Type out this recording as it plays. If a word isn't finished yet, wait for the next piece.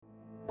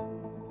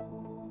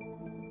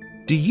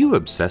Do you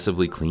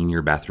obsessively clean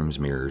your bathroom's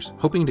mirrors,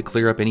 hoping to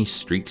clear up any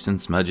streaks and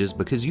smudges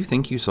because you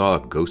think you saw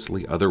a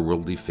ghostly,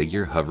 otherworldly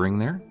figure hovering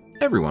there?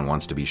 Everyone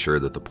wants to be sure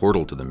that the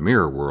portal to the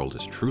mirror world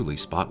is truly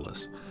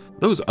spotless.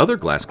 Those other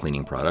glass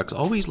cleaning products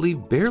always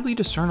leave barely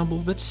discernible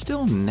but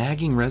still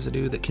nagging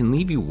residue that can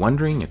leave you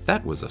wondering if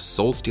that was a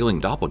soul-stealing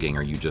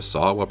doppelganger you just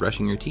saw while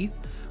brushing your teeth,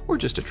 or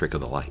just a trick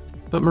of the light.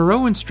 But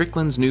Moreau &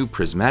 Strickland's new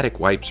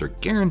prismatic wipes are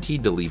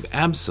guaranteed to leave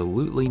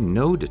absolutely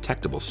no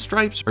detectable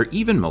stripes or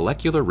even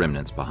molecular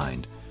remnants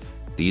behind.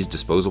 These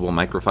disposable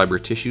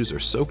microfiber tissues are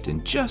soaked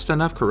in just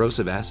enough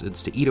corrosive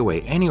acids to eat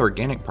away any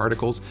organic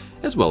particles,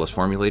 as well as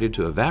formulated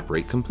to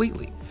evaporate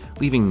completely,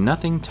 leaving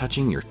nothing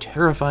touching your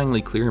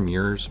terrifyingly clear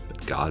mirrors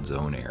but God's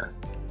own air.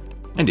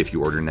 And if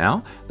you order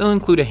now, they'll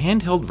include a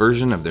handheld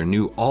version of their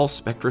new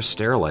all-spectra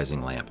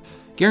sterilizing lamp,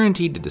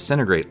 guaranteed to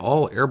disintegrate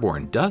all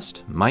airborne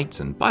dust, mites,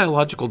 and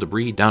biological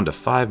debris down to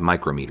 5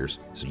 micrometers,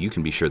 so you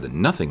can be sure that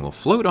nothing will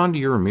float onto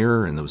your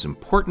mirror in those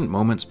important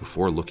moments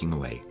before looking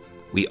away.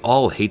 We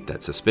all hate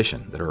that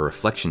suspicion that our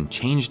reflection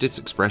changed its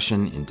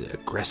expression into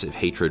aggressive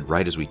hatred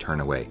right as we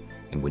turn away.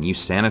 And when you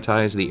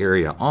sanitize the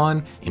area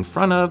on, in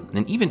front of,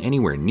 and even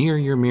anywhere near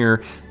your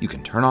mirror, you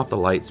can turn off the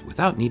lights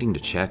without needing to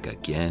check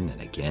again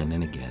and again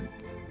and again.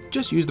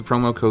 Just use the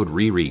promo code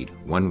REREAD,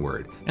 one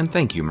word, and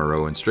thank you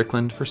Moreau &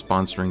 Strickland for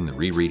sponsoring the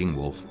Rereading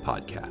Wolf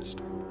podcast.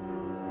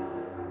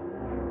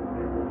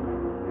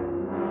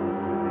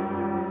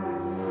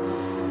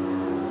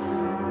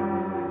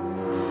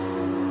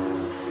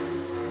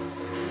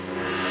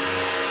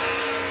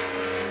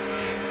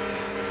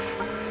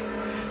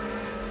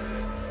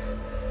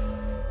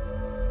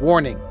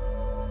 Warning.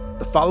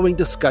 The following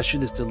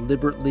discussion is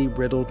deliberately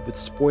riddled with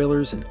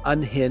spoilers and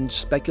unhinged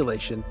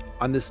speculation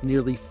on this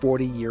nearly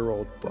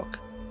 40-year-old book,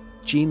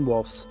 Gene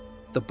Wolfe's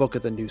The Book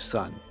of the New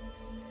Sun.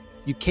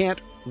 You can't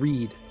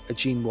read a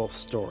Gene Wolfe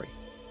story.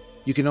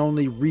 You can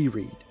only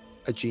reread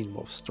a Gene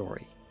Wolfe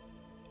story.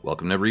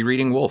 Welcome to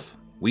Rereading Wolf.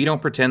 We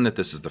don't pretend that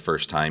this is the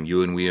first time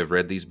you and we have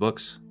read these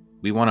books.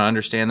 We want to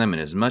understand them in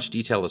as much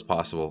detail as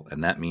possible,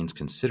 and that means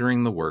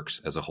considering the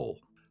works as a whole.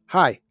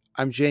 Hi,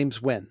 I'm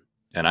James Wynn.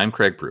 And I'm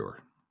Craig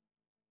Brewer.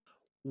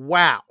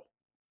 Wow.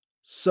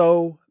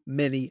 So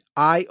many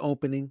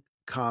eye-opening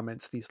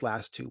comments these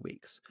last 2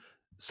 weeks.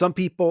 Some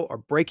people are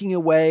breaking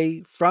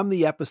away from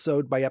the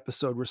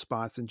episode-by-episode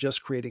response and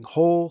just creating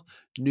whole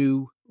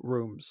new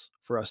rooms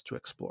for us to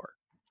explore.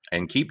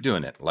 And keep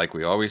doing it. Like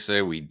we always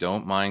say, we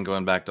don't mind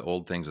going back to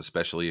old things,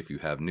 especially if you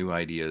have new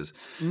ideas.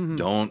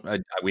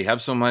 Mm-hmm. We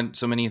have so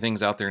many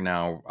things out there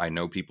now. I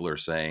know people are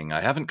saying,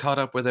 I haven't caught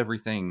up with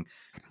everything.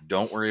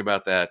 Don't worry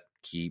about that.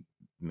 Keep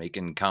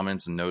making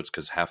comments and notes,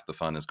 because half the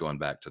fun is going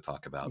back to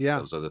talk about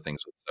those other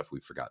things with stuff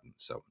we've forgotten.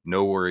 So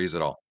no worries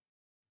at all.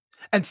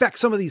 In fact,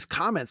 some of these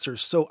comments are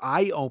so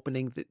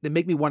eye-opening that they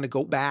make me want to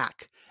go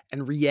back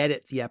and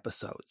re-edit the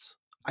episodes.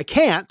 I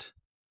can't.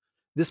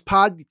 This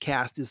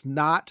podcast is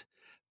not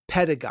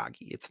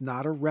pedagogy. It's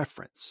not a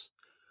reference.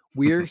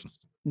 We're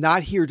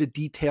not here to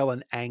detail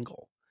an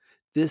angle.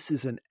 This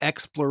is an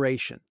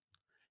exploration.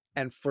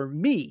 And for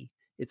me,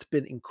 it's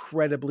been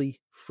incredibly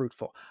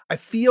fruitful. I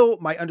feel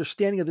my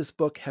understanding of this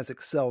book has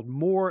excelled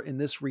more in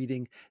this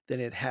reading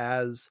than it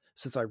has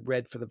since I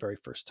read for the very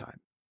first time.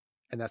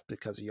 And that's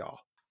because of y'all.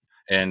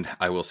 And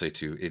I will say,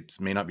 too, it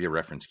may not be a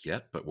reference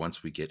yet, but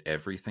once we get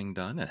everything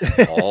done and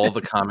have all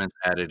the comments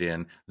added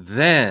in,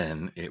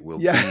 then it will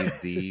be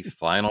the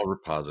final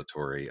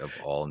repository of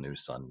all new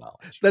Sun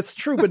knowledge. That's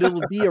true, but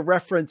it'll be a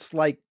reference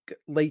like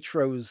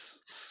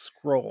Latro's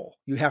scroll.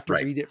 You have to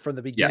read it from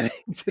the beginning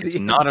to the end. It's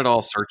end. Not at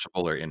all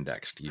searchable or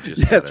indexed. You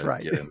just That's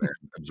gotta get in there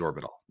and absorb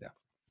it all. Yeah.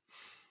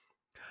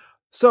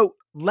 So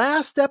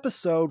last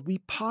episode, we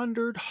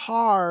pondered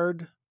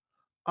hard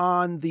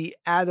on the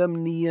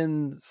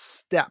Adamnian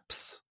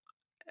steps.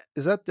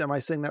 Am I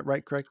saying that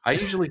right, Craig? I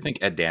usually think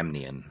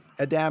Adamnian.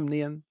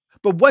 Adamnian.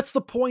 But what's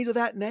the point of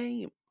that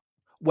name?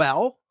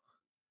 Well,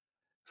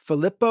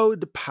 Filippo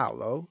de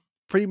Paolo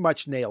pretty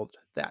much nailed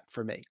that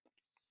for me.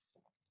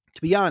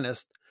 To be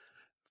honest,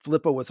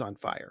 Filippo was on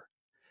fire.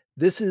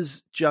 This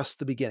is just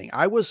the beginning.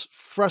 I was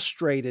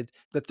frustrated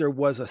that there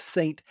was a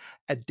Saint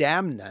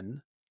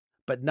Adamnan,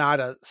 but not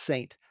a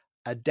Saint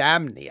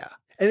Adamnia.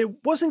 And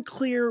it wasn't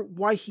clear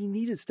why he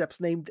needed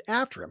steps named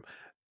after him.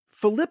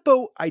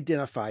 Filippo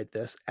identified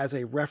this as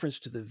a reference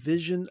to the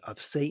vision of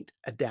Saint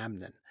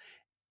Adamnan.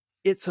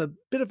 It's a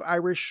bit of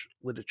Irish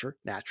literature,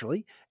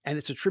 naturally, and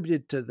it's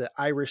attributed to the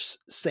Irish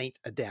Saint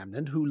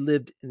Adamnan, who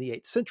lived in the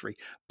 8th century,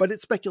 but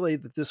it's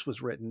speculated that this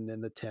was written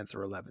in the 10th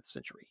or 11th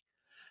century.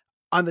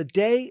 On the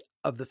day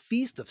of the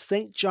feast of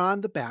St.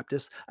 John the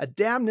Baptist,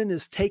 Adamnan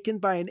is taken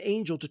by an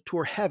angel to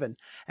tour heaven,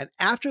 and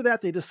after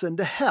that they descend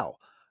to hell.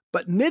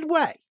 But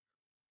midway,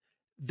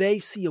 they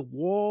see a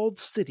walled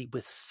city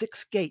with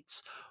 6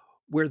 gates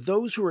where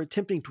those who are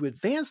attempting to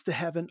advance to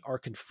heaven are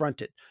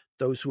confronted.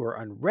 Those who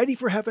are unready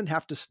for heaven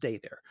have to stay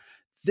there.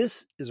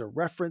 This is a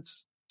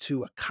reference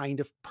to a kind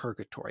of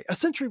purgatory, a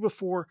century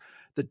before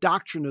the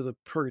doctrine of the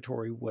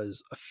purgatory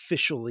was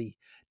officially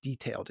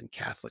detailed in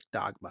Catholic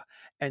dogma.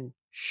 And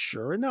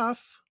sure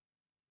enough,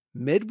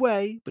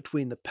 midway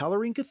between the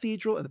Pellerine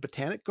Cathedral and the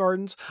Botanic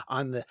Gardens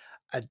on the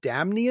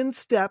Adamnian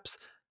steps,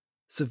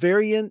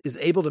 Severian is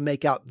able to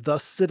make out the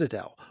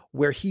citadel,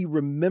 where he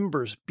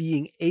remembers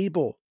being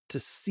able to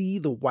see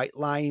the white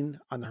line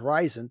on the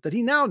horizon that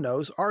he now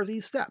knows are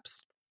these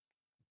steps.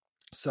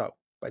 So,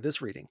 by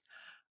this reading,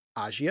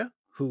 Agia,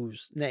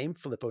 whose name,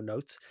 Filippo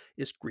notes,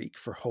 is Greek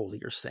for holy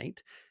or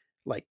saint,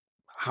 like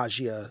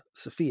Hagia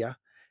Sophia,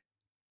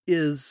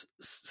 is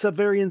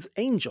Severian's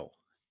angel.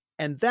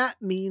 And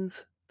that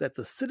means that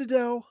the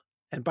citadel,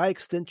 and by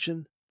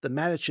extension, the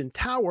Manichin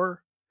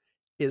Tower,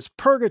 is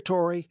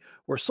purgatory,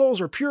 where souls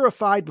are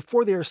purified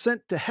before they are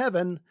sent to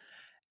heaven.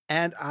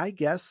 And I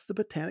guess the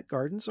Botanic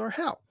Gardens are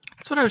hell.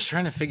 That's what I was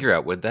trying to figure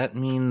out. Would that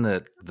mean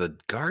that the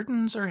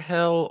gardens are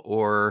hell?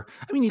 Or,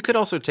 I mean, you could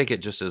also take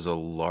it just as a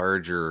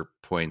larger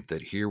point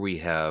that here we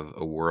have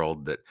a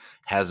world that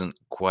hasn't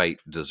quite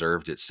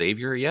deserved its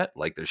savior yet.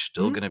 Like there's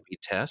still going to be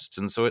tests.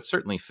 And so it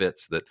certainly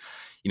fits that,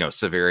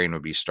 Severian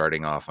would be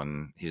starting off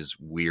on his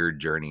weird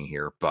journey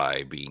here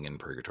by being in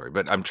purgatory.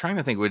 But I'm trying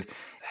to think,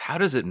 how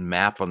does it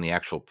map on the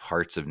actual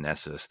parts of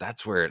Nessus?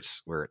 That's where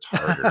it's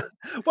harder.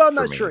 Well, I'm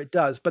not sure it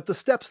does, but the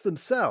steps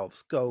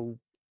themselves go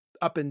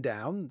up and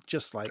down,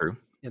 just like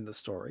in the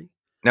story.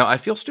 Now, I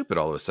feel stupid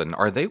all of a sudden.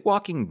 Are they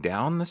walking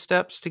down the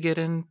steps to get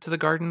into the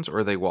gardens, or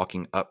are they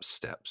walking up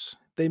steps?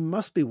 They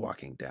must be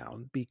walking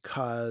down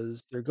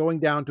because they're going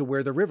down to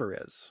where the river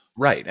is.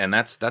 Right, and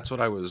that's what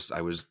I was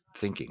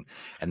thinking.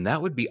 And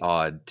that would be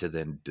odd to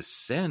then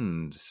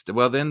descend.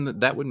 Well, then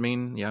that would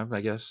mean, yeah, I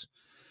guess,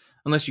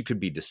 unless you could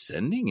be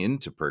descending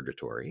into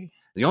purgatory.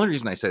 The only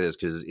reason I say this is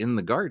because in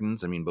the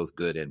gardens, I mean, both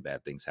good and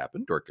bad things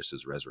happen. Dorcas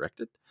is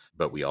resurrected,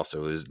 but we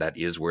also that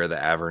is where the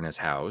Avern is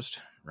housed,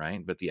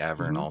 right? But the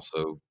Avern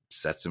also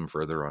sets him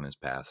further on his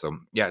path. So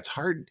yeah, it's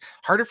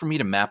harder for me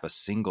to map a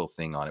single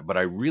thing on it, but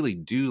I really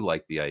do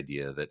like the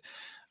idea that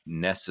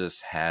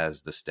Nessus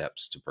has the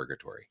steps to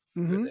purgatory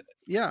within it.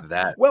 Yeah.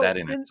 That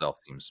in itself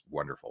seems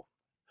wonderful.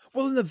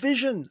 Well, in the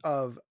vision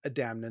of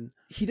Adamnan,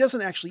 he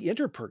doesn't actually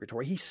enter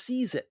purgatory. He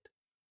sees it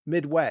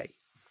midway.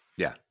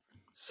 Yeah.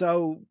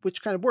 So,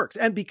 which kind of works.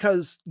 And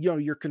because,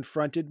 you're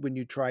confronted when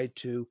you try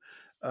to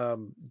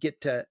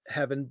get to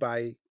heaven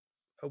by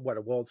a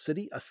walled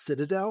city, a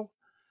citadel,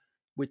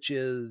 which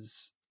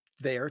is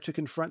there to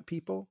confront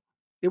people.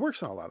 It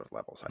works on a lot of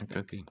levels, I think.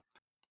 Okay.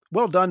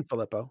 Well done,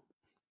 Filippo.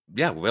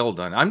 Yeah, well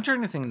done. I'm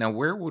trying to think now,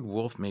 where would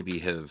Wolfe maybe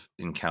have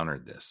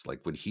encountered this?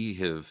 Like, would he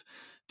have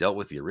dealt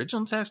with the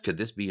original text? Could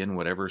this be in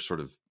whatever sort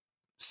of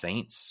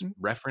saints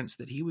reference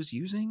that he was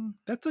using?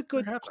 That's a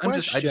good question.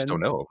 I just don't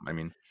know. I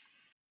mean,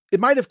 it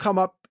might have come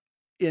up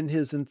in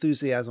his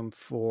enthusiasm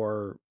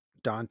for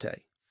Dante,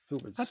 who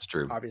was that's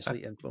true.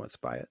 Obviously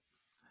influenced by it.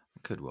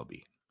 Could well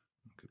be.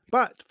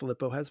 But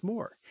Filippo has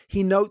more.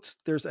 He notes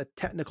there's a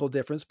technical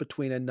difference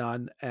between a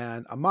nun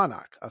and a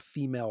monarch, a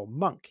female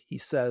monk. He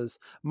says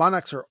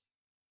monarchs are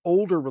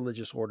older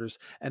religious orders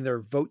and their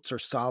votes are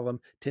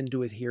solemn, tend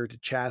to adhere to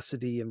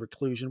chastity and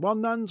reclusion, while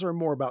nuns are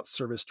more about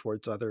service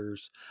towards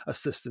others,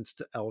 assistance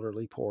to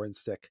elderly, poor, and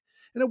sick.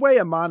 In a way,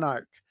 a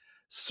monarch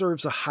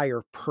serves a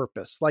higher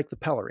purpose, like the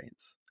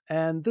Pellerines.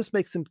 And this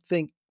makes him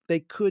think they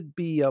could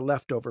be a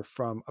leftover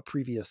from a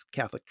previous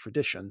Catholic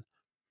tradition.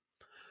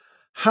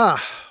 Well,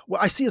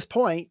 I see his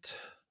point.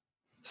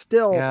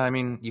 Still. Yeah, I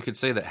mean, you could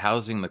say that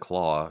housing the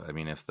claw, I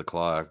mean, if the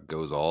claw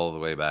goes all the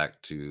way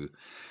back to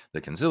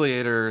the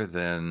conciliator,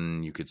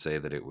 then you could say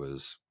that it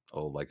was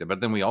old like that.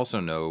 But then we also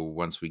know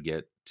once we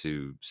get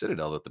to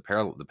Citadel that the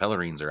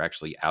Pellerines are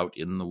actually out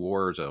in the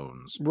war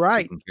zones.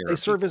 Right. They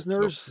serve as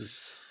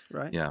nurses,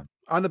 right? Yeah.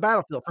 On the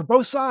battlefield for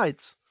both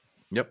sides.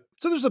 Yep.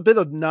 So there's a bit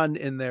of nun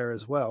in there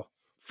as well.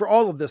 For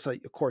all of this,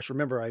 of course,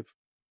 remember,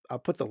 I'll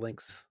put the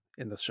links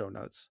in the show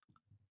notes.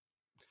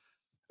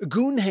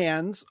 Goon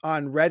Hands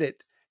on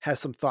Reddit has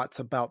some thoughts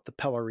about the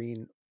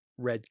Pellerine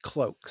red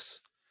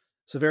cloaks.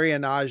 Severian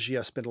and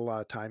Agia spent a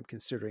lot of time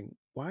considering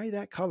why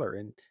that color.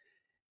 And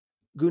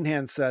Goon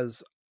Hands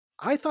says,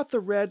 I thought the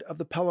red of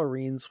the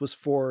Pellerines was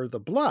for the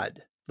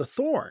blood. The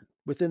thorn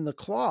within the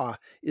claw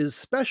is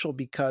special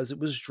because it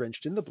was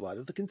drenched in the blood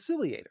of the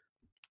conciliator.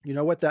 You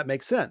know what? That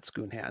makes sense,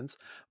 Goon Hands.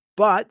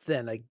 But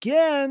then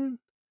again,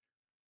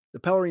 the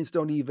Pellerines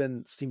don't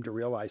even seem to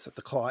realize that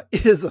the claw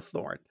is a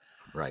thorn.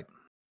 Right.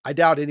 I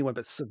doubt anyone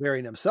but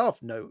Severian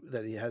himself knew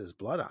that he had his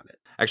blood on it.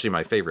 Actually,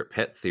 my favorite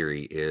pet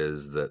theory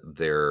is that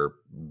they're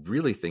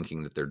really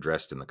thinking that they're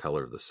dressed in the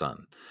color of the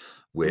sun,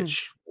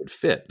 which would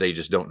fit. They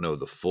just don't know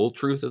the full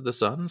truth of the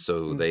sun,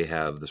 so they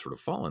have the sort of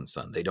fallen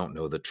sun. They don't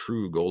know the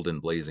true golden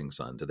blazing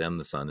sun. To them,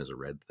 the sun is a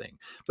red thing.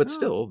 But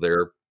still,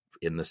 they're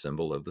in the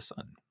symbol of the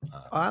sun.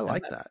 I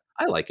like that.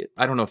 I like it.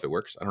 I don't know if it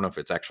works. I don't know if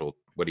it's actual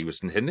what he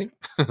was intending,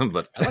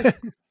 but I like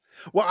it.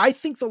 Well, I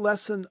think the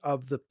lesson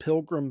of the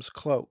pilgrim's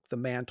cloak, the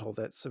mantle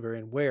that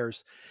Severian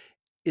wears,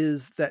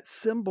 is that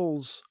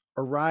symbols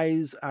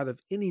arise out of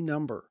any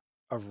number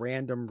of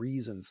random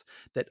reasons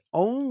that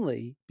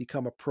only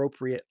become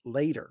appropriate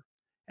later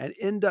and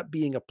end up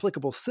being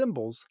applicable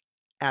symbols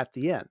at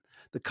the end.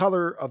 The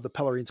color of the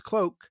Pellerine's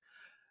cloak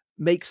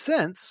makes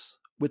sense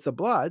with the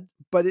blood,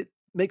 but it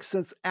makes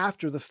sense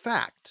after the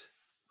fact.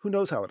 Who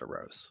knows how it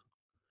arose?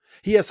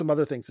 He has some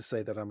other things to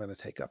say that I'm going to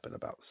take up in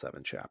about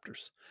 7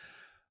 chapters.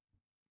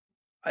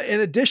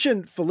 In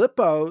addition,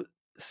 Filippo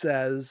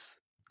says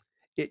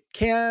it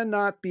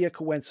cannot be a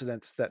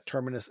coincidence that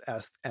Terminus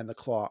Est and the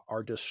Claw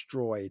are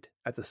destroyed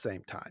at the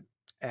same time.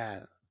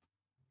 And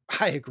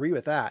I agree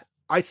with that.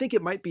 I think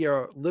it might be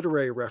a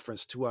literary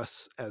reference to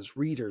us as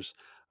readers,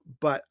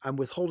 but I'm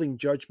withholding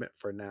judgment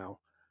for now.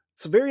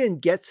 Severian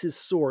gets his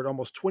sword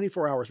almost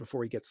 24 hours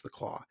before he gets the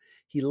claw.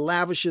 He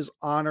lavishes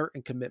honor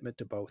and commitment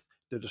to both.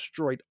 They're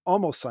destroyed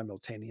almost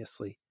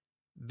simultaneously.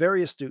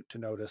 Very astute to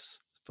notice,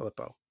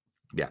 Filippo.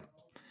 Yeah.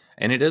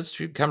 And it does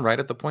come right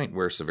at the point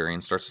where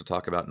Severian starts to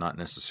talk about not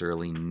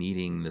necessarily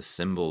needing the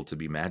symbol to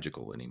be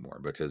magical anymore,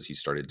 because he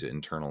started to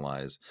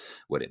internalize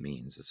what it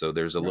means. So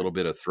there's a little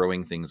bit of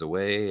throwing things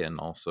away and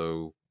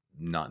also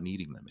not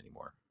needing them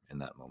anymore in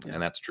that moment. Yeah.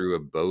 And that's true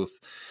of both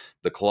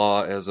the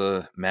claw as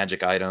a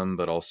magic item,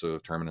 but also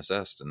of Terminus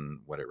Est and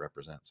what it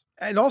represents.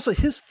 And also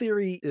his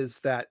theory is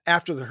that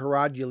after the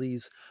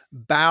Hierodules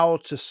bow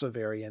to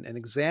Severian and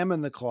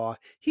examine the claw,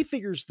 he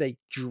figures they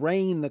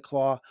drain the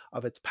claw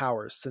of its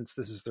powers since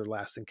this is their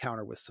last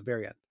encounter with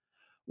Severian.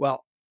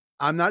 Well,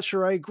 I'm not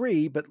sure I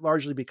agree, but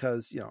largely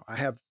because, I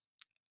have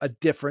a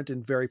different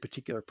and very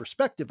particular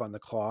perspective on the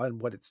claw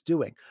and what it's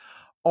doing.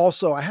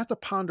 Also, I have to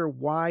ponder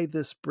why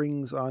this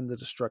brings on the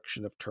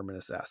destruction of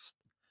Terminus Est.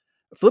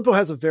 Filippo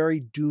has a very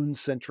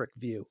Dune-centric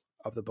view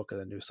of the Book of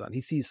the New Sun.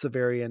 He sees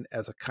Severian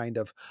as a kind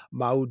of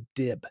Maud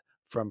Dib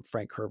from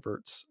Frank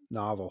Herbert's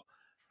novel.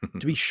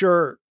 To be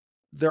sure,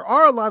 there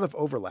are a lot of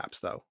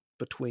overlaps, though,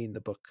 between the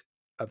Book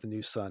of the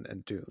New Sun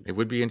and Dune. It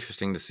would be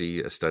interesting to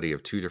see a study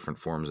of 2 different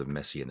forms of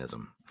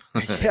messianism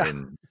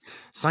in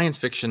science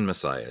fiction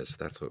messiahs.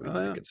 That's what we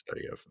need a good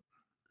study of.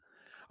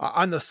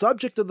 On the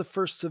subject of the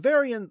first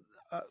Severian,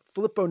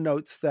 Filippo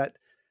notes that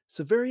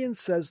Severian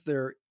says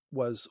there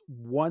was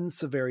one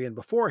Severian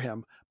before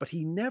him, but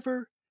he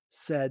never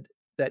said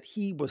that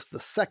he was the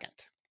second.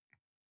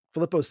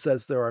 Filippo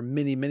says there are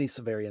many, many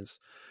Severians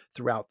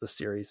throughout the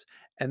series,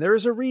 and there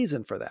is a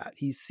reason for that.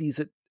 He sees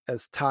it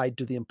as tied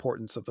to the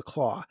importance of the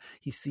claw.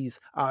 He sees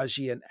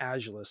Agia and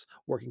Agilus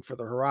working for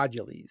the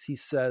Hierodules. He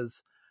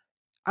says,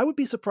 I would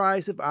be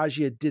surprised if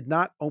Agia did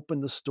not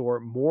open the store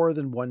more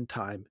than one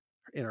time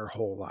in her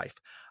whole life.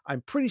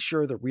 I'm pretty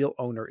sure the real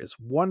owner is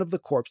one of the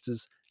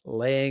corpses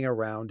laying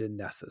around in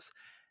Nessus.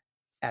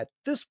 At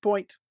this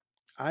point,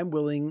 I'm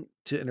willing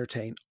to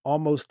entertain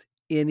almost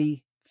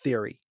any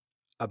theory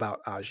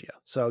about Agia.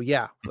 So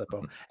yeah,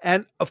 Filippo.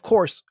 And of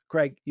course,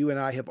 Craig, you and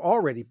I have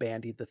already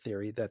bandied the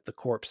theory that the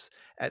corpse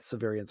at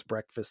Severian's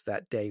breakfast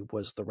that day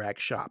was the rag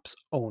shop's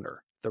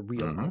owner, the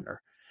real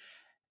owner.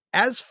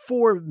 As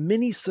for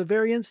many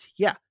Severians,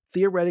 yeah,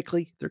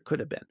 theoretically, there could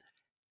have been.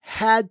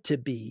 Had to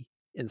be,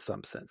 in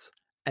some sense,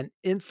 an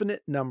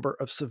infinite number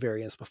of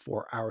Severians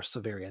before our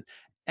Severian.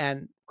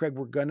 And Craig,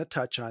 we're going to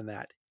touch on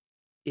that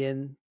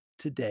in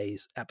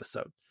today's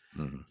episode.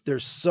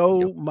 There's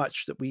so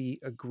much that we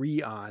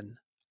agree on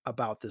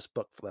about this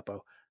book,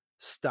 Filippo.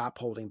 Stop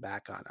holding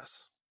back on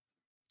us.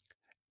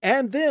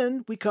 And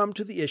then we come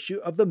to the issue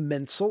of the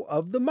mensal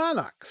of the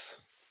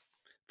monarchs.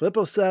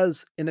 Filippo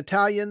says, in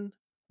Italian,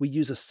 we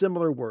use a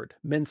similar word,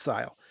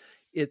 mensile.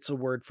 It's a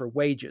word for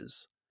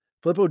wages.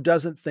 Filippo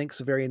doesn't think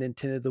Severian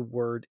intended the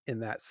word in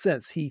that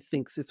sense. He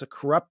thinks it's a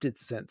corrupted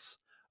sense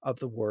of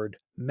the word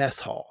mess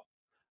hall,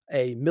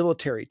 a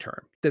military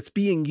term that's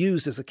being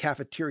used as a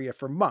cafeteria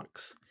for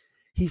monks.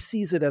 He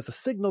sees it as a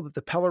signal that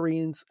the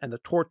Pellerines and the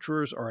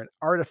torturers are an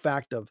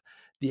artifact of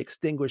the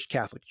extinguished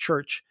Catholic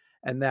Church,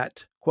 and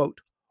that,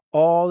 quote,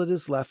 all that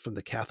is left from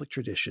the Catholic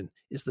tradition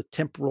is the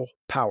temporal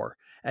power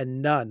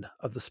and none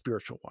of the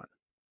spiritual one.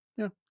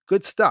 Yeah,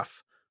 good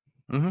stuff.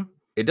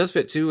 It does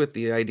fit, too, with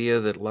the idea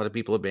that a lot of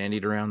people have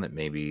bandied around that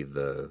maybe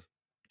the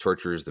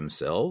torturers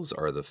themselves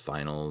are the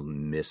final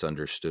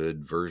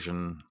misunderstood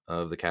version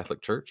of the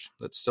Catholic Church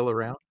that's still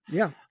around.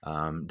 Yeah.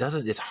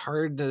 It's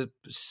hard to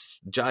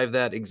jive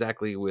that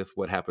exactly with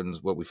what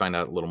happens, what we find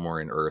out a little more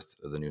in Earth,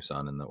 the New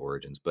Sun and the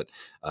origins, but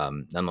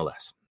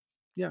nonetheless.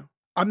 Yeah.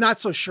 I'm not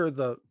so sure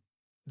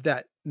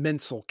that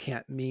mensal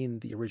can't mean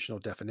the original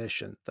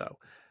definition, though.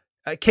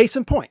 Case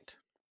in point,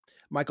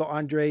 Michael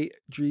Andre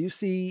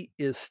Driussi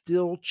is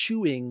still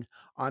chewing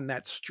on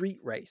that street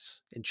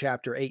race in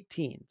chapter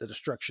 18, the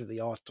destruction of the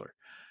altar.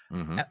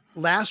 At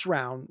last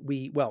round,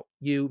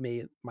 you,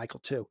 me, Michael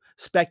too,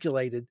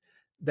 speculated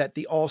that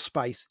the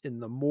allspice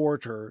in the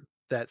mortar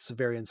that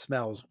Severian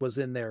smells was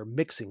in their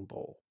mixing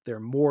bowl,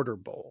 their mortar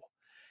bowl.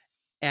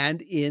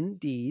 And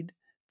indeed,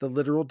 the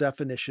literal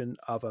definition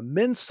of a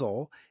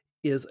mensal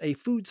is a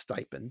food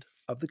stipend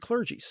of the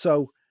clergy.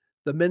 So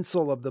the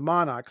mensal of the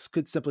monarchs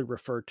could simply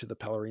refer to the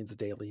Pellerines'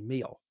 daily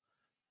meal.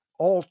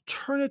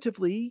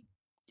 Alternatively,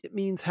 it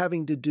means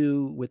having to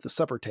do with the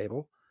supper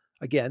table.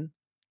 Again,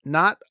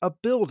 not a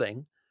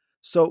building.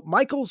 So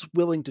Michael's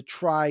willing to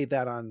try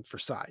that on for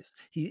size.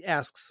 He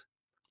asks,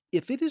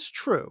 if it is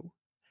true,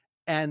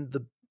 and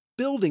the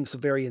building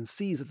Severian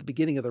sees at the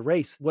beginning of the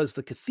race was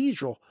the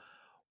cathedral,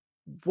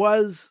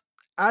 was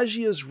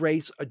Agia's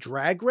race a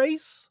drag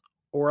race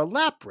or a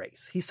lap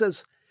race? He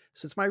says,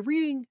 since my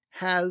reading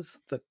has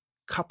the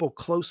couple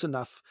close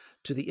enough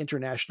to the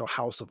International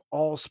House of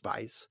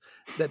Allspice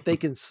that they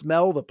can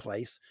smell the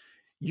place,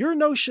 your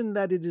notion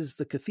that it is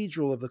the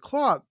Cathedral of the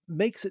Claw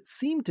makes it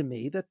seem to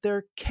me that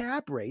their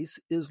cab race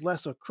is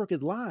less a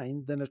crooked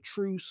line than a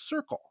true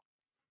circle.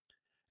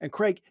 And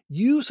Craig,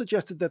 you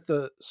suggested that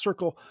the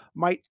circle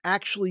might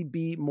actually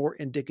be more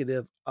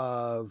indicative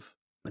of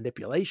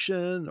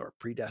manipulation or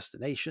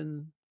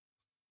predestination.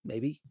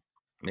 Maybe.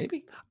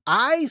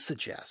 I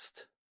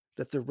suggest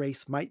that the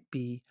race might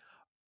be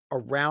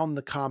around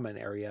the common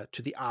area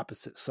to the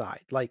opposite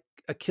side, like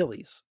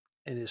Achilles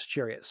and his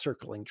chariot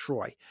circling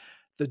Troy.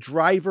 The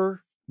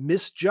driver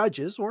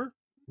misjudges, or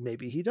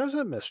maybe he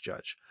doesn't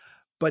misjudge,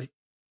 but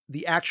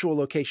the actual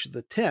location of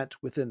the tent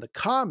within the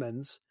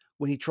commons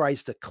when he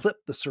tries to clip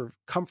the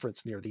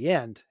circumference near the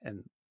end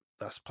and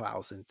thus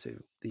plows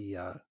into the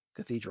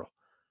cathedral.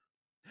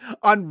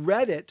 On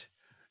Reddit,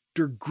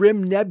 Der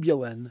Grim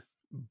Nebulin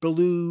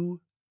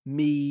blew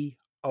me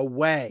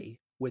away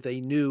with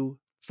a new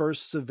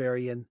First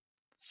Severian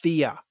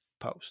Thea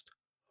post.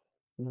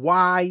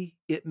 Why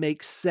it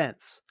makes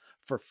sense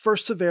for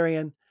First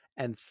Severian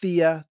and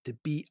Thea to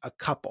be a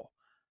couple.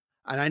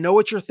 And I know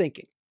what you're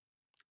thinking.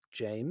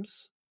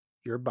 James,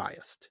 you're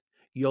biased.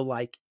 You'll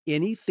like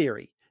any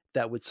theory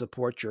that would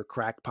support your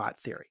crackpot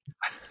theory.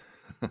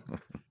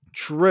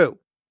 True.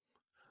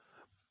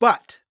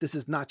 But this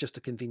is not just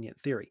a convenient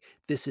theory.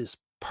 This is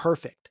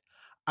perfect.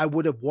 I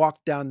would have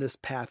walked down this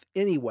path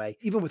anyway.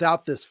 Even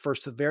without this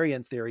First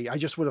Severian theory, I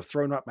just would have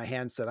thrown up my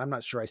hand and said, I'm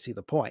not sure I see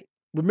the point.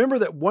 Remember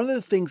that one of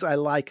the things I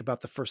like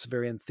about the First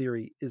Severian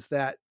theory is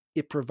that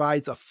it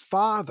provides a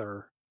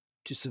father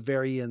to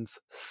Severian's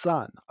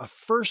son, a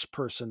first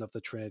person of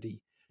the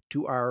Trinity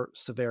to our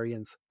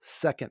Severian's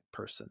second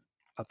person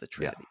of the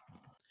Trinity. Yeah.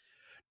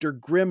 Der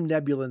Grim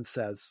Nebulin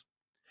says,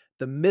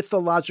 the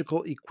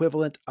mythological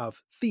equivalent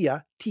of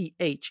Thea,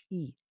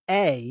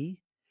 Thea,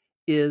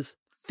 is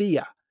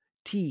Thea,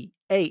 Theia,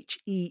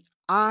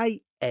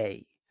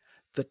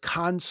 the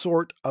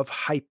consort of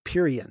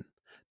Hyperion,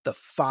 the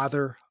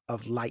father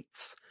of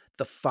lights,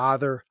 the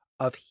father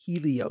of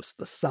Helios,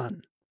 the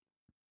sun.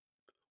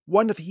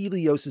 One of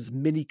Helios's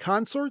many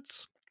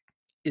consorts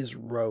is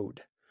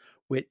Rhode,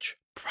 which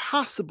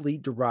possibly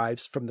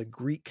derives from the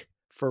Greek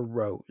for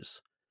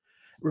rose.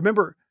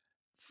 Remember,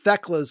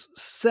 Thecla's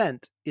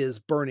scent is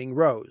burning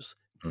rose.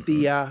 Mm-hmm.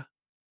 Thea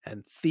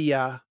and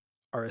Thea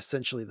are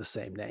essentially the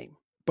same name,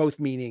 both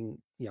meaning,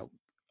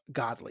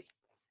 godly.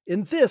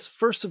 In this,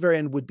 First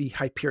Severian would be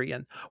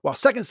Hyperion, while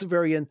Second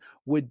Severian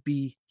would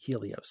be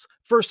Helios.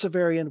 First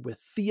Severian with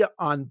Thea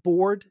on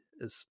board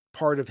as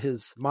part of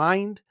his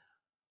mind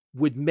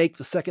would make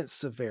the Second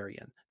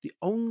Severian. The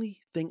only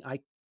thing I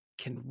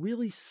can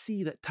really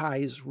see that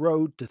ties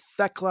Rhode to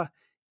Thecla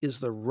is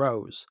the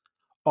rose.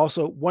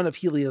 Also, one of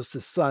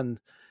Helios' sons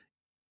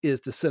is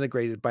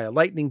disintegrated by a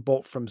lightning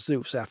bolt from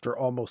Zeus after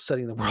almost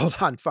setting the world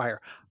on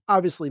fire.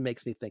 Obviously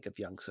makes me think of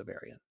young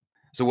Severian.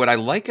 So what I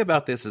like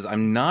about this is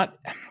I'm not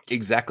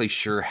exactly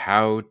sure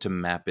how to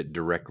map it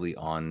directly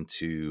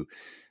onto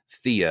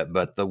Thea,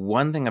 but the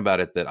one thing about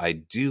it that I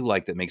do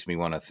like that makes me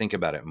want to think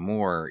about it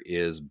more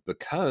is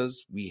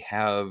because we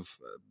have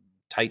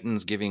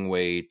Titans giving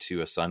way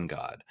to a sun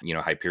god.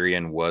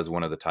 Hyperion was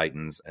one of the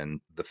Titans,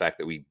 and the fact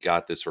that we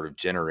got this sort of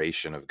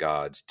generation of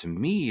gods, to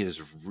me,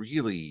 is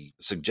really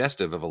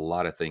suggestive of a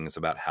lot of things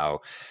about how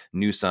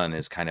New Sun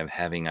is kind of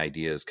having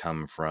ideas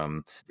come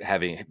from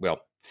having,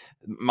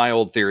 my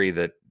old theory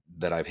that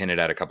I've hinted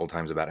at a couple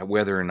times about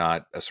whether or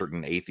not a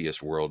certain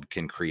atheist world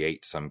can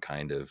create some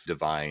kind of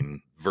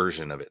divine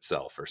version of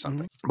itself or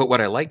something. Mm-hmm. But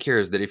what I like here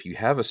is that if you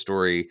have a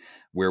story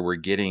where we're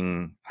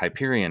getting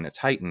Hyperion, a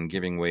Titan,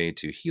 giving way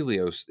to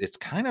Helios, it's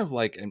kind of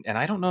like, and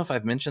I don't know if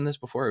I've mentioned this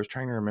before, I was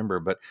trying to remember,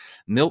 but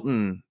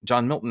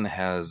John Milton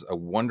has a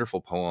wonderful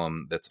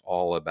poem that's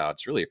all about,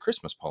 it's really a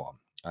Christmas poem.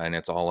 And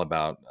it's all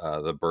about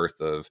the birth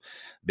of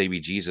baby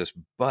Jesus,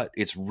 but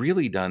it's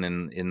really done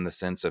in the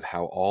sense of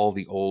how all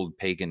the old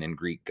pagan and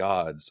Greek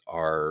gods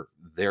are,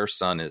 their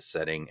sun is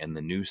setting and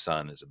the new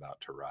sun is about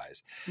to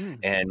rise.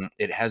 And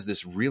it has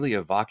this really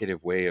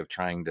evocative way of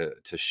trying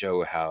to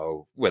show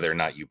how, whether or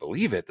not you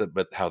believe it,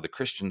 but how the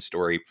Christian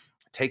story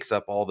takes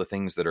up all the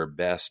things that are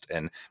best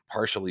and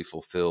partially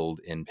fulfilled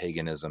in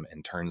paganism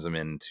and turns them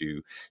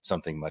into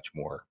something much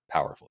more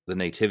powerful. The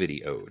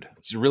Nativity Ode.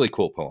 It's a really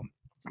cool poem.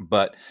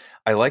 But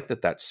I like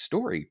that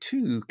story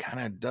too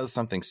kind of does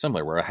something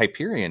similar, where a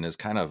Hyperion is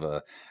kind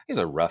of he's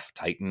a rough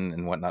Titan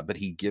and whatnot, but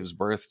he gives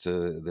birth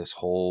to this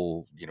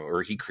whole,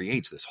 or he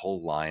creates this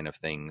whole line of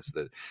things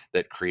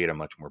that create a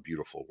much more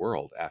beautiful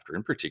world after,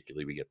 and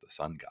particularly we get the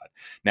sun god.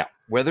 Now,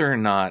 whether or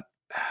not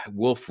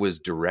Wolfe was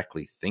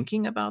directly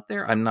thinking about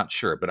there, I'm not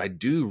sure, but I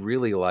do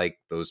really like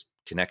those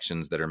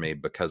connections that are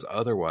made, because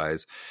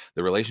otherwise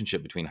the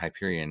relationship between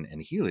Hyperion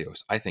and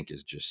Helios, I think,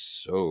 is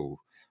just so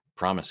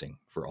promising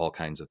for all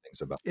kinds of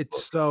things about it.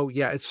 It's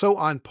so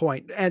on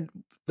point. And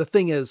the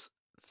thing is,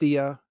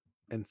 Thea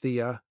and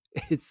Thea,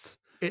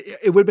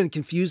 it would have been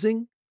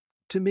confusing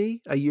to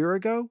me a year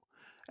ago,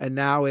 And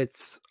now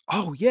it's,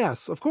 oh,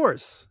 yes, of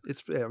course.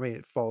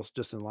 It falls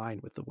just in line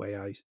with the way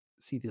I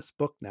see this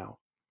book now.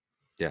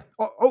 Yeah.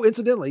 Oh,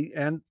 incidentally,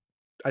 and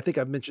I think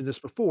I've mentioned this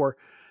before,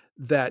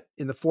 that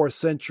in the 4th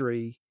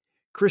century,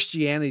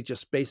 Christianity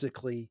just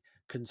basically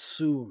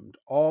consumed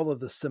all of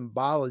the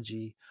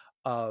symbology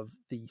of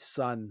the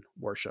sun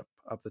worship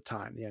of the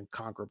time, the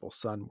unconquerable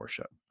sun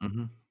worship.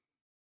 Mm-hmm.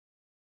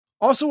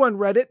 Also on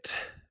Reddit,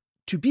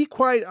 to be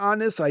quite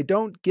honest, I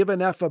don't give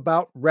an F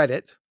about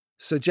Reddit,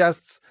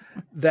 suggests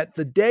that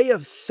the day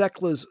of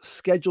Thecla's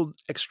scheduled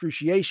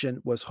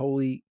excruciation was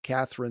Holy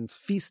Catherine's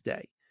feast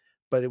day,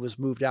 but it was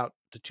moved out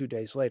to 2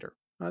 days later.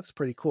 That's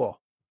pretty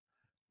cool.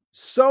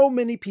 So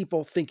many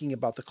people thinking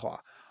about the claw.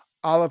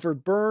 Oliver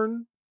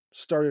Byrne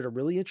started a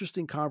really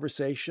interesting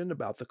conversation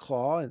about the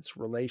claw and its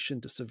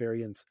relation to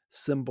Severian's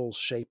Symbols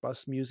Shape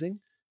Us musing.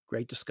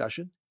 Great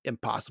discussion.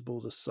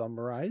 Impossible to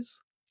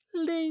summarize.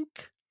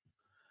 Link.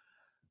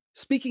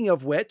 Speaking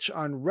of which,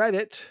 on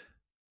Reddit,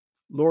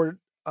 Lord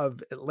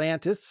of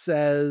Atlantis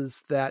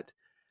says that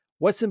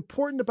what's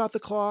important about the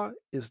claw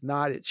is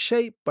not its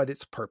shape, but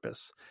its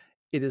purpose.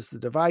 It is the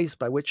device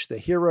by which the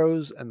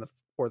heroes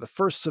or the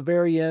first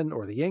Severian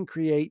or the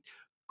Increate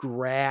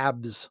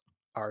grabs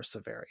our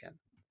Severian.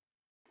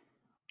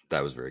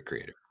 That was very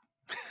creative.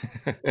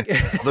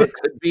 Although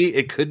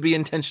it could be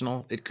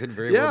intentional. It could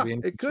very well be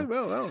intentional. It could.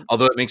 Well.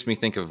 Although it makes me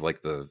think of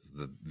like the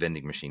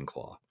vending machine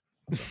claw.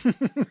 The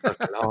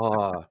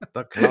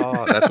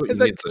claw. That's what you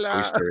need, the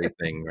Toy Story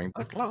thing, right?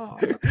 The claw.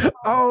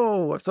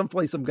 Oh,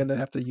 someplace I'm going to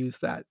have to use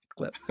that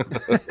clip.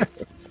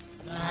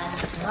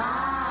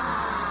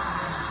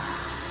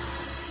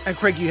 And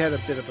Craig, you had a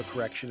bit of a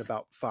correction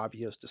about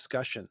Fabio's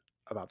discussion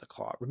about the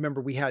claw. Remember,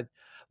 we had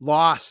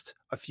lost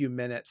a few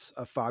minutes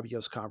of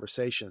Fabio's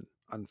conversation,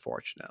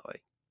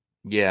 unfortunately.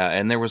 Yeah,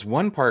 and there was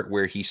one part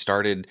where he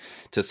started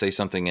to say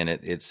something, and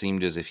it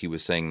seemed as if he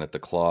was saying that the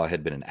claw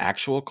had been an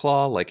actual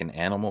claw, like an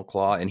animal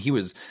claw, and he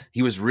was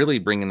really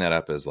bringing that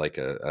up as like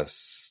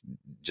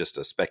just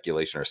a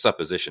speculation or a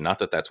supposition. Not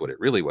that that's what it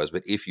really was,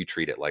 but if you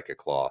treat it like a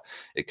claw,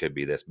 it could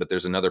be this. But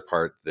there's another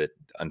part that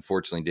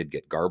unfortunately did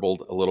get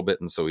garbled a little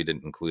bit, and so he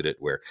didn't include it.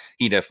 Where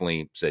he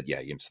definitely said, "Yeah,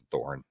 it's a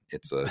thorn.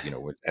 It's a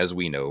as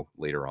we know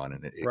later on,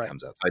 and it Right.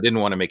 comes out." So I didn't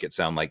want to make it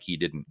sound like he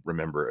didn't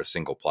remember a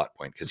single plot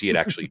point because he had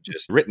actually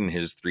just written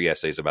his 3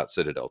 essays about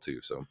Citadel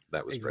too, so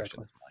that was fresh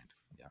in his mind.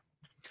 Yeah.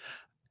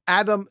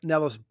 Adam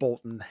Nellis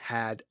Bolton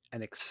had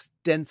an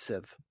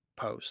extensive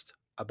post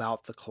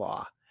about the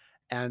claw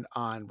and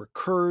on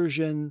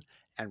recursion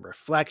and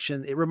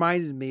reflection. It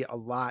reminded me a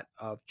lot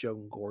of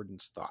Joan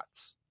Gordon's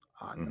thoughts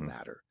on the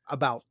matter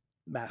about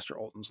Master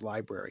Olton's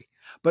library,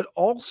 but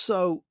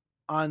also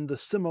on the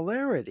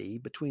similarity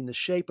between the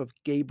shape of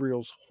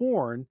Gabriel's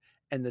horn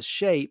and the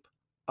shape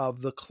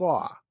of the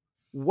claw.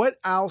 What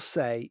I'll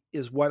say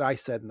is what I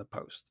said in the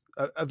post.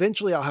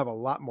 Eventually, I'll have a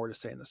lot more to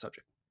say in the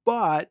subject.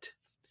 But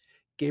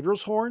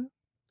Gabriel's horn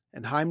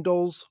and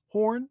Heimdall's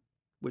horn,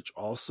 which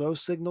also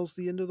signals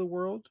the end of the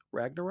world,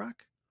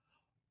 Ragnarok.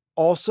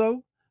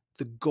 Also,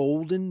 the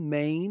golden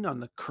mane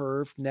on the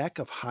curved neck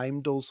of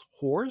Heimdall's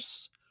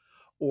horse,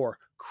 or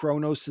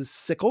Kronos'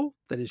 sickle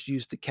that is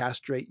used to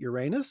castrate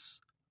Uranus.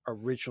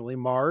 Originally,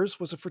 Mars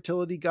was a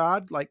fertility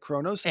god like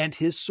Kronos, and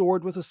his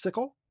sword was a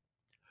sickle.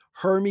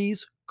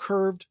 Hermes'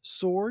 curved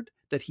sword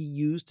that he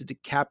used to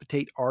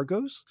decapitate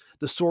Argos,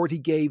 the sword he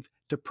gave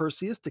to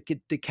Perseus to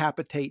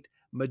decapitate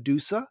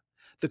Medusa,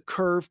 the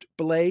curved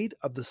blade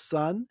of the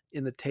sun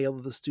in the Tale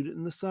of the Student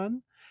in the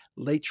Sun,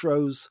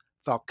 Latro's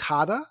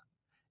falcata,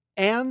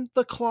 and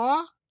the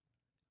claw.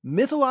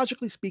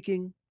 Mythologically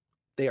speaking,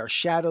 they are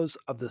shadows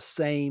of the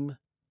same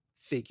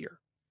figure.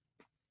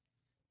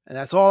 And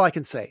that's all I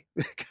can say.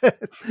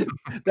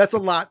 That's a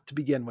lot to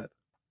begin with.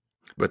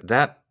 But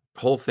that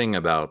whole thing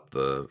about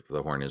the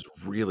horn is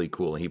really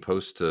cool. He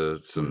posts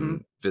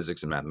some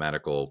physics and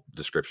mathematical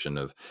description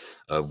of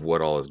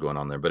what all is going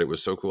on there. But it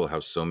was so cool how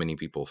so many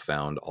people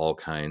found all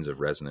kinds of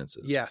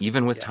resonances,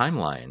 even with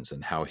timelines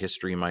and how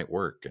history might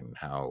work and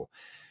how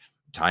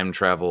time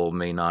travel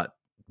may not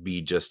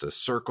be just a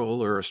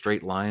circle or a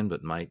straight line,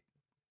 but might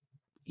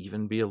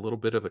even be a little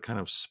bit of a kind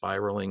of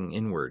spiraling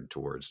inward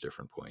towards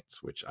different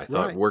points, which I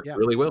thought worked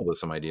really well with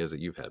some ideas that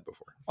you've had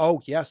before.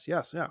 Oh, yes.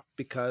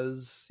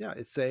 Because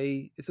it's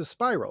a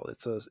spiral.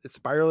 It's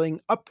spiraling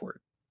upward.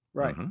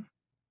 Right. Mm-hmm.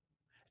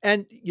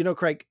 And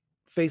Craig,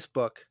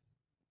 Facebook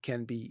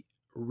can be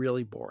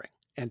really boring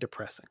and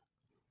depressing.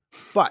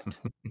 But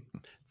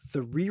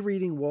the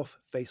Rereading Wolf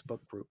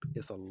Facebook group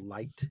is a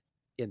light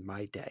in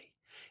my day.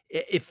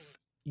 If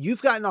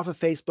you've gotten off of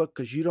Facebook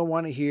because you don't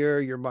want to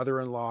hear your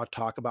mother-in-law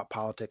talk about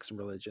politics and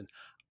religion,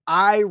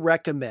 I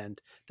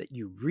recommend that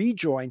you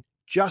rejoin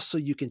just so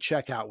you can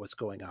check out what's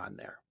going on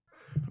there.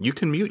 You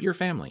can mute your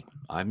family.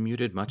 I've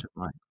muted much of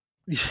mine.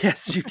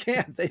 Yes, you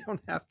can. They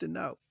don't have to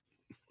know.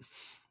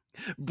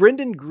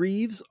 Brendan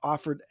Greaves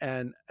offered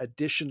an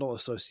additional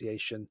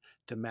association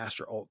to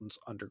Master Olton's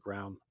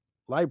underground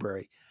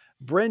library.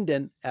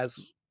 Brendan, as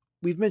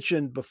we've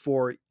mentioned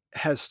before,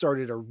 has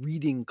started a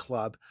reading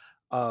club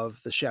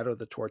of The Shadow of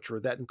the Torturer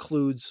that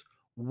includes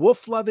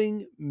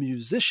wolf-loving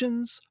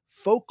musicians,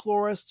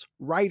 folklorists,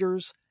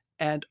 writers,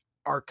 and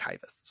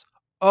archivists.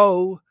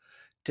 Oh,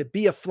 to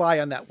be a fly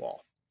on that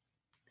wall.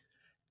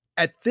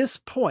 At this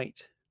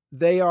point,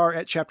 they are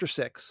at chapter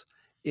 6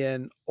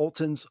 in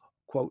Olton's,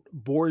 quote,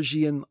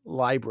 Borgian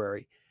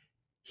library.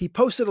 He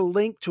posted a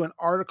link to an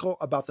article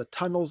about the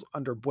tunnels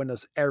under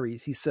Buenos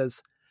Aires. He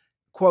says,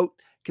 quote,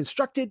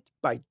 constructed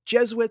by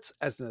Jesuits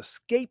as an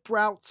escape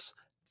routes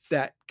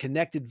that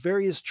connected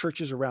various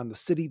churches around the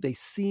city, they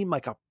seem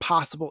like a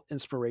possible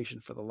inspiration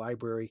for the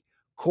library,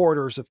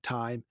 corridors of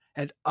time,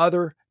 and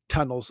other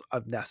tunnels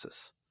of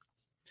Nessus.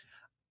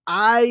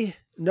 I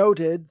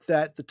noted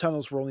that the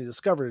tunnels were only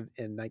discovered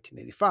in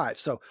 1985.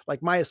 So,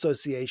 like my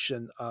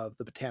association of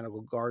the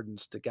Botanical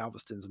Gardens to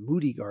Galveston's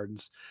Moody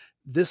Gardens,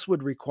 this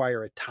would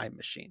require a time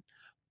machine.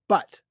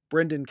 But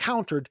Brendan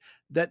countered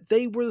that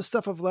they were the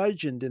stuff of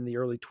legend in the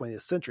early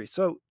 20th century.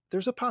 So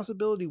there's a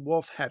possibility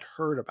Wolfe had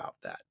heard about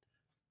that.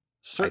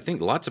 Certainly. I think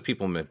lots of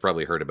people have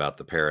probably heard about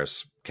the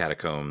Paris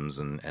catacombs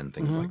and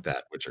things like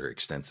that, which are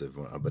extensive.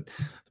 But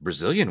the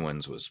Brazilian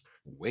ones was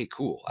way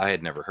cool. I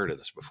had never heard of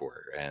this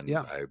before, and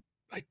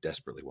I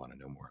desperately want to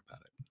know more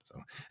about it.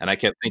 So, and I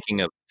kept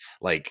thinking of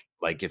like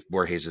if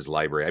Borges's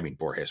library. I mean,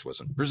 Borges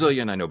wasn't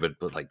Brazilian, I know, but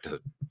like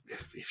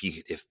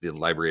if the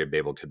Library of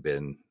Babel could have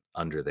been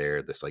under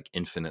there, this like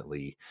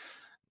infinitely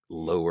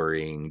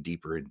lowering,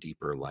 deeper and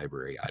deeper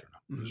library. I don't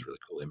know. It was a really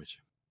cool image.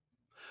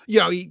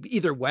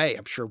 Either way,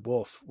 I'm sure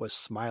Wolfe was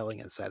smiling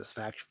in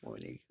satisfaction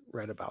when he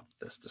read about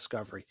this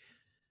discovery.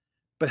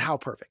 But how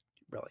perfect,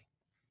 really.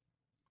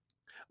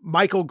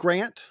 Michael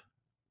Grant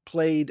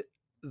played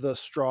the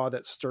straw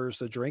that stirs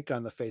the drink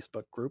on the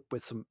Facebook group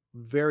with some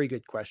very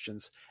good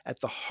questions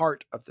at the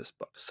heart of this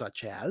book,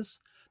 such as,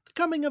 the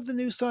coming of the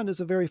new sun is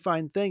a very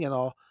fine thing and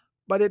all,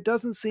 but it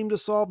doesn't seem to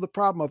solve the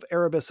problem of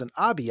Erebus and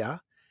Abia.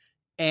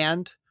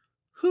 And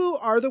who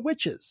are the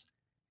witches?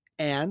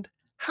 And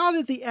how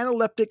did the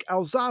analeptic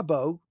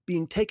Alzabo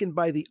being taken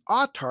by the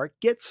autarch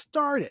get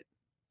started?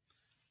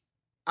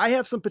 I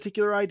have some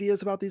particular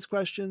ideas about these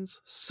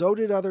questions. So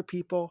did other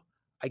people.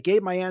 I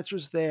gave my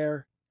answers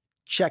there.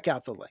 Check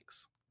out the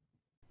links.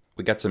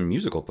 We got some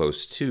musical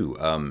posts too.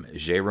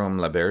 Jérôme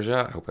Laberge,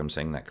 I hope I'm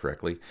saying that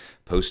correctly,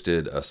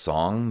 posted a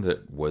song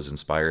that was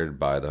inspired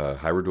by the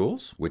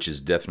Hierodules, which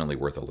is definitely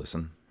worth a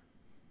listen.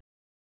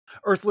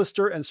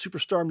 Earthlister and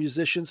superstar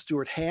musician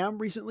Stuart Ham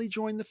recently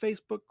joined the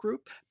Facebook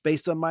group.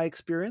 Based on my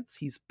experience,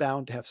 he's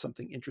bound to have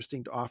something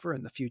interesting to offer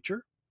in the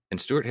future. And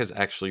Stuart has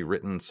actually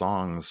written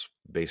songs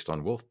based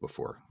on Wolfe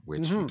before,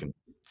 which you can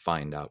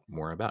find out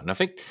more about. And I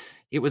think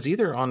it was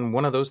either on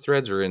one of those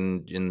threads or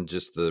in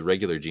just the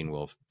regular Gene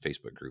Wolfe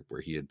Facebook group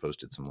where he had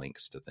posted some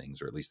links to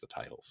things, or at least the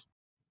titles.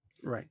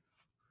 Right.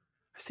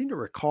 I seem to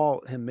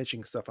recall him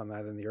mentioning stuff on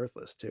that in the Earth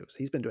List too. So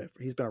he's been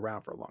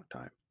around for a long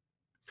time.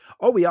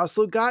 Oh, we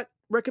also got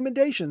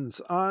recommendations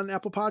on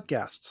Apple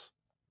Podcasts.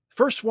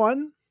 First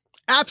one,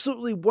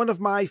 absolutely one of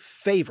my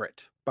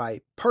favorite,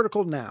 by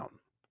Particle Noun.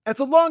 As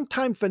a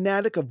longtime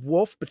fanatic of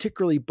Wolfe,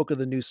 particularly Book of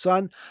the New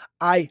Sun,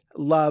 I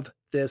love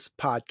this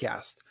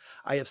podcast.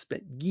 I have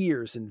spent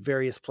years in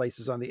various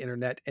places on the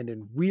internet and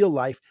in real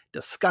life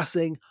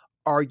discussing,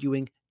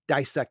 arguing,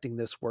 dissecting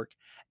this work.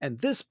 And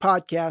this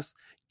podcast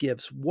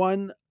gives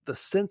one the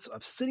sense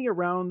of sitting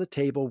around the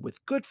table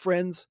with good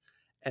friends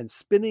and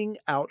spinning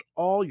out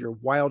all your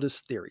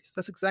wildest theories.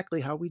 That's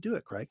exactly how we do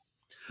it, Craig.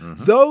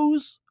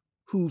 Those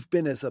who've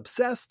been as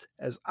obsessed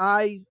as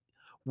I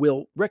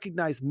will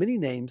recognize many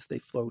names they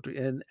float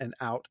in and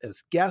out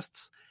as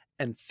guests,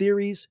 and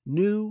theories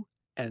new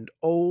and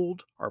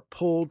old are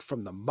pulled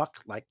from the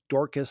muck like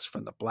Dorcas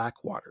from the black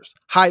waters.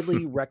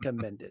 Highly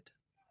recommended.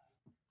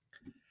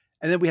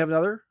 And then we have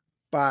another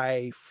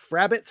by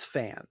Frabbits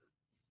Fan.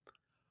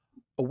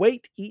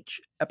 Await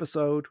each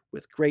episode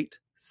with great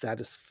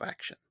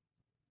satisfaction.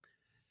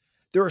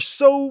 There are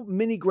so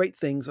many great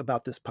things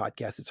about this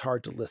podcast, it's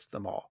hard to list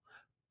them all.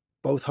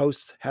 Both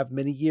hosts have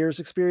many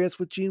years' experience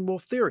with Gene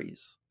Wolfe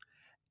theories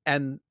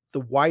and the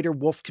wider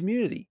Wolfe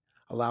community,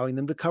 allowing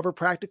them to cover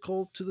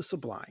practical to the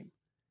sublime.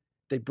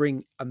 They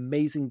bring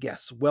amazing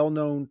guests, well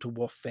known to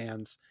Wolfe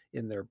fans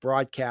in their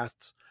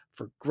broadcasts,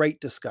 for great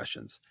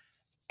discussions.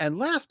 And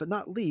last but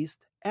not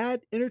least,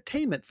 add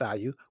entertainment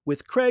value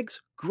with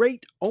Craig's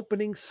great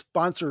opening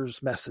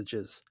sponsors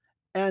messages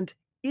and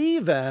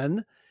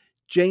even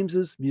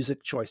James's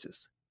music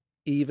choices.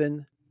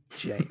 Even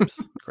James,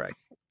 Craig.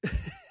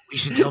 You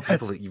should tell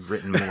people that you've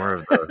written more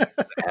of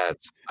the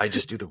ads. I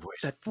just do the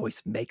voice. That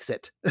voice makes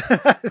it.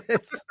 I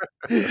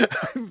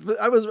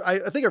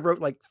think I wrote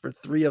like for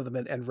 3 of them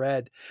and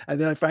read, and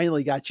then I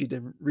finally got you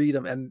to read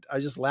them, and I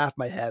just laughed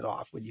my head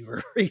off when you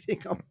were reading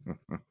them.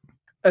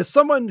 As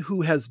someone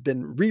who has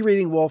been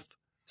rereading Wolfe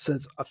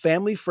since a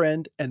family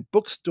friend and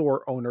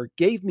bookstore owner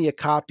gave me a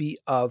copy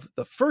of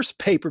the first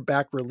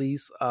paperback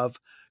release of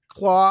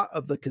Claw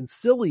of the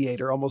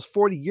Conciliator almost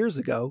 40 years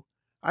ago,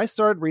 I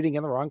started reading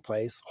in the wrong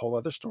place, whole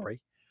other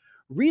story.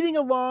 Reading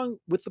along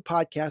with the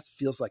podcast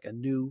feels like a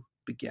new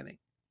beginning.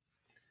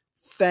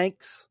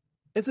 Thanks.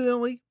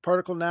 Incidentally,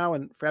 Particle Now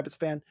and Frabbits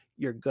Fan,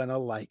 you're going to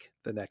like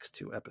the next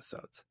 2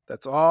 episodes.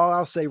 That's all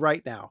I'll say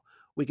right now.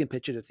 We can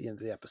pitch it at the end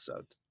of the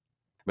episode.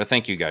 But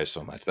thank you guys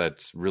so much.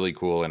 That's really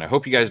cool. And I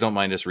hope you guys don't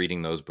mind us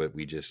reading those, but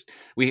we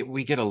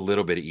get a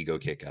little bit of ego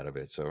kick out of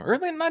it. So, or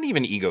not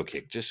even ego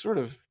kick, just sort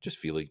of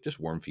just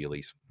warm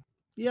feelies.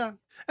 Yeah.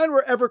 And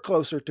we're ever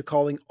closer to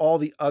calling all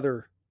the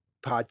other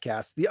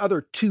podcasts, the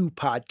other 2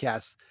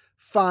 podcasts,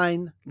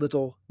 fine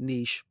little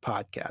niche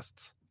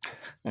podcasts.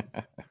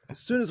 As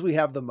soon as we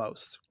have the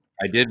most.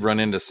 I did run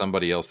into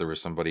somebody else. There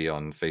was somebody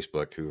on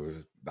Facebook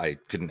who I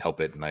couldn't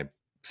help it. And I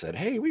said,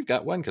 hey, we've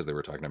got one, because they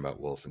were talking about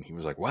Wolf. And he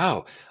was like,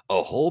 wow,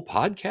 a whole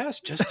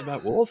podcast just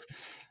about Wolf?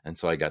 And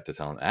so I got to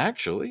tell him,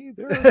 actually,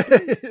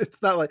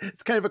 it's not like,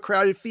 it's kind of a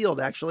crowded field,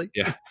 actually.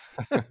 Yeah.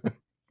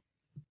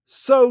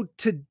 So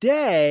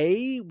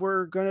today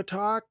we're going to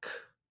talk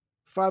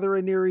Father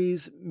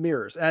Ranieri's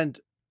Mirrors. And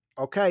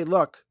okay,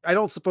 look, I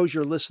don't suppose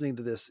you're listening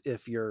to this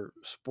if you're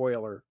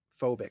spoiler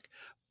phobic,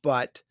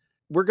 but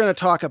we're going to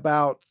talk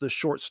about the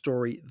short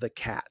story, The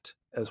Cat,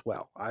 as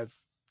well. I've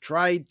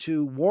tried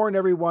to warn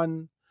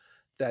everyone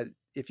that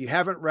if you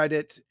haven't read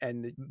it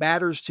and it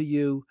matters to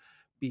you,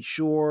 be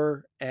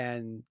sure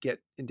and get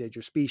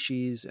Endangered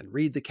Species and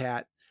read The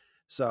Cat.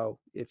 So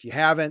if you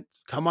haven't,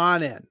 come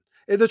on in.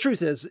 The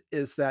truth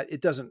is that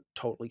it doesn't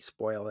totally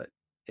spoil it.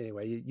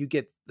 Anyway, you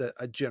get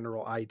a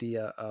general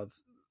idea of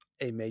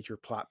a major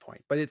plot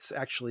point, but it's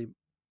actually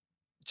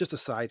just a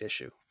side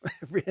issue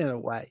in a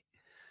way.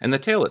 And the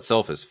tale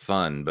itself is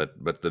fun,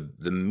 but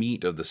the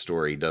meat of the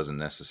story doesn't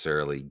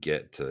necessarily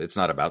get to, it's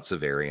not about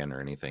Severian or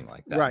anything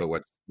like that. Right.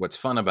 But what's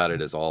fun about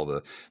it is all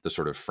the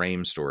sort of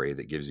frame story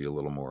that gives you a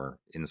little more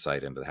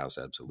insight into the House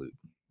Absolute.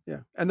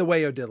 Yeah. And the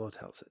way Odilo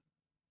tells it.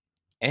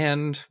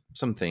 And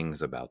some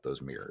things about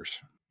those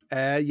mirrors.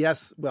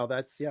 Yes. Well,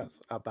 yes,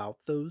 about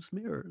those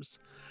mirrors.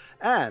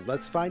 And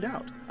let's find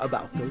out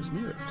about those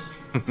mirrors.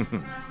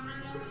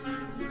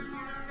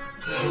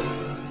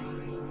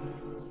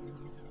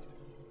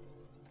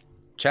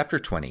 Chapter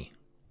 20,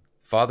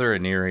 Father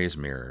Ranieri's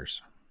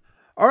Mirrors.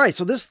 All right,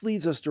 so this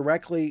leads us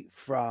directly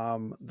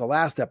from the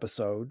last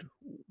episode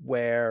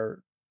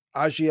where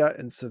Agia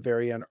and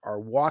Severian are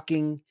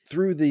walking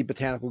through the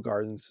botanical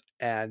gardens,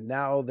 and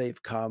now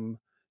they've come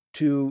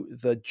to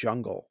the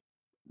jungle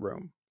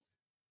room.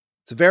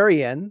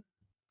 Severian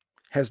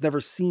has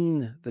never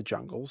seen the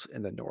jungles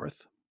in the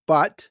north,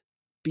 but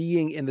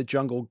being in the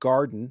jungle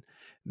garden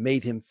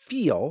made him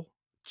feel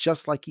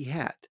just like he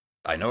had.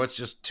 I know it's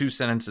just 2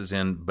 sentences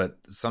in, but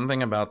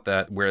something about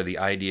that where the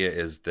idea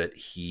is that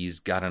he's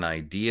got an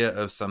idea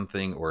of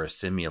something or a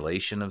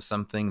simulation of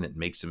something that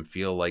makes him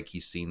feel like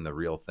he's seen the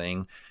real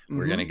thing. Mm-hmm.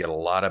 We're going to get a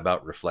lot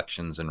about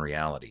reflections and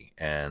reality.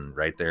 And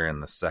right there in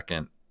the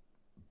second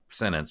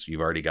sentence, you've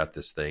already got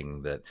this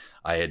thing that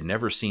I had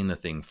never seen the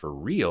thing for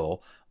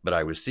real, but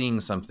I was seeing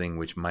something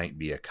which might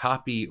be a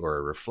copy or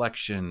a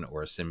reflection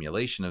or a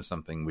simulation of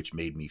something which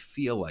made me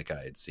feel like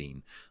I had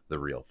seen the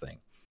real thing.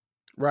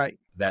 Right.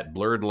 That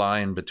blurred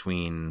line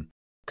between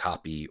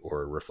copy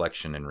or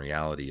reflection and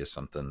reality is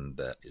something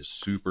that is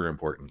super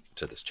important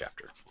to this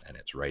chapter. And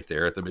it's right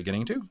there at the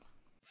beginning too.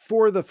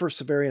 For the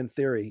first Severian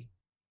theory,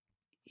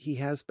 he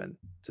has been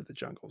to the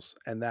jungles,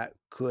 and that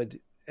could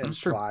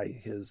imply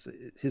his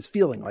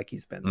feeling like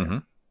he's been there. Mm-hmm.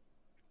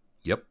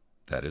 Yep,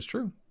 that is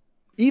true.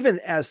 Even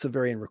as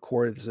Severian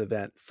recorded this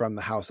event from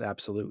the House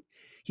Absolute,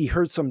 he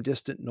heard some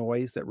distant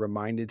noise that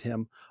reminded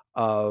him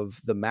of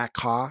the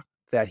macaw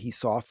that he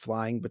saw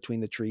flying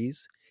between the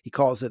trees. He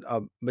calls it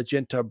a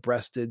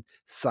magenta-breasted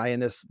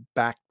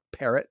cyanus-backed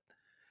parrot,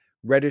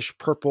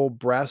 reddish-purple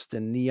breast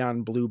and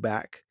neon blue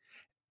back.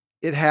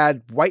 It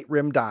had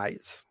white-rimmed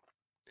eyes.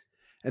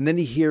 And then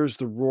he hears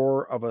the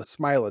roar of a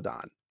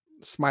Smilodon.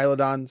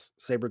 Smilodons,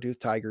 saber-toothed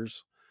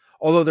tigers,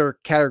 although they're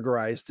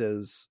categorized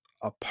as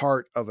a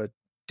part of a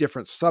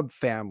different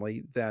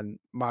subfamily than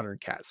modern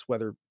cats,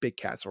 whether big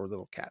cats or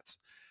little cats.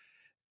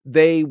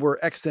 They were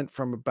extant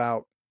from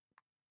about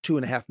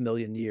 2.5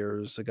 million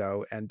years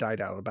ago and died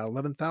out about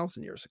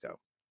 11,000 years ago.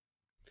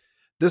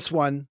 This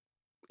one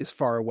is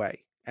far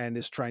away and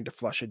is trying to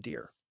flush a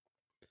deer.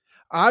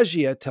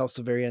 Agia tells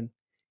Severian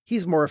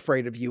he's more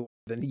afraid of you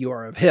than you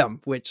are of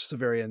him, which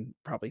Severian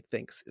probably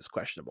thinks is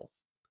questionable.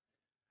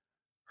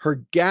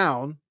 Her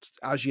gown,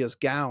 Agia's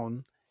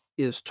gown,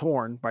 is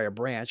torn by a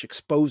branch,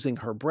 exposing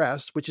her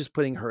breast, which is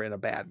putting her in a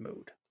bad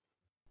mood.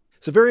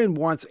 Severian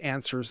wants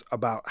answers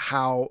about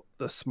how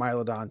the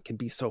Smilodon can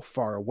be so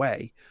far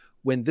away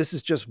when this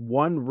is just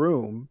one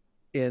room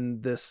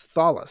in this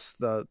Thalos,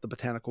 the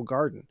botanical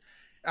garden.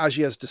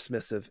 Agia is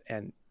dismissive,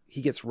 and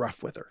he gets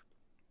rough with her.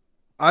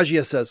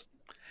 Agia says,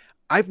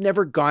 I've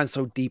never gone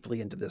so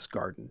deeply into this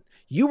garden.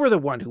 You were the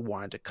one who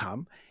wanted to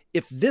come.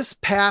 If this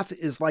path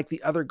is like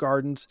the other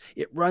gardens,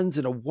 it runs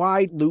in a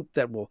wide loop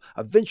that will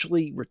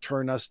eventually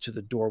return us to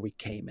the door we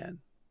came in.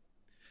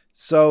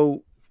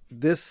 So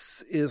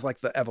this is like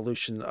the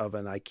evolution of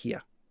an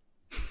IKEA,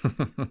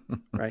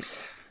 right?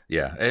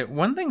 Yeah.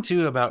 One thing,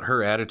 too, about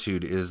her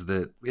attitude is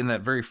that in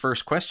that very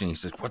first question, he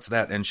says, "What's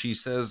that?" And she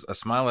says, "A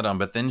Smilodon."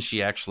 But then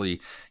she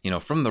actually,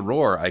 from the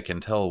roar, I can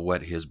tell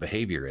what his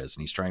behavior is.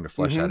 And he's trying to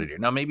flesh out it here.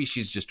 Now, maybe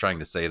she's just trying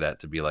to say that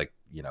to be like,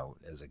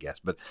 as a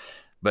guest.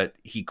 But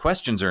he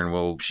questions her,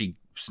 and she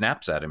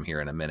snaps at him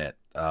here in a minute.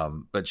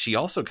 But she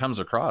also comes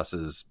across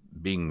as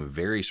being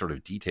very sort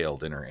of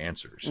detailed in her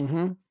answers.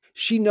 Mm-hmm.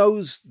 She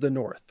knows the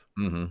North.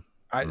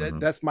 Mm-hmm.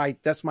 That's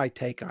my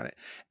take on it.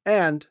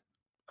 And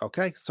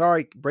okay,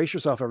 sorry, brace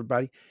yourself,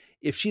 everybody.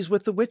 If she's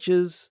with the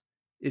witches,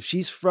 if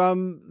she's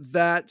from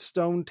that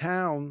stone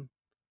town,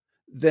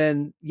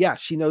 then yeah,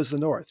 she knows the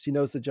North. She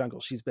knows the jungle.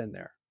 She's been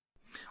there.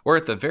 Or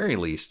at the very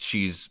least,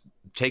 she's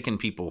taken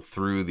people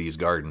through these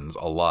gardens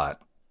a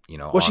lot.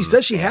 Well, she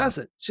says she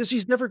hasn't. She says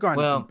she's never gone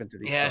deep into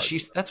these. Yeah,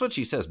 gardens. that's what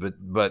she says.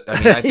 But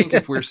I mean, I think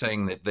if we're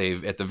saying that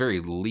they've, at the very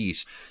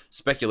least,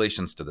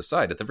 speculations to the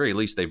side, at the very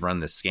least, they've run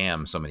this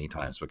scam so many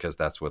times because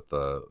that's what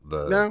the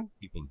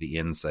people at the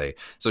inn say.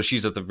 So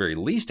she's at the very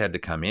least had to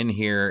come in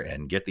here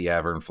and get the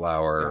Avern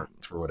flower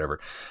or whatever.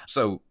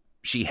 So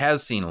she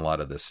has seen a lot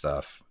of this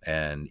stuff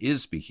and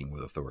is speaking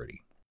with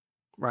authority.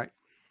 Right.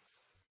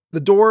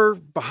 The door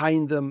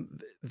behind them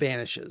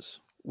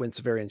vanishes when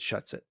Severian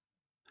shuts it.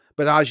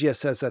 But Agia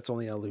says that's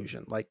only an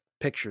illusion, like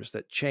pictures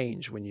that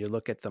change when you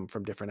look at them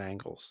from different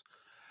angles.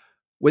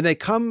 When they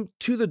come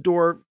to the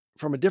door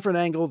from a different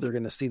angle, they're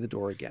going to see the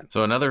door again.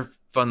 So another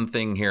fun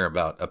thing here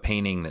about a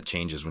painting that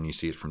changes when you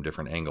see it from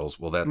different angles.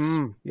 Well,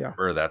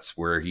 that's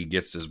where he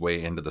gets his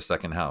way into the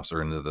second house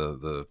or into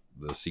the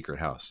secret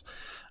house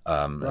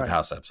of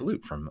House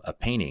Absolute from a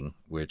painting,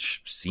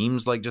 which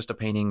seems like just a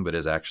painting, but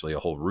is actually a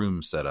whole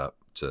room set up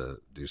to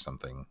do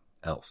something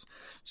else.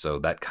 So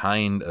that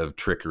kind of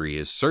trickery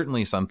is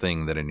certainly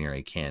something that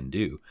Anire can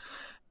do.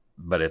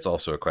 But it's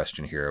also a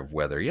question here of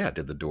whether,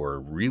 did the door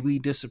really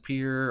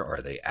disappear?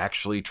 Are they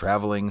actually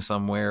traveling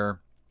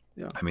somewhere?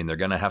 Yeah. I mean, they're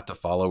going to have to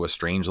follow a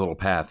strange little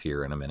path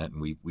here in a minute.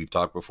 And we've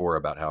talked before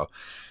about how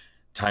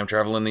time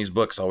travel in these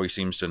books always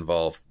seems to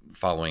involve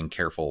following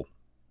careful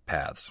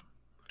paths,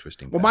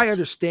 twisting paths. Well, my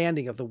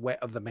understanding of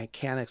the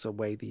mechanics of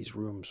the way these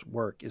rooms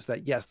work is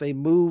that, yes, they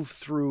move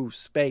through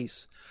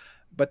space,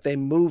 but they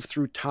move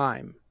through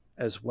time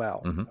as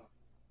well. Mm-hmm.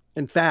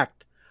 In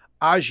fact,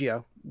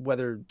 Agia,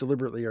 whether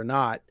deliberately or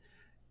not,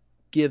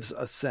 gives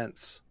a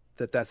sense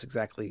that that's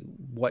exactly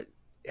what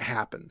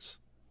happens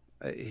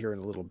here in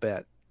a little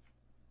bit.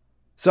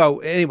 So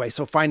anyway,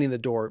 finding the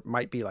door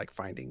might be like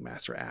finding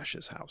Master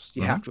Ash's house.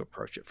 You have to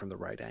approach it from the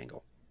right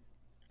angle.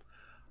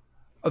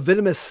 A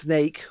venomous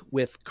snake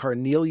with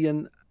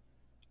carnelian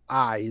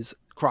eyes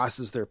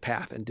crosses their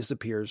path and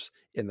disappears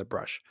in the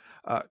brush.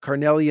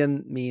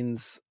 Carnelian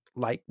means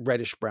like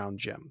reddish brown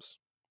gems.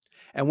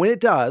 And when it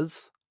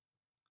does,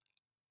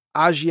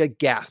 Agia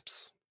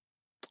gasps.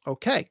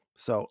 Okay,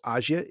 so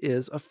Agia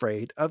is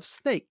afraid of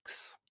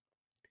snakes.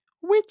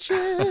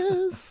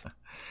 Witches.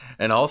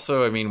 And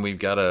also, I mean, we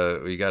got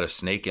a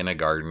snake in a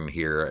garden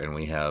here, and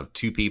we have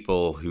two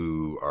people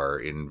who are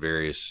in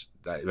various,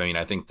 I mean,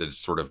 I think that's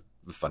sort of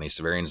funny.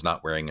 Severian's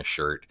not wearing a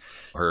shirt.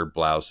 Her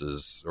blouse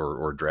is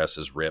or dress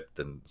is ripped,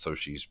 and so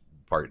she's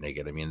part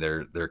naked. I mean,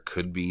 there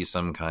could be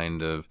some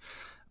kind of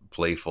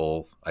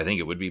playful, I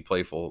think it would be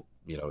playful,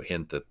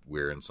 hint that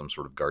we're in some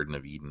sort of Garden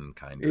of Eden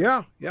kind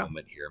of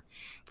moment here.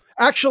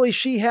 Actually,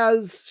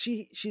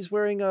 she's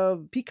wearing a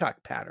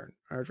peacock pattern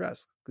on her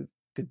dress.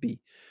 Could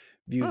be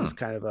viewed as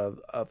kind of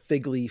a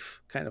fig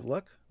leaf kind of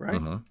look, right?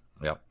 Mm-hmm.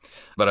 Yeah.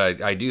 But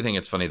I do think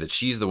it's funny that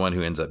she's the one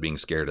who ends up being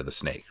scared of the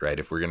snake, right?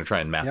 If we're going to try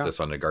and map this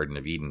on the Garden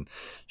of Eden,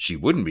 she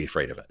wouldn't be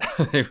afraid of it.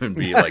 It would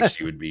be like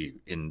she would be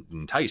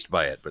enticed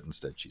by it, but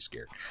instead she's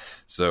scared.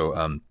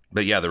 So,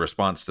 but yeah, the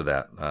response to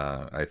that,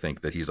 I think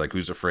that he's like,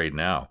 who's afraid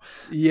now?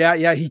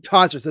 Yeah. He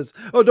taunts her, says,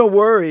 oh, don't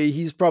worry.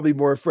 He's probably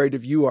more afraid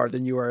of you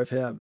than you are of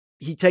him.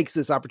 He takes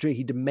this opportunity.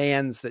 He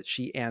demands that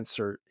she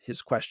answer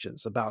his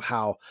questions about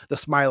how the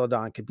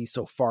Smilodon could be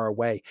so far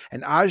away.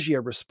 And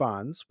Agia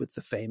responds with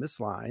the famous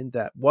line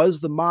that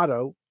was the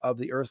motto of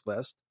the Earth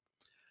List.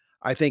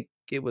 I think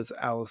it was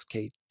Alice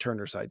K.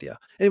 Turner's idea.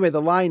 Anyway,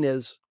 the line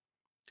is,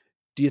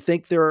 do you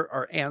think there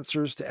are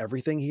answers to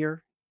everything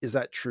here? Is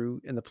that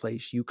true in the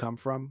place you come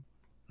from?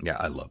 Yeah,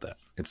 I love that.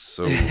 It's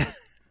so...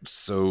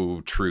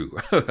 so true,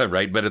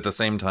 right? But at the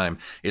same time,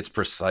 it's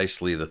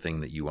precisely the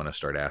thing that you want to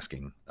start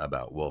asking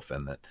about Wolf,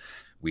 and that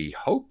we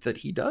hope that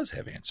he does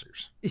have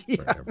answers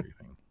for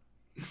everything.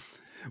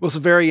 Well,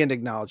 Severian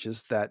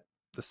acknowledges that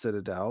the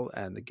Citadel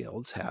and the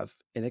guilds have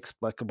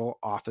inexplicable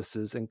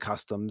offices and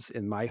customs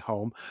in my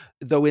home,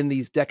 though in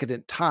these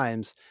decadent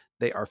times,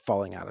 they are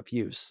falling out of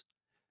use.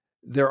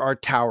 There are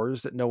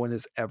towers that no one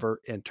has ever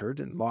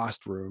entered, and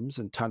lost rooms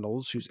and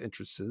tunnels whose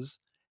entrances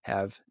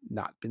have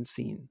not been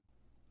seen.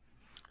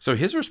 So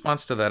his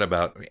response to that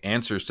about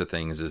answers to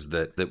things is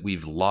that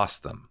we've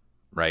lost them,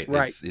 right?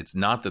 It's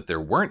not that there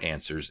weren't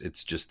answers.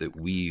 It's just that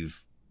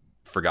we've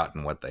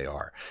forgotten what they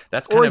are.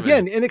 That's kind of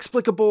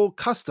inexplicable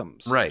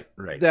customs. Right.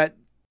 That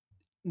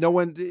no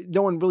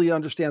one really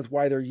understands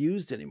why they're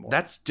used anymore.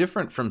 That's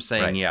different from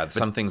saying,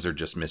 some things are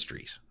just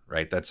mysteries,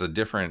 right? That's a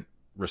different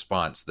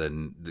response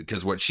than,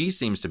 because what she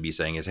seems to be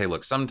saying is, hey,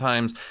 look,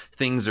 sometimes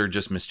things are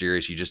just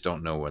mysterious. You just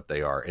don't know what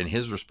they are. And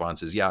his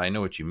response is, yeah, I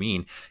know what you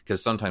mean,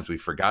 because sometimes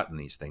we've forgotten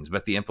these things.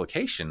 But the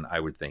implication, I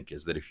would think,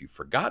 is that if you've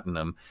forgotten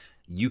them,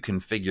 you can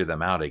figure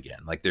them out again.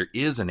 Like there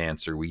is an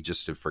answer. We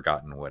just have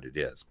forgotten what it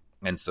is.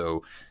 And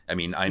so, I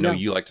mean, I know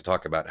you like to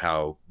talk about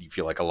how you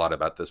feel like a lot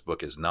about this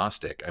book is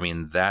Gnostic. I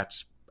mean,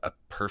 that's a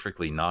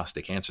perfectly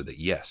Gnostic answer, that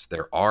yes,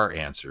 there are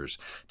answers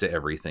to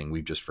everything.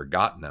 We've just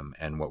forgotten them.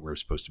 And what we're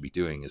supposed to be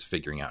doing is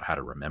figuring out how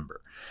to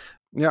remember.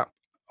 Yeah.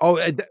 Oh,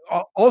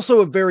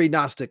 also a very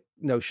Gnostic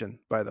notion,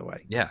 by the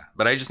way. Yeah.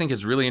 But I just think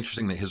it's really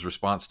interesting that his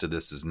response to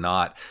this is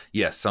not,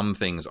 yes, some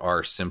things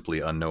are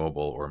simply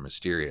unknowable or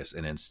mysterious.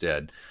 And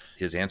instead,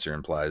 his answer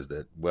implies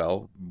that,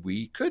 well,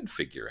 we could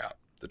figure out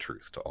the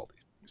truth to all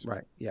these.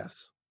 Right.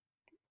 Yes.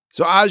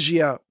 So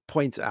Agia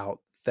points out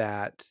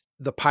that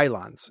the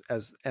pylons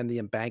and the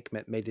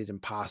embankment made it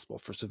impossible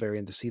for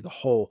Severian to see the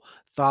whole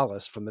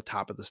Thalos from the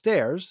top of the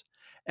stairs.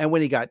 And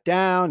when he got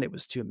down, it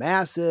was too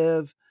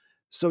massive.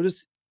 So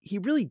he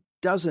really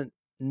doesn't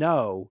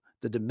know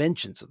the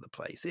dimensions of the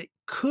place. It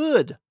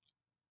could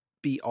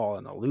be all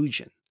an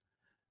illusion.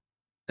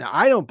 Now,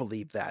 I don't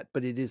believe that,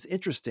 but it is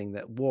interesting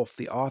that Wolf,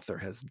 the author,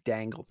 has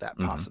dangled that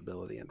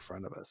possibility in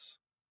front of us.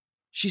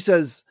 She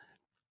says,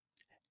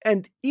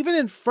 and even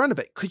in front of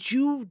it, could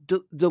you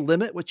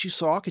delimit what you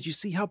saw? Could you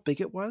see how big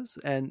it was?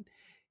 And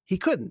he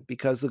couldn't,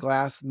 because the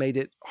glass made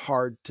it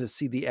hard to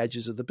see the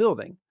edges of the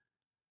building.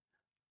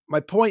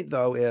 My point,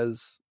 though,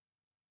 is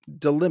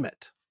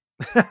delimit.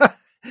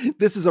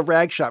 This is a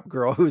rag shop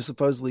girl who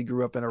supposedly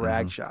grew up in a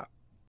rag shop.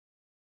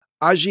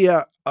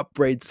 Agia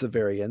upbraids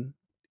Severian.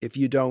 If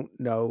you don't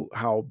know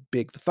how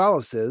big the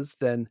Thalos is,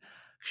 then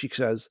she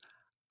says,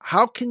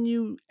 how can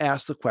you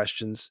ask the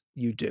questions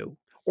you do?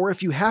 Or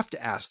if you have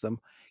to ask them,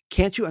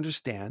 can't you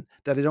understand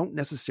that I don't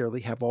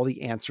necessarily have all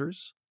the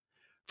answers?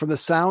 From the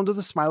sound of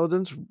the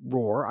Smilodon's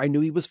roar, I knew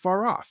he was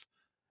far off.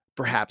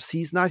 Perhaps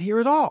he's not here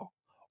at all.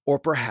 Or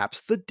perhaps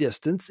the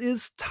distance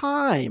is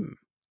time.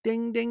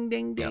 Ding, ding,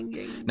 ding, ding,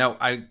 ding. Now,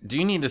 do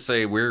you need to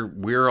say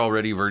we're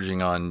already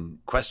verging on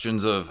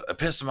questions of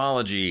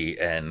epistemology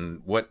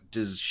and what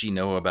does she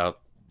know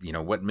about,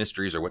 what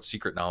mysteries or what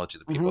secret knowledge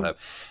that people have?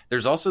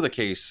 There's also the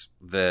case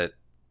that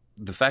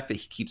the fact that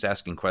he keeps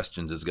asking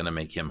questions is going to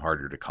make him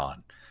harder to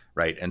con,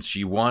 right? And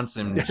she wants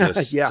him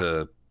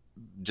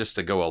just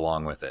to go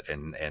along with it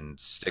and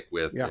stick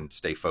with and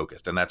stay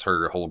focused. And that's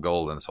her whole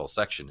goal in this whole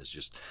section, is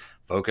just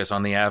focus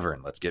on the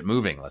Averyn. Let's get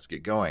moving. Let's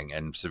get going.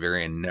 And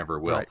Severian never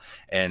will. Right.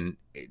 And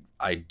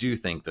I do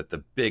think that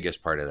the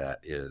biggest part of that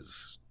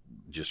is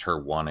just her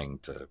wanting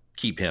to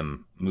keep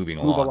him moving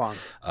along.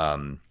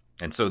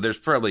 And so there's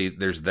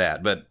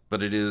that,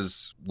 but it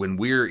is, when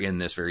we're in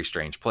this very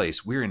strange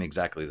place, we're in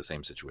exactly the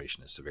same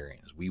situation as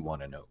Severian. We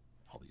want to know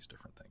all these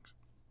different things.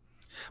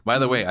 By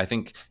the way, I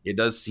think he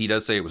does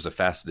say it was a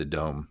faceted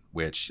dome,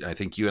 which I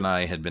think you and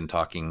I had been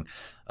talking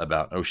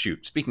about. Oh,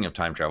 shoot. Speaking of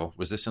time travel,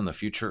 was this in the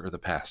future or the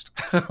past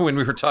when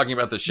we were talking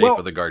about the shape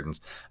of the gardens?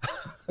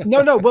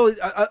 No. Well,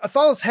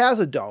 Athalos has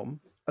a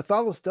dome.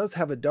 Athalos does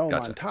have a dome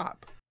on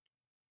top.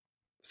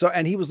 So,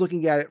 and he was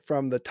looking at it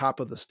from the top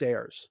of the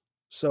stairs.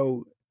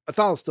 So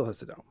Athalos still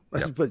has a dome.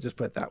 Let's just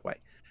put it that way.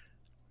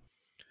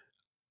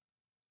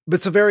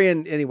 But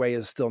Severian, anyway,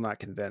 is still not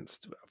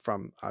convinced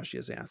from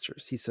Agia's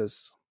answers. He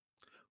says,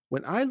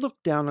 when I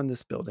looked down on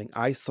this building,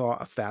 I saw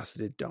a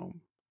faceted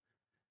dome.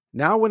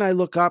 Now when I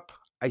look up,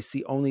 I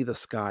see only the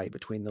sky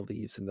between the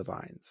leaves and the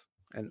vines.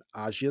 And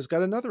Agia's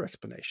got another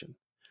explanation.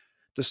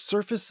 The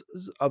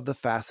surfaces of the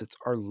facets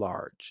are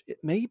large. It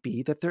may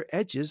be that their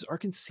edges are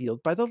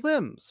concealed by the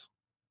limbs.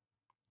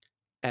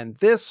 And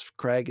this,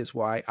 Craig, is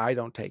why I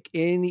don't take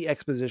any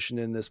exposition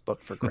in this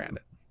book for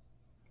granted.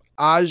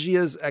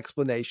 Agia's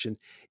explanation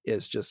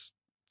is just,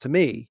 to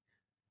me,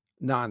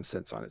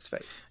 nonsense on its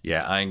face.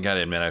 Yeah, I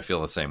gotta admit, I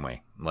feel the same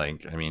way.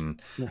 Like, I mean,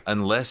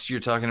 unless you're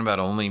talking about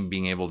only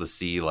being able to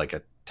see like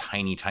a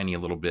tiny, tiny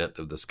little bit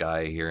of the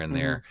sky here and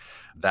there,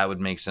 that would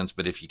make sense.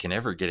 But if you can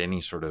ever get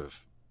any sort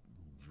of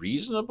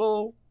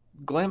reasonable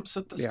glimpse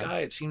at the sky,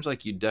 it seems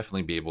like you'd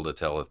definitely be able to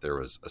tell if there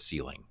was a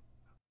ceiling.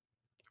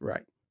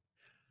 Right.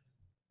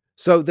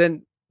 So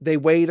then they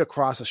wade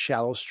across a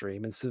shallow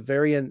stream, and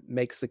Severian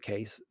makes the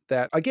case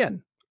that,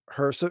 again,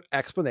 her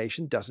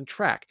explanation doesn't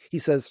track. He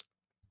says,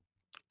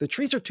 the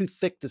trees are too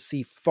thick to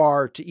see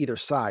far to either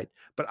side,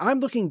 but I'm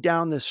looking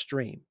down this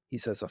stream, he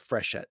says, a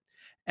freshet,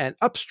 and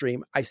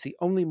upstream I see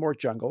only more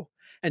jungle,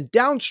 and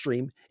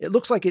downstream it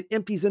looks like it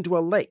empties into a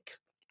lake.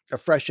 A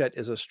freshet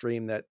is a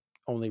stream that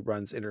only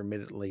runs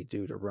intermittently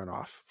due to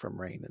runoff from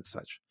rain and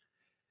such.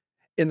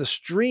 In the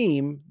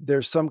stream,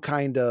 there's some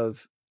kind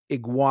of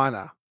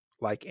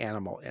iguana-like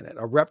animal in it,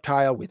 a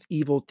reptile with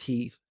evil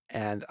teeth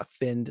and a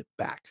finned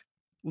back.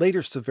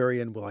 Later,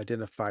 Severian will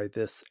identify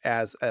this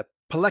as a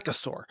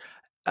pelecosaur,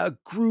 a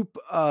group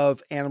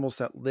of animals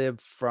that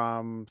lived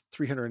from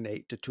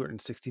 308 to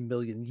 260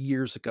 million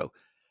years ago.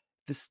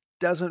 This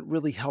doesn't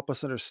really help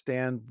us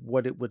understand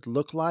what it would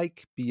look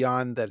like,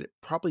 beyond that it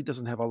probably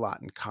doesn't have a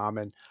lot in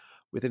common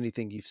with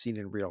anything you've seen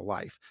in real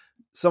life.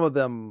 Some of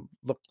them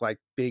look like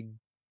big,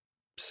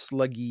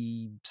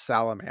 sluggy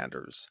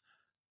salamanders.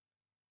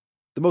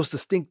 The most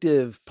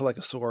distinctive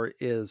pelycosaur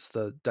is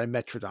the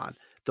Dimetrodon,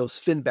 those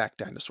fin-back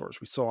dinosaurs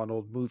we saw in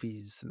old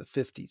movies in the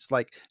 50s,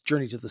 like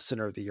Journey to the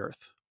Center of the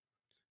Earth.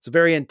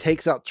 Severian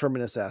takes out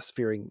Terminus S,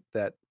 fearing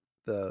that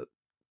the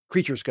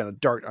creature's going to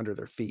dart under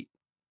their feet.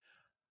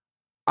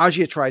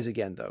 Agia tries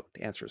again, though,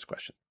 to answer his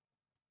question.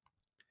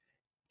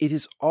 It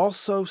is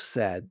also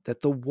said that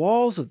the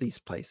walls of these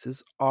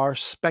places are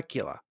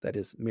specula, that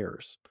is,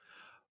 mirrors,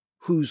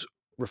 whose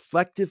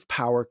reflective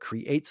power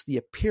creates the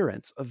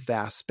appearance of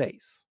vast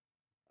space.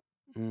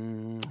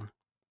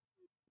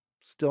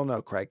 Still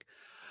no, Craig.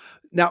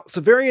 Now,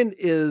 Severian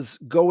is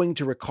going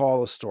to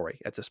recall a story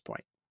at this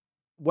point,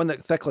 one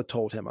that Thecla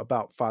told him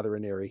about Father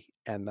Ranieri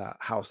and the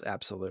House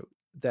Absolute,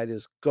 that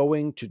is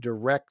going to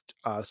direct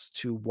us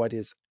to what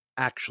is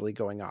actually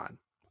going on,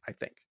 I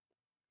think.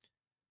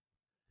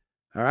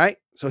 All right.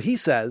 So he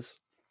says,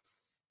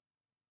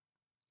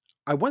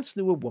 I once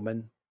knew a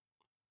woman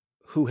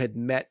who had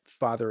met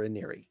Father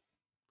Ranieri.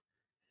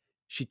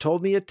 She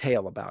told me a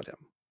tale about him.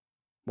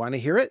 Want to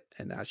hear it?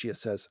 And Agia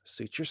says,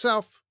 suit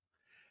yourself.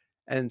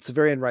 And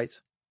Severian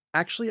writes,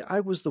 actually, I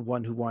was the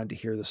one who wanted to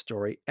hear the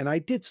story, and I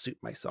did suit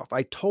myself.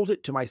 I told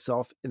it to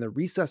myself in the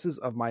recesses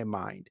of my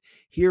mind,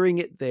 hearing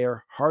it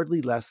there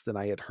hardly less than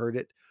I had heard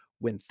it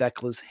when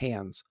Thecla's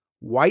hands,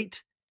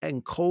 white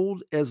and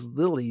cold as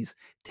lilies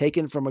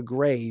taken from a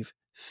grave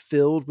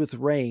filled with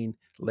rain,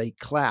 lay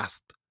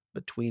clasped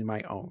between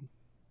my own.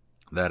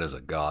 That is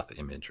a goth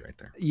image right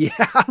there.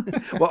 Yeah.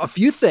 Well, a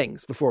few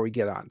things before we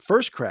get on.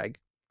 First, Craig,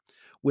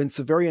 when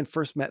Severian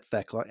first met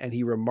Thecla and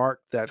he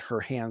remarked that her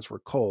hands were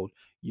cold,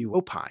 you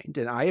opined,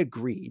 and I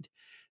agreed,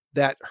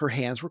 that her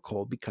hands were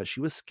cold because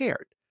she was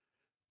scared.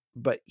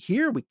 But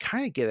here we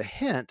kind of get a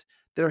hint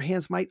that her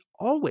hands might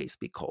always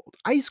be cold,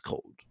 ice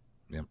cold.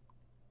 Yep.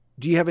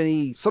 Do you have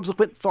any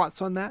subsequent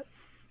thoughts on that?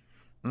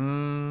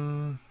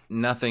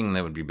 Nothing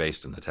that would be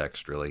based in the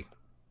text, really.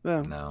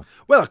 No.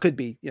 Well, it could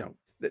be,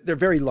 they're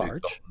very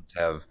large.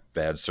 Have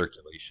bad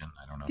circulation.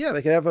 I don't know. Yeah,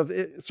 they could have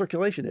a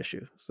circulation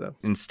issue. So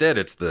instead,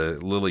 it's the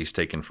lilies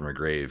taken from a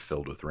grave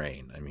filled with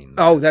rain. I mean,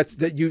 that's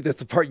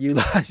the part you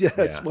lost.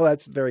 Yeah. Well,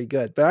 that's very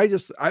good. But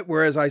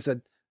whereas I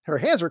said her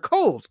hands are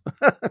cold.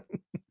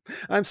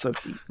 I'm so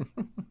deep.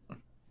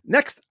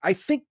 Next, I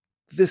think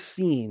this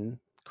scene,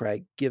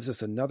 Craig, gives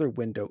us another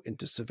window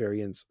into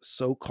Severian's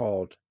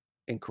so-called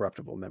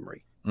incorruptible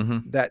memory.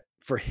 Mm-hmm. That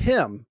for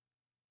him,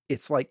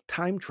 it's like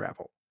time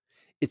travel.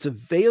 It's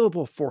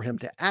available for him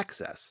to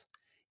access.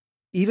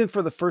 Even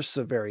for the first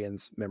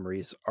Severian's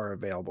memories are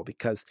available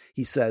because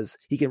he says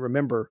he can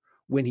remember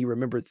when he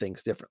remembered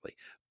things differently.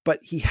 But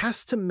he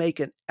has to make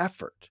an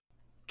effort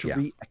to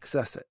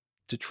re-access it,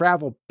 to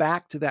travel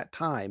back to that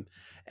time.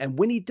 And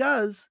when he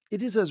does,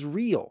 it is as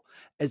real,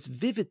 as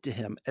vivid to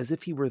him as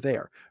if he were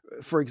there.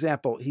 For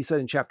example, he said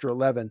in chapter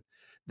 11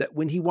 that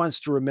when he wants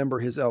to remember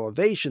his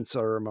elevation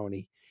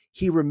ceremony,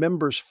 he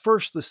remembers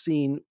first the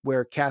scene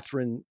where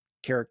Catherine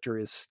character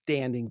is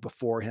standing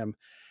before him,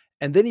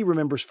 and then he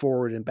remembers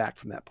forward and back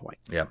from that point.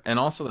 Yeah, and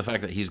also the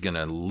fact that he's going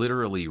to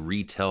literally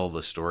retell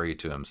the story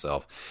to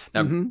himself.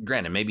 Now,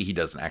 granted, maybe he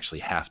doesn't actually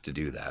have to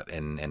do that,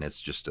 and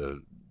it's just a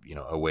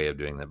way of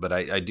doing that. But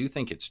I do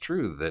think it's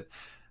true that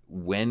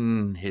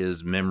when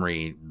his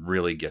memory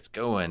really gets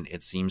going,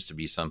 it seems to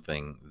be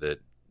something that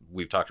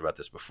we've talked about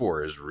this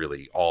before is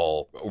really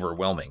all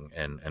overwhelming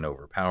and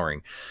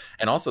overpowering.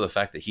 And also the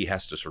fact that he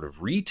has to sort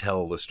of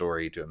retell the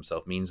story to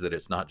himself means that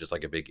it's not just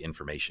like a big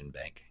information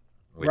bank,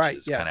 which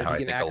is kind of how I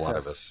think a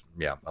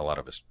lot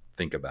of us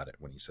think about it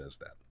when he says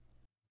that.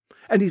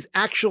 And he's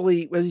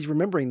actually, as he's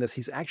remembering this,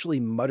 he's actually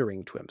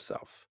muttering to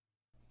himself.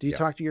 Do you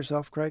talk to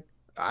yourself, Craig?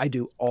 I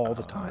do all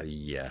the time.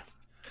 Yeah.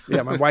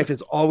 Yeah. My wife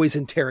is always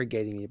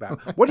interrogating me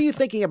about, what are you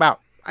thinking about?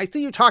 I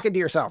see you talking to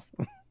yourself.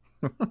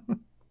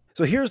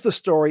 So here's the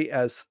story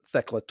as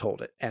Thecla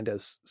told it, and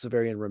as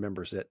Severian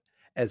remembers it,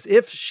 as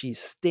if she's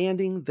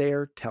standing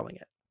there telling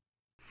it.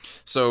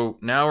 So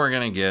now we're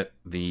going to get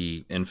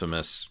the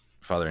infamous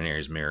Father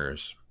Ranieri's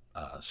mirrors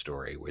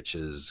story, which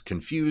has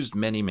confused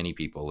many, many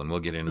people, and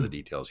we'll get into the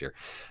details here.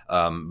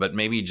 But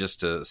maybe just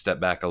to step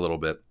back a little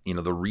bit,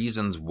 the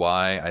reasons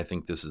why I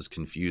think this is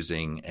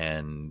confusing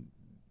and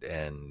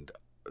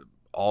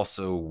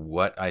also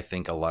what I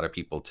think a lot of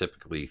people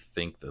typically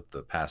think that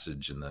the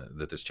passage and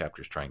that this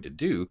chapter is trying to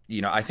do.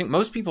 I think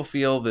most people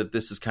feel that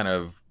this is kind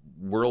of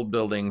world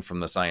building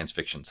from the science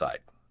fiction side,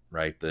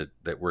 right?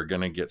 That we're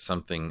going to get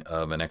something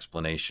of an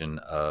explanation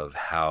of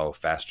how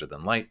faster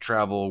than light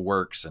travel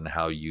works and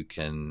how you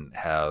can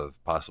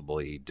have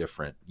possibly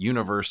different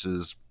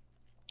universes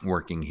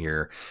working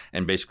here,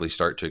 and basically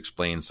start to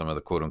explain some of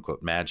the quote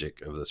unquote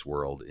magic of this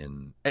world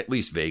in at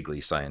least vaguely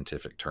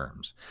scientific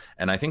terms.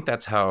 And I think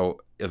that's how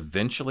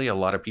eventually a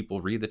lot of people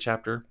read the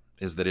chapter,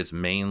 is that it's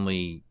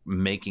mainly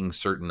making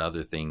certain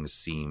other things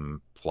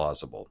seem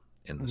plausible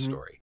in the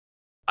story.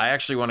 I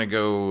actually want to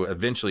go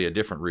eventually a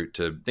different route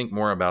to think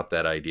more about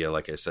that idea,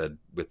 like I said,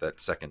 with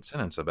that second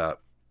sentence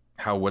about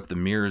how what the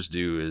mirrors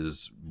do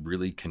is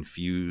really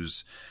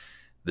confuse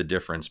the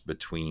difference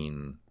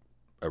between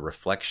a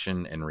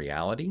reflection and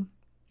reality.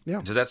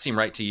 Yeah. Does that seem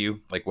right to you?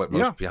 Like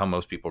how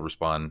most people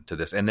respond to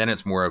this? And then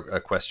it's more a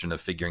question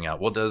of figuring out,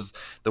 well, does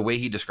the way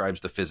he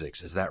describes the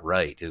physics, is that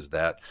right? Is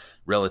that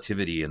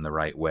relativity in the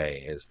right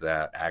way? Is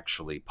that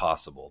actually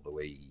possible, the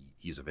way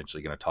he's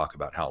eventually going to talk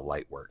about how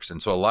light works?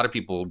 And so a lot of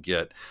people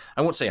get,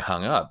 I won't say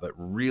hung up, but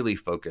really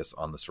focus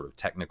on the sort of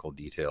technical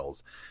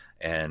details.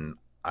 And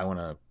I want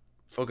to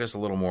focus a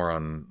little more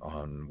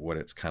on what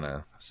it's kind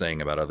of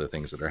saying about other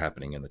things that are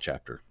happening in the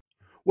chapter.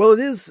 Well, it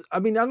is. I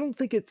mean, I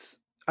think it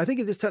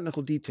is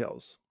technical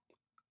details,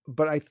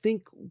 but I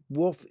think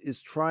Wolfe is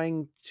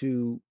trying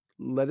to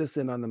let us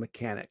in on the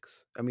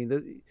mechanics. I mean,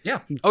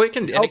 it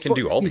can do all these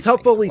things. He's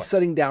helpfully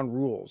setting down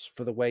rules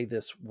for the way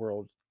this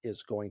world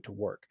is going to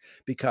work,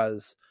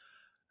 because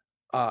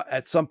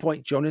at some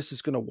point Jonas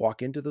is going to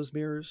walk into those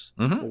mirrors.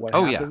 Mm-hmm. Well, what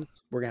happens?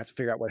 We're going to have to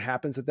figure out what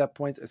happens at that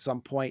point. At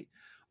some point,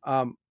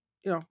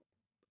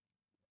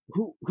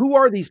 who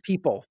are these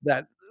people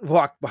that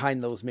walk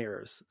behind those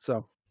mirrors?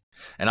 So.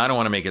 And I don't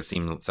want to make it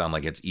sound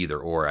like it's either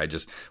or.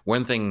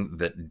 One thing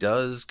that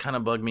does kind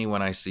of bug me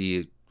when I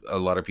see a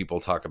lot of people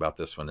talk about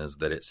this one is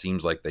that it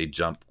seems like they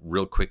jump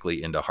real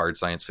quickly into hard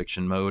science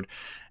fiction mode.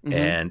 Mm-hmm.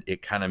 And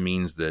it kind of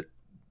means that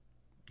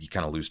you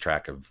kind of lose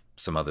track of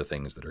some other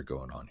things that are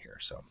going on here.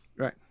 So,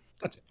 right.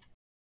 That's it.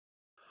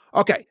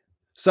 Okay.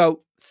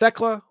 So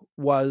Thecla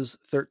was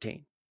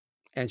 13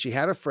 and she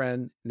had a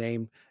friend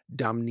named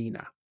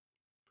Domnina.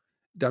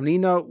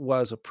 Domnina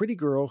was a pretty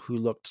girl who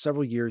looked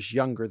several years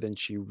younger than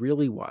she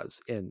really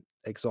was in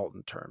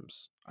exultant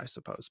terms, I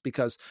suppose,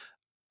 because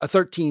a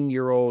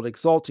 13-year-old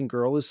exultant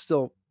girl is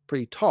still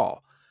pretty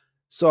tall.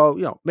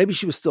 So, maybe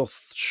she was still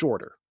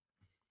shorter.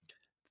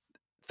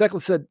 Thecla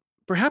said,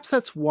 perhaps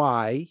that's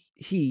why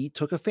he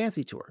took a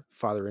fancy to her,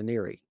 Father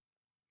Aneri.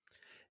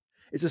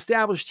 It's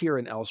established here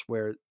and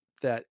elsewhere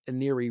that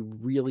Aneri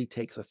really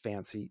takes a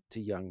fancy to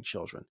young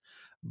children,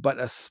 but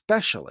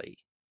especially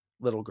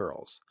little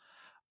girls.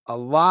 A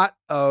lot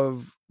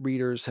of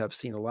readers have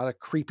seen a lot of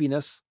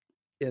creepiness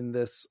in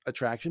this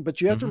attraction,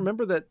 but you have to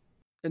remember that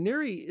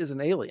Aneri is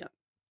an alien.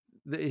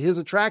 His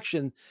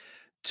attraction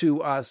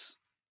to us,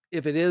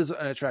 if it is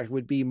an attraction,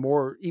 would be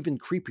more even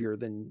creepier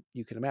than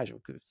you can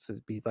imagine. It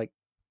would be like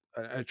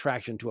an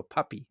attraction to a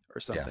puppy or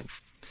something.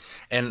 Yeah.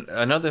 And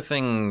another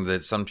thing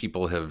that some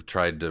people have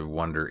tried to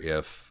wonder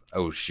if,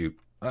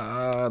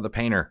 the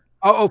painter.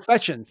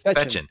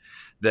 Fetchin.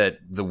 That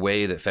the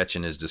way that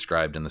Fetchin is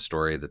described in the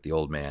story that the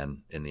old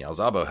man in the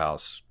Alzabo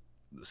house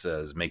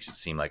says makes it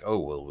seem like,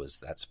 was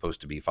that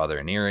supposed to be Father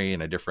Aneri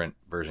in a different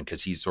version?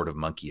 Because he's sort of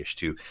monkeyish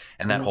too.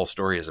 And that whole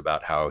story is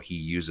about how he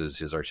uses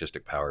his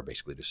artistic power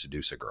basically to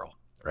seduce a girl.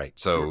 Right.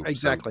 So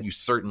exactly. So you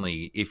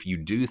certainly, if you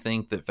do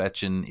think that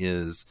Fetchin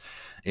is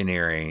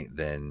Aneri,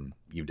 then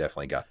you've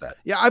definitely got that.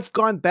 Yeah. I've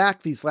gone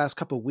back these last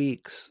couple of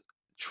weeks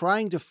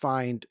trying to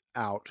find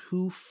out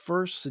who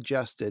first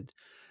suggested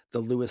the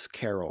Lewis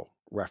Carroll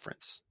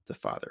reference to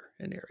Father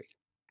Aneri.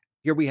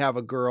 Here we have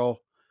a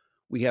girl,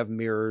 we have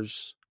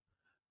mirrors,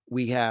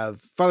 we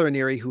have Father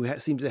Aneri, who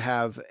seems to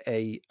have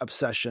a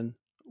obsession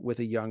with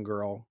a young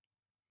girl.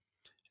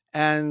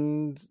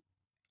 And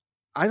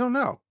I don't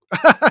know.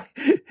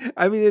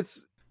 I mean,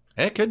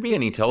 it could be,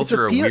 and he tells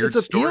her a weird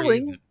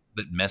story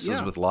that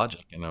messes with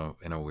logic in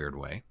a weird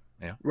way.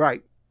 Yeah.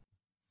 Right.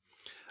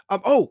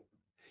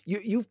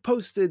 You've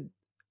posted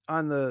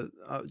on the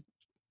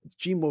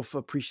Gene Wolfe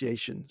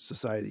Appreciation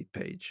Society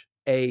page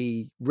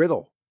a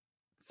riddle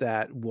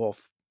that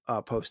Wolfe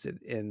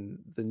posted in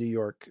the New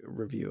York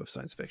Review of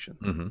Science Fiction.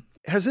 Mm-hmm.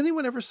 Has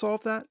anyone ever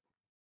solved that?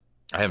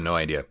 I have no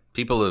idea.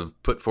 People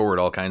have put forward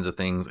all kinds of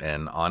things,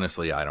 and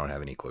honestly, I don't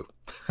have any clue.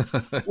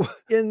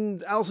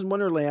 In Alice in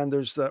Wonderland,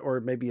 there's or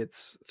maybe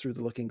it's Through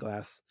the Looking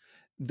Glass,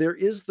 there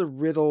is the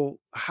riddle,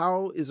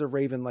 how is a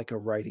raven like a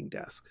writing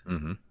desk?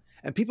 Mm-hmm.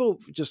 And people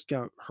just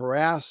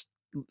harassed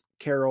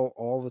Carroll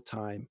all the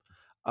time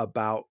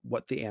about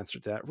what the answer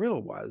to that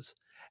riddle was.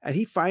 And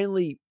he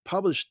finally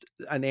published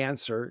an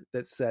answer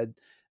that said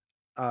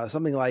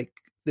something like,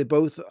 they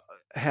both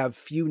have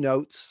few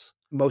notes,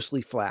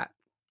 mostly flat,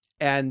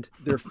 and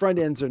their front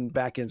ends and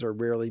back ends are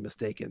rarely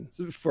mistaken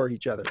for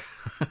each other.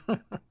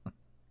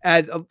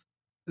 And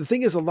the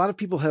thing is, a lot of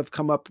people have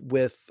come up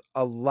with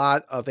a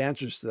lot of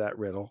answers to that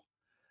riddle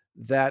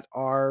that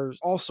are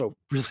also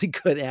really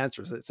good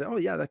answers that say,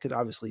 that could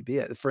obviously be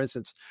it. For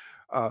instance,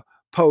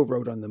 Poe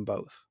wrote on them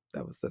both.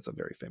 That's a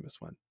very famous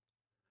one.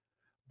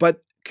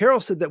 But Carroll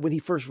said that when he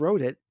first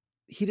wrote it,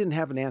 he didn't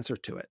have an answer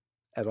to it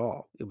at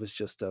all. It was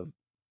just a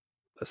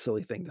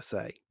silly thing to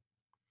say,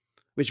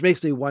 which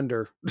makes me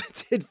wonder,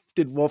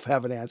 did Wolfe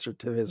have an answer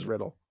to his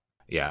riddle?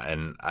 Yeah,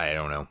 and I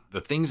don't know.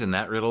 The things in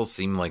that riddle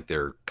seem like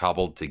they're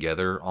cobbled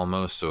together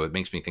almost, so it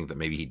makes me think that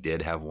maybe he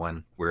did have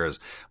one. Whereas,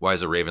 why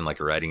is a raven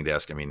like a writing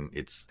desk? I mean,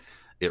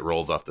 it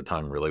rolls off the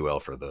tongue really well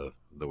for the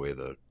way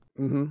the...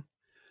 Mm-hmm.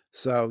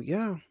 So,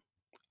 yeah.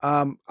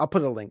 I'll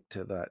put a link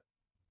to that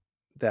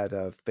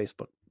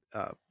Facebook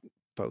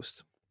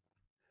post.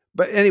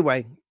 But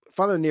anyway,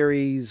 Father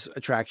Neri's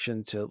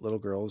attraction to little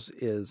girls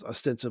is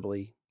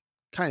ostensibly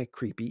kind of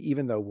creepy,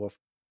 even though Wolf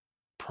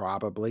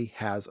probably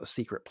has a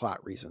secret plot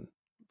reason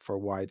for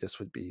why this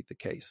would be the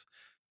case.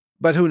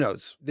 But who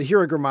knows? The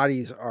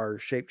Hierogrammades are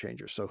shape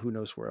changers, so who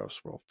knows where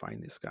else we'll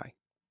find this guy.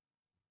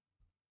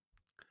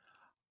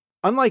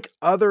 Unlike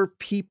other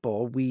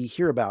people we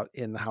hear about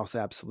in the House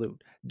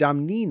Absolute,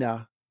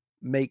 Domnina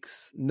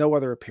makes no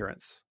other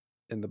appearance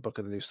in the Book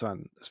of the New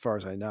Sun, as far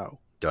as I know.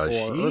 Does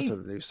or she? Earth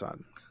of the New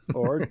Sun.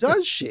 Or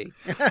does she?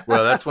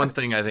 Well, that's one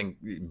thing I think,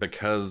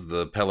 because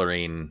the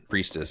Pellerine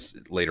priestess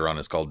later on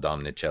is called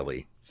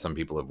Domnicelli. Some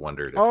people have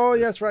wondered. Yeah,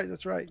 that's right.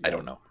 That's right. I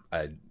don't know.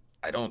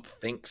 I don't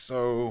think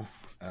so.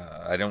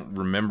 I don't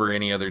remember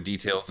any other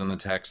details in the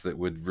text that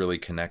would really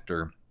connect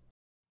her.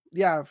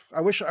 Yeah,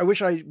 I wish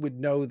I would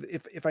know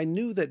if I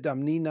knew that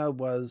Domnina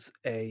was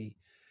a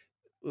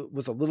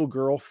little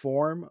girl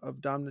form of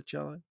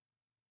Domnicelli.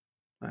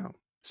 I don't know.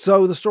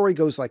 So the story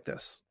goes like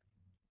this.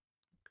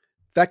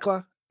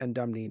 Thecla and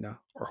Domnina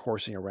are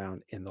horsing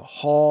around in the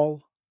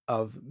Hall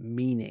of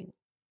Meaning.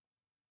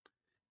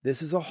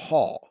 This is a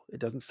hall.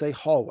 It doesn't say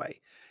hallway.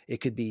 It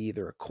could be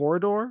either a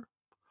corridor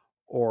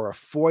or a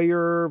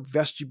foyer,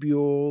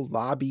 vestibule,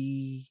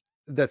 lobby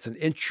that's an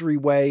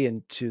entryway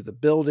into the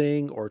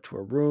building or to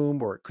a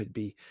room, or it could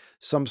be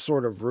some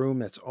sort of room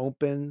that's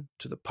open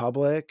to the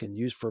public and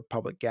used for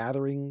public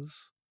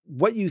gatherings.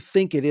 What you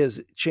think it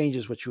is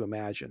changes what you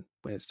imagine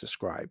when it's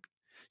described.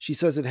 She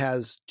says it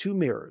has 2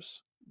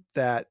 mirrors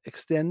that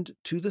extend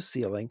to the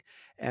ceiling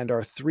and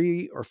are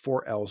 3 or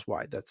 4 L's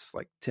wide. That's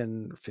like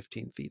 10 or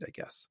 15 feet, I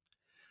guess.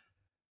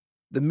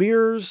 The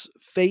mirrors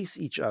face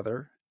each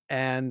other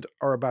and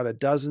are about a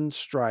dozen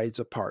strides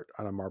apart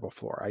on a marble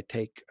floor. I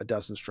take a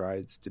dozen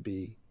strides to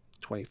be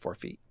 24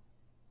 feet.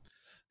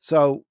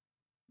 So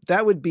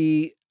that would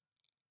be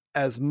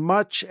as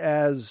much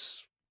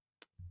as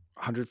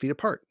 100 feet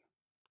apart.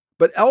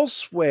 But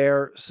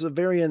elsewhere,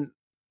 Severian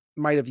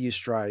might have used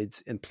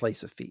strides in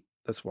place of feet.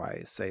 That's why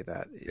I say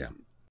that. Yeah.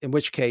 In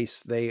which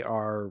case they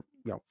are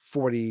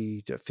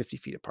 40 to 50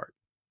 feet apart.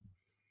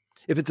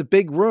 If it's a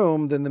big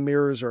room, then the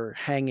mirrors are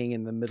hanging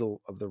in the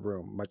middle of the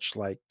room, much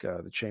like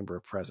the Chamber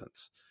of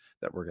Presence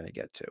that we're going to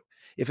get to.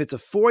 If it's a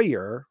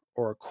foyer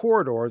or a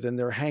corridor, then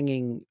they're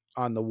hanging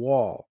on the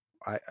wall.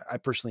 I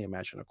personally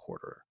imagine a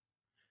corridor.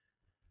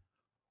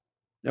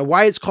 Now,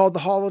 why it's called the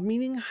Hall of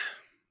Meaning?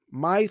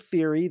 My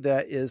theory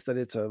is that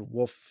it's a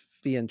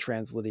Wolfian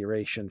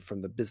transliteration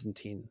from the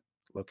Byzantine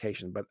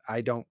location, but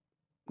I don't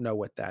know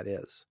what that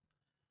is.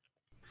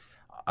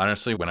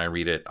 Honestly, when I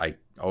read it, I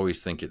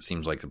always think it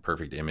seems like the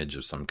perfect image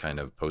of some kind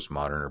of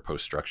postmodern or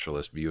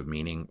post-structuralist view of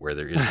meaning, where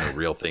there is no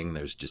real thing.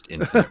 There's just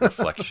infinite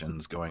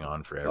reflections going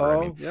on forever. Oh,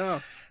 I mean, yeah.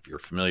 If you're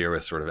familiar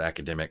with sort of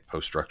academic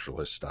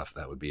post-structuralist stuff,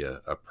 that would be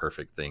a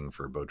perfect thing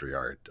for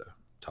Baudrillard to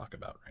talk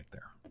about right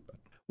there. But.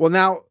 Well,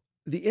 now,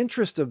 the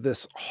interest of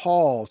this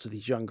hall to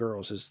these young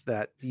girls is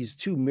that these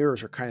 2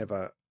 mirrors are kind of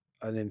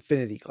an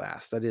infinity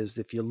glass. That is,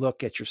 if you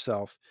look at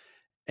yourself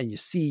and you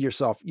see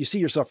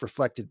yourself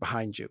reflected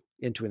behind you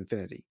into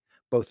infinity,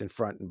 both in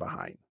front and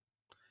behind.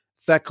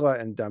 Thecla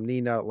and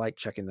Domnina like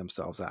checking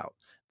themselves out.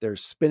 They're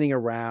spinning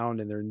around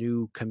in their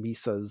new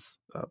camisas,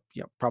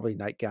 probably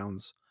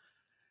nightgowns.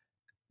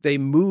 They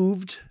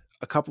moved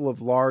a couple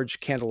of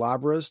large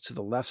candelabras to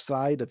the left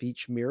side of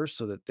each mirror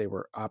so that they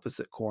were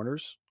opposite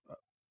corners.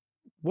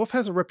 Wolf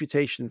has a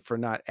reputation for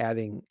not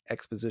adding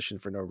exposition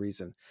for no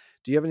reason.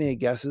 Do you have any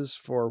guesses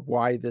for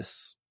why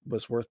this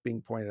was worth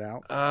being pointed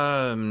out?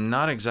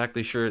 Not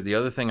exactly sure. The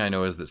other thing I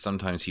know is that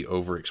sometimes he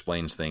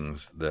over-explains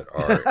things that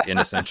are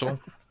inessential.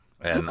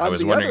 And I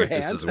was wondering if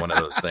this is one of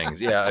those things.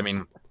 Yeah, I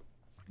mean,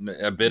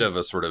 a bit of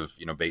a sort of,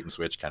 bait and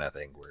switch kind of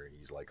thing where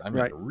he's like, I'm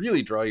going to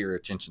really draw your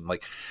attention.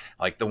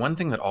 Like the one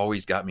thing that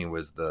always got me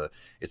was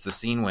it's the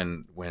scene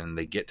when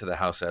they get to the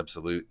House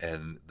Absolute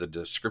and the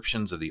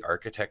descriptions of the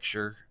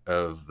architecture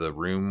of the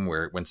room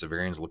when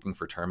Severian's looking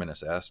for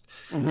Terminus Est.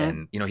 Mm-hmm.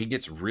 And, he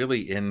gets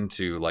really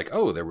into like,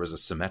 oh, there was a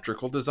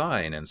symmetrical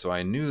design. And so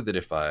I knew that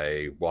if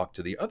I walked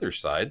to the other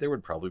side, there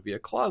would probably be a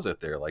closet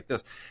there like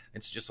this.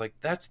 It's just like,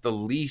 that's the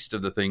least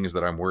of the things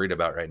that I'm worried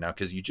about right now.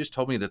 Because you just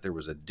told me that there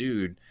was a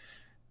dude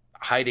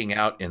hiding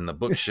out in the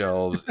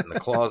bookshelves in the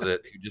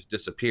closet who just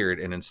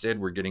disappeared, and instead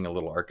we're getting a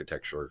little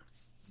architecture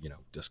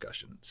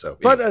discussion. So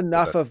but anyway,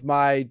 enough of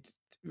my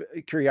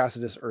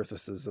curiositous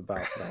earthises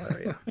about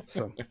Valeria.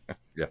 So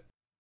yeah,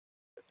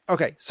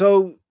 okay,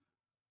 so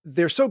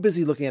they're so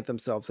busy looking at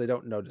themselves they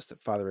don't notice that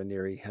Father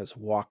Aneri has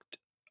walked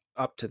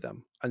up to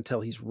them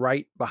until he's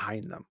right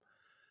behind them.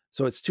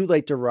 So it's too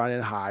late to run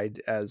and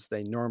hide as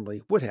they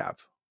normally would have.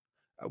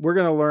 We're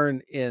going to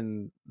learn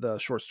in the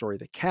short story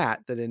The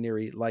Cat that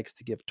Aneri likes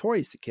to give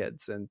toys to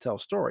kids and tell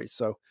stories.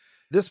 So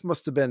this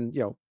must have been,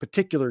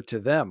 particular to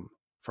them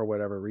for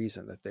whatever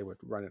reason that they would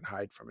run and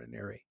hide from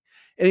Aneri.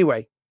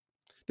 Anyway,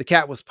 The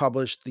Cat was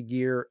published the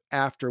year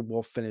after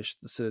Wolf finished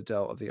The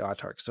Citadel of the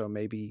Autarch. So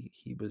maybe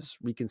he was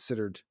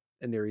reconsidered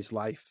Aneri's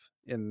life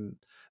in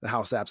the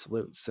House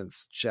Absolute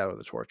since Shadow of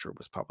the Torturer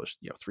was published,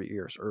 3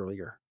 years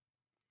earlier.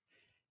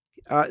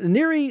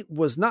 Neri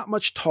was not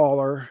much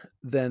taller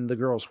than the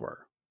girls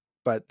were,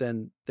 but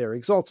then they're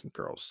exultant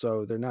girls,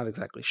 so they're not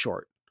exactly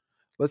short.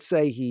 Let's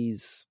say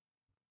he's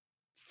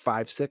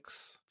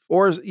 5'6",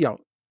 or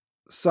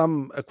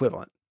some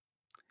equivalent.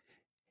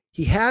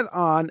 He had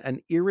on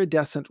an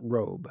iridescent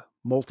robe,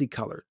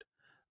 multicolored,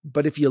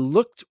 but if you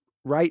looked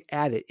right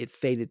at it, it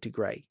faded to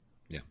gray.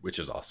 Yeah, which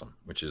is awesome,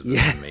 which is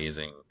this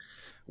amazing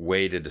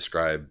way to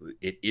describe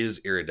it. Is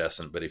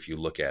iridescent, but if you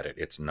look at it,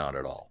 it's not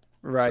at all.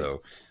 Right.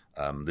 So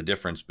the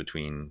difference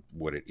between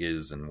what it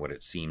is and what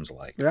it seems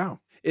like. Yeah.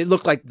 It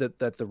looked like that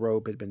the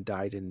robe had been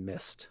dyed in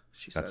mist,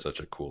 she says. That's such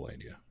a cool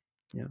idea.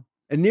 Yeah.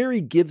 And Neri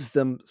gives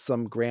them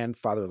some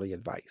grandfatherly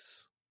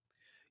advice.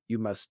 You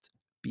must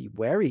be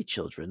wary,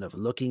 children, of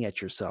looking at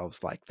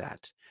yourselves like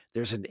that.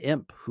 There's an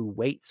imp who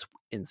waits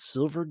in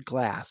silvered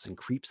glass and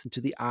creeps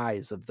into the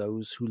eyes of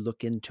those who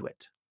look into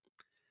it.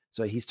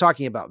 So he's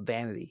talking about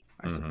vanity,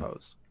 I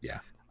suppose.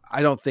 Yeah.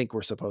 I don't think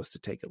we're supposed to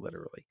take it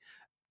literally.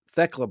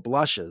 Thecla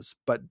blushes,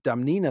 but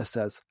Damnina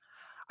says,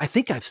 I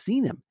think I've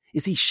seen him.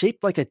 Is he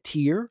shaped like a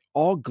tear,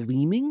 all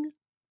gleaming?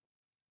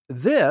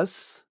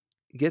 This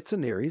gets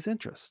Neri's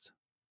interest.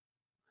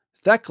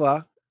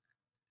 Thecla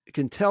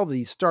can tell that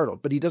he's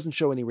startled, but he doesn't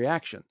show any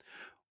reaction.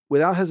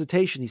 Without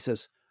hesitation, he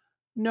says,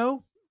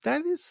 no,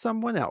 that is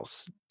someone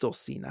else,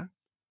 Dulcinea.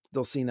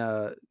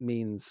 Dulcinea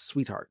means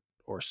sweetheart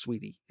or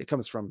sweetie. It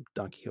comes from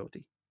Don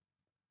Quixote.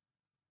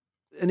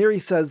 Neri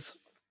says,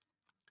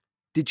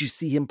 did you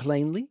see him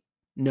plainly?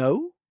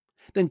 No?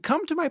 Then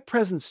come to my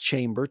presence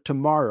chamber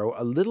tomorrow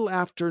a little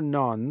after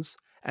nones,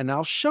 and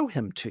I'll show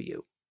him to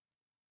you.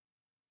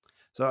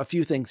 So a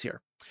few things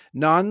here.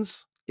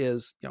 Nones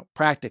is,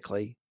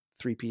 practically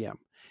 3 p.m.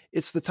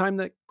 It's the time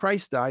that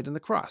Christ died on the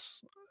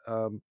cross.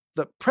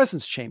 The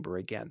presence chamber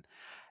again.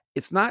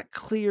 It's not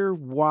clear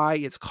why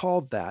it's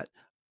called that,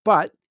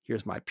 but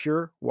here's my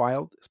pure,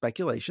 wild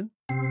speculation.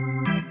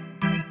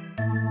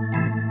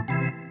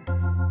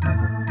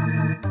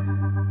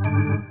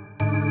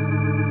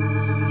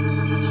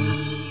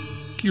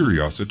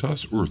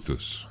 Curiositas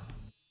Earthus.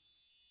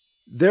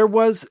 There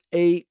was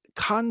a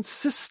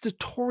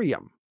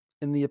consistatorium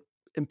in the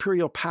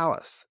imperial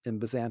palace in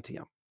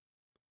Byzantium.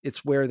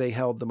 It's where they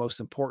held the most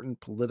important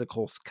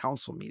political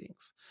council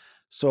meetings.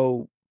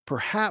 So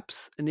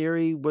perhaps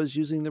Neri was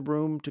using the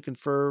room to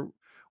confer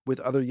with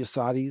other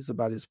Yasadis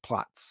about his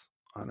plots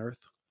on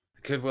Earth.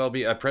 It could well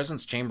be. A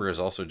presence chamber is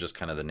also just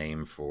kind of the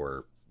name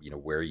for,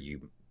 where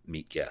you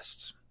meet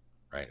guests,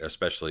 right?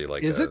 Especially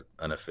like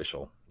an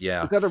official.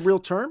 Yeah. Is that a real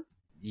term?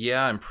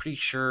 Yeah, I'm pretty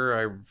sure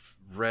I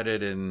read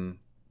it in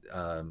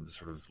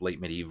sort of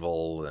late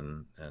medieval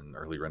and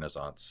early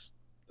Renaissance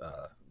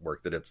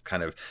work, that it's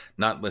kind of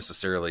not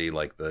necessarily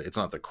like it's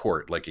not the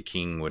court, like a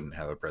king wouldn't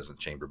have a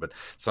presence chamber, but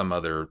some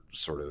other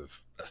sort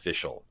of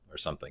official or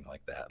something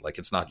like that. Like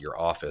it's not your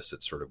office,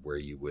 it's sort of where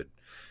you would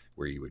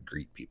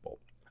greet people.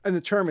 And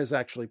the term is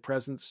actually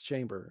presence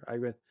chamber. I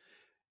read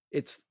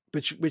it's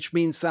which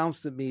means, sounds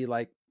to me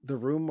like the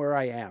room where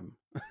I am.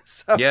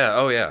 So. Yeah.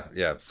 Oh yeah.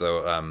 Yeah.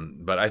 So,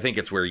 but I think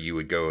it's where you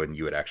would go and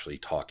you would actually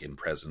talk in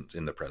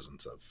the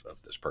presence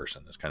of this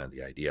person is kind of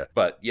the idea.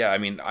 But yeah, I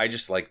mean, I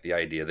just like the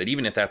idea that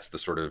even if that's the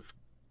sort of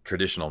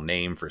traditional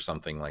name for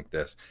something like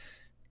this,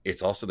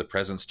 it's also the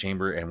presence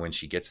chamber. And when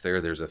she gets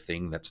there, there's a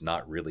thing that's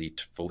not really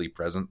fully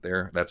present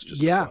there. That's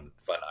just a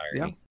fun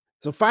irony. Yeah.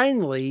 So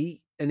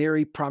finally,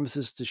 Neri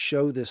promises to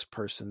show this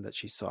person that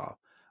she saw,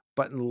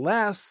 but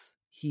unless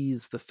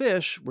he's the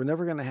fish, we're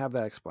never going to have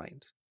that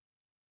explained.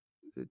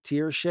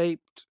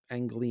 Tear-shaped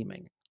and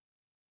gleaming.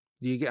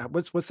 Do you get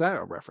what's that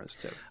a reference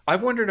to?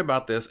 I've wondered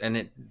about this, and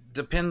it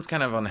depends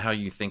kind of on how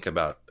you think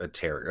about a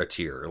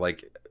tear.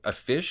 Like a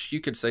fish,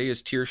 you could say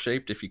is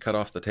tear-shaped if you cut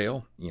off the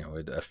tail.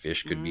 A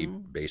fish could be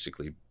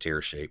basically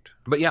tear-shaped.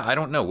 But yeah, I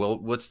don't know. Well,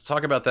 let's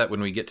talk about that when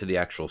we get to the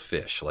actual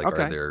fish. Like,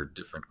 okay. Are there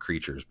different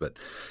creatures? But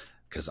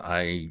because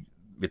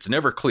it's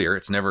never clear,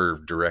 it's never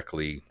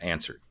directly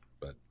answered.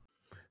 But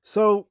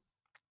so.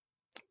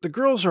 The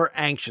girls are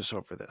anxious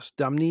over this.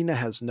 Damnina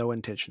has no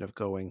intention of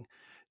going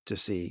to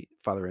see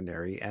Father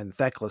Neri, and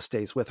Thecla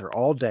stays with her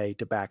all day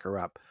to back her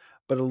up.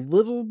 But a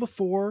little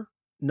before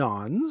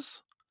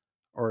nones,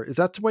 or is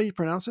that the way you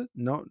pronounce it?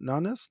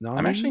 Nones?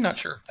 I'm actually not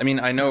sure. I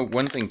mean, I know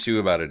one thing too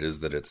about it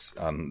is that it's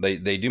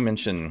they do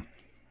mention,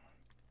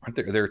 aren't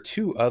there are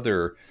two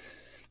other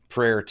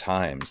prayer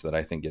times that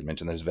I think get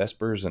mentioned. There's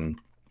Vespers and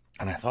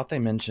I thought they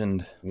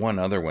mentioned one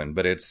other one,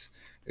 but it's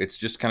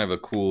just kind of a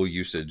cool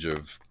usage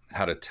of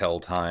how to tell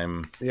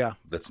time. Yeah.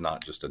 That's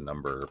not just a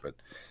number, but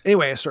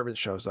anyway, a servant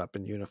shows up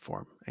in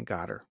uniform and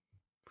got her.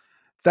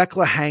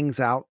 Thecla hangs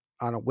out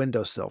on a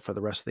windowsill for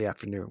the rest of the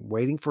afternoon,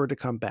 waiting for her to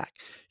come back.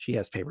 She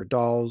has paper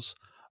dolls,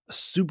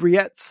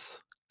 soubriettes,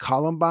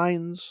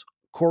 columbines,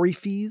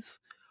 coryphees,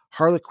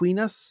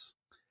 harlequinas,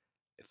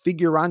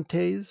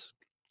 figurantes,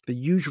 the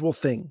usual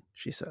thing,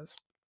 she says.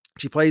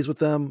 She plays with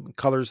them,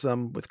 colors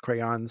them with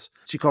crayons.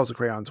 She calls the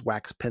crayons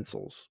wax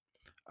pencils.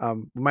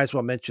 We might as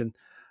well mention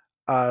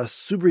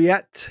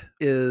soubriette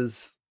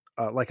is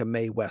like a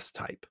Mae West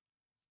type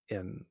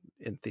in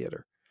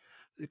theater.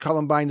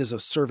 Columbine is a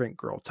servant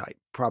girl type,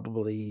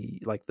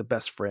 probably like the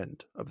best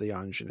friend of the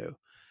ingenue.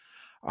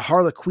 A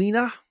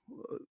Harlequina,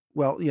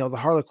 well, the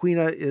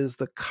Harlequina is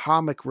the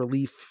comic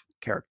relief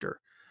character.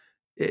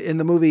 In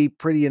the movie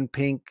Pretty in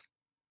Pink,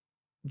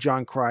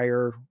 John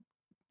Cryer,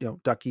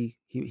 Ducky,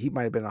 he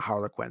might have been a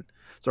Harlequin.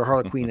 So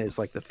Harlequina is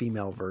like the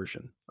female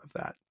version of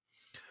that.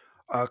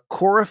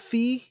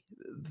 Coryphée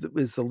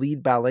is the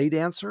lead ballet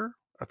dancer.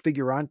 A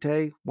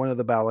figurante, one of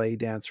the ballet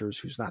dancers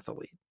who's not the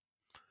lead.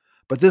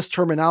 But this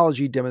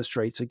terminology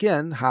demonstrates,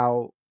 again,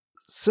 how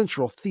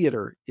central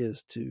theater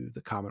is to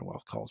the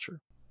Commonwealth culture.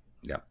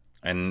 Yeah.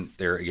 And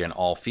they're, again,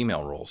 all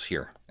female roles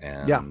here.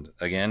 And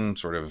again,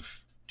 sort of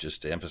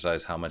just to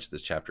emphasize how much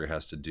this chapter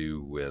has to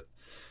do with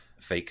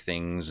fake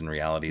things and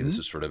reality. Mm-hmm. This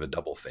is sort of a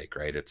double fake,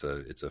 right? It's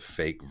a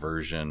fake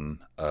version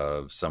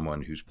of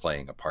someone who's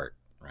playing a part,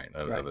 right?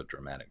 Of a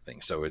dramatic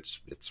thing. So it's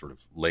sort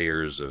of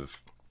layers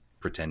of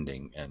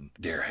pretending and,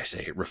 dare I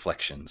say,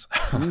 reflections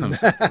of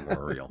something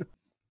more real.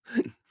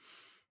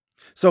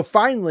 So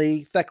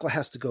finally, Thecla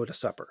has to go to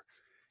supper.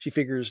 She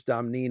figures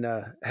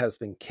Domnina has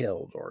been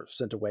killed or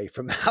sent away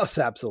from the House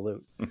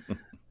Absolute.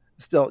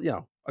 Still,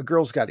 a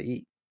girl's got to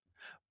eat.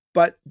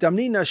 But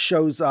Domnina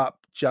shows up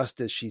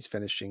just as she's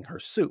finishing her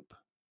soup.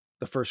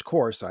 The first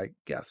course, I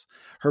guess.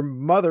 Her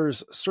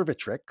mother's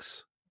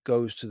servitrix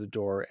goes to the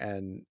door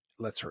and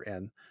lets her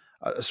in.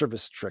 A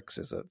servitrix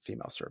is a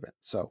female servant,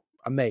 so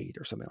a maid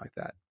or something like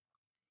that.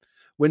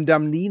 When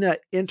Domnina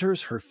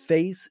enters, her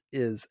face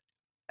is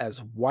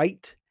as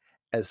white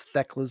as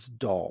Thecla's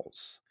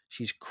dolls.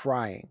 She's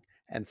crying,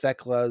 and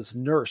Thecla's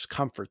nurse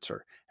comforts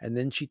her, and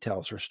then she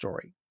tells her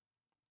story.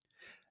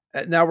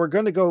 Now, we're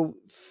going to go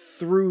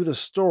through the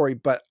story,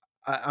 but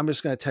I'm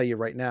just going to tell you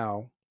right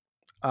now.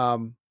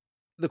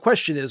 The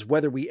question is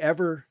whether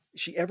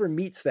she ever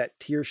meets that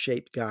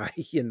tear-shaped guy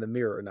in the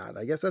mirror or not.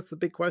 I guess that's the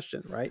big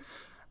question, right?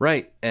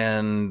 Right.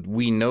 And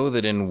we know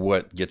that in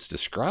what gets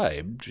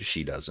described,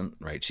 she doesn't,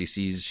 right?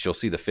 She'll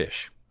see the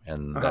fish,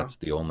 and that's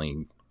the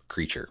only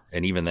creature.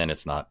 And even then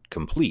it's not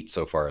complete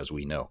so far as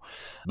we know.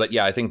 But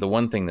yeah, I think the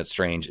one thing that's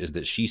strange is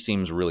that she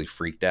seems really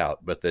freaked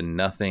out, but then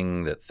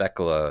nothing that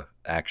Thecla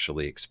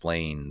actually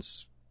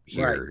explains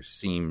here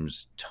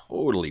seems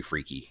totally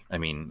freaky. I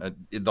mean,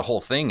 the whole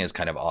thing is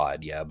kind of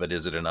odd, yeah, but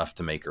is it enough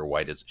to make her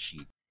white as a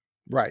sheet?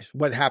 Right.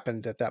 What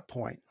happened at that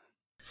point?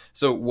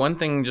 So one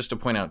thing just to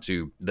point out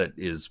too that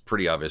is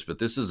pretty obvious, but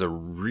this is a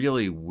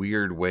really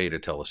weird way to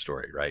tell a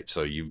story, right?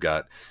 So you've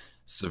got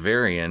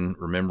Severian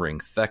remembering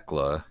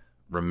Thecla,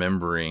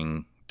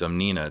 remembering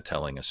Domnina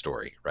telling a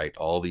story, right?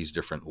 All these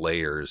different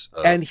layers.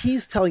 And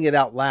he's telling it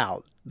out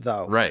loud,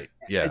 though. Right,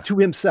 yeah. To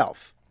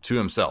himself. To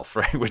himself,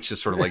 right? Which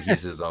is sort of like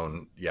he's his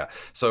own, yeah.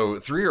 So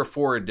 3 or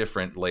 4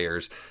 different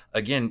layers.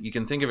 Again, you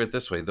can think of it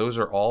this way. Those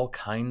are all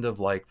kind of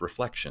like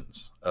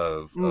reflections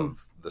of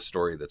the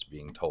story that's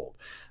being told.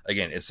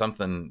 Again, it's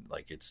something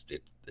like it's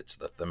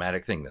the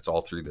thematic thing that's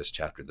all through this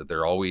chapter, that there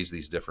are always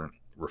these different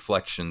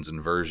reflections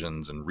and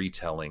versions and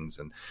retellings,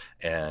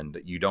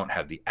 and you don't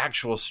have the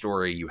actual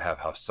story. You have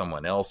how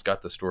someone else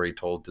got the story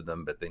told to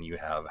them, but then you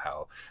have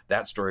how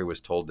that story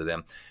was told to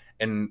them.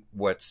 And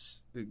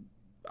what's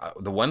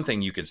the one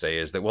thing you could say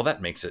is that, well,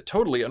 that makes it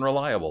totally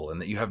unreliable and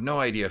that you have no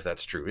idea if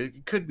that's true.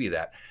 It could be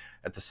that.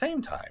 At the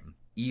same time,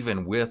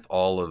 even with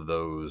all of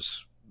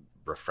those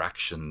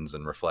refractions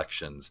and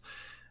reflections,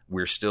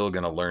 we're still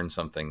going to learn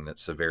something that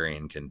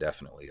Severian can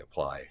definitely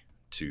apply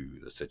to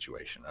the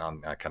situation. I'll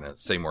kind of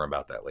say more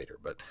about that later,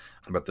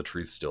 but the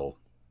truth still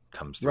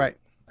comes through, right?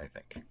 I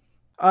think.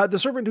 The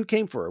servant who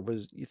came for her,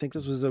 you think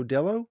this was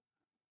Odillo?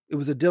 It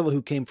was Odillo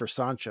who came for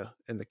Sancha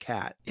and the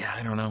cat. Yeah,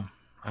 I don't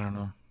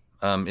know.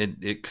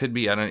 It could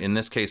be. In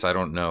this case, I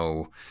don't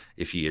know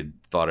if he had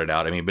thought it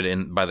out. I mean,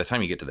 but by the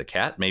time you get to the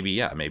cat, maybe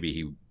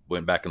he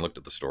went back and looked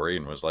at the story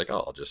and was like,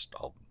 oh,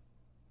 I'll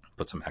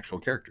put some actual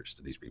characters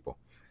to these people.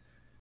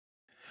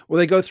 Well,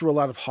 they go through a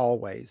lot of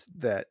hallways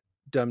that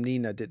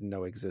Domnina didn't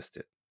know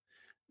existed.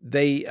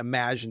 They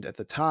imagined at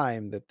the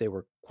time that they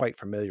were quite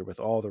familiar with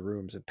all the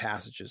rooms and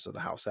passages of the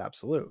House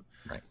Absolute.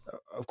 Right.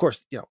 Of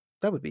course,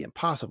 that would be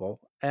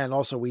impossible. And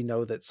also we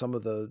know that some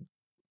of the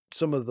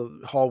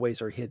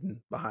hallways are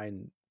hidden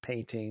behind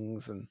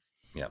paintings and.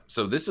 Yeah.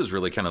 So this is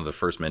really kind of the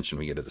first mention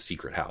we get of the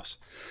secret house.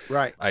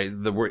 Right.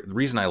 The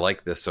reason I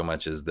like this so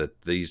much is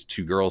that these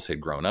 2 girls had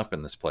grown up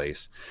in this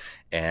place,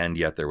 and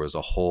yet there was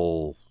a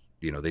whole,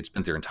 they'd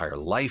spent their entire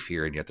life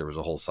here, and yet there was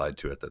a whole side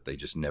to it that they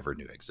just never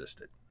knew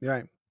existed.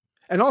 Right.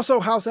 And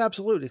also House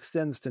Absolute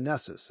extends to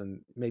Nessus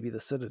and maybe the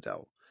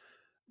Citadel.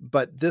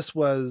 But this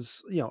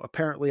was,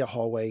 apparently a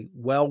hallway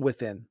well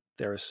within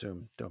their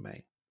assumed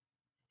domain.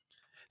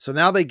 So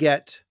now they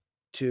get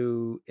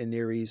to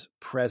Iniri's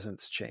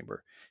presence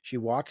chamber. She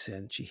walks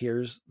in, she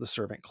hears the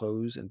servant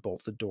close and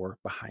bolt the door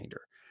behind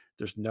her.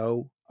 There's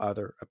no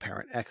other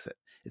apparent exit.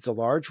 It's a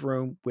large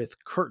room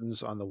with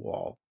curtains on the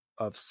wall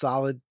of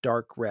solid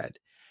dark red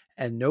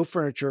and no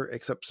furniture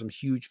except some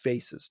huge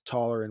vases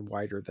taller and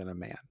wider than a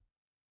man.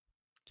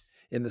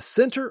 In the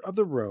center of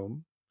the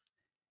room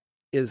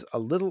is a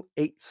little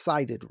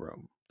 8-sided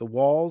room. The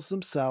walls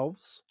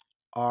themselves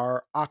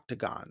are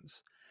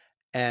octagons,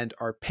 and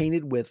are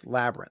painted with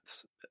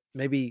labyrinths.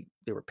 Maybe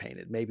they were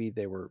painted. Maybe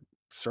they were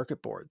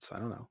circuit boards. I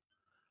don't know.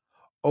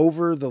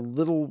 Over the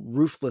little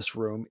roofless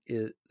room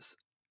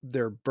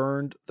there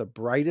burned the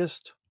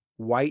brightest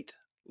white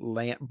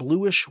lamp,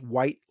 bluish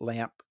white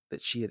lamp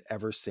that she had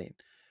ever seen.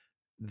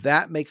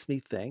 That makes me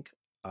think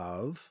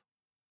of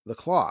the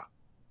claw,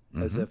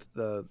 as if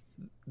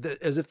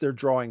as if they're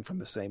drawing from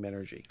the same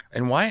energy.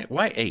 And why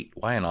 8?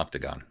 Why an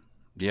octagon?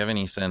 Do you have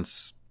any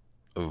sense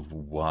of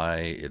why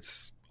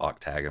it's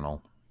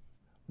octagonal?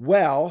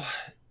 Well,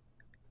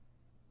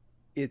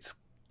 it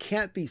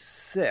can't be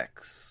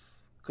 6.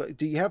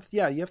 Do you have?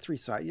 Yeah, you have 3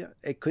 sides. Yeah,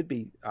 it could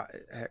be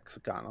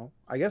hexagonal.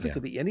 I guess it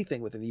could be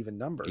anything with an even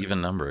number. Even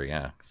number,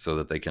 yeah, so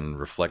that they can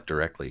reflect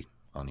directly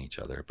on each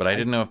other. But I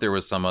didn't know if there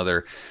was some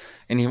other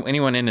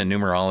anyone into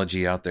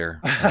numerology out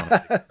there. I don't know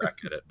if they crack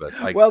at it, but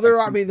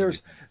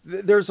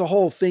there's a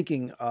whole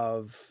thinking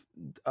of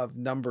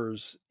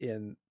numbers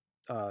in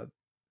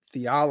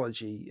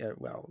theology.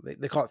 Well,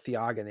 they call it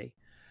theogony.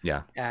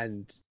 Yeah,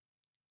 and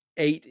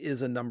 8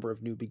 is a number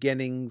of new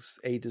beginnings.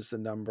 8 is the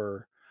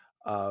number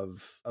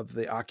of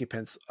the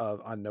occupants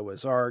on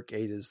Noah's Ark.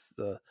 8 is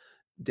the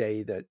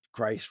day that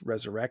Christ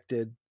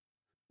resurrected.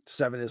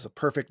 7 is a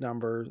perfect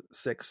number.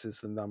 6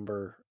 is the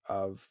number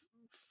of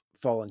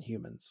fallen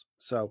humans.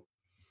 So,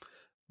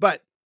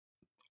 but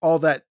all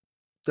that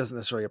doesn't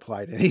necessarily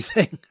apply to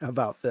anything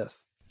about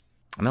this.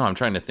 No, I'm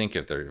trying to think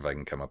if I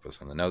can come up with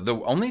something. No,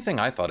 the only thing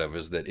I thought of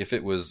is that if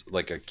it was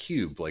like a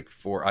cube, like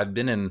I've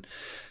been in,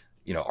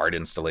 art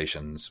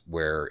installations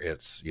where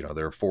it's,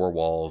 there are 4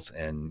 walls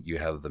and you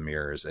have the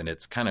mirrors, and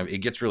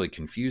it gets really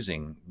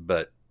confusing.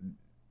 But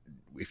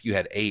if you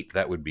had 8,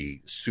 that would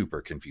be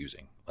super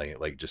confusing,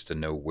 like just to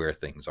know where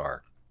things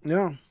are.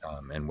 Yeah.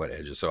 And what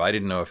edges. So I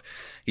didn't know if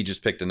he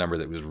just picked a number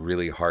that was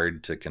really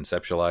hard to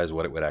conceptualize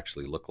what it would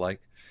actually look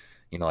like.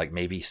 Like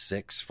maybe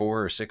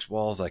 4 or 6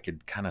 walls, I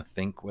could kind of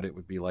think what it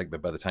would be like.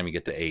 But by the time you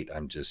get to 8,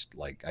 I'm just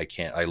like,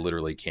 I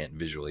literally can't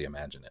visually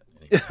imagine it.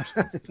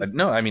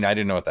 No, I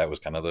didn't know if that was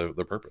kind of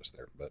the purpose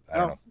there, but I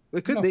don't know.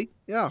 It could be.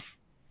 Yeah.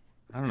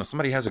 I don't know.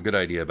 Somebody has a good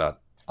idea about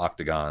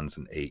octagons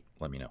and 8.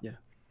 Let me know. Yeah.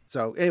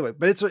 So anyway,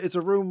 but it's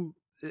a room,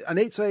 an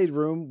 8-sided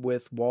room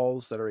with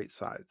walls that are 8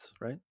 sides,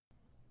 right?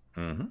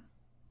 Mm-hmm.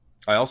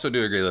 I also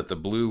do agree that the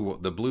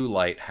blue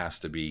light has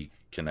to be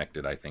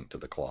connected, I think, to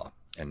the claw.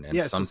 And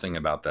something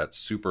about that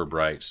super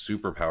bright,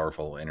 super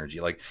powerful energy.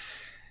 Like,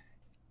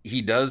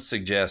 he does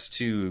suggest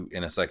too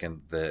in a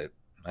second that,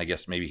 I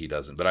guess maybe he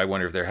doesn't, but I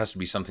wonder if there has to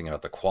be something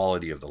about the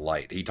quality of the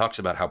light. He talks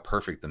about how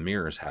perfect the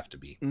mirrors have to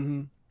be,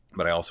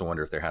 but I also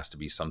wonder if there has to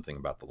be something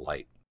about the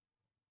light.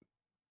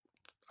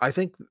 I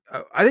think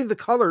the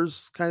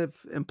colors kind of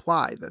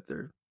imply that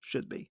there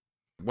should be.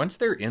 Once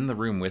they're in the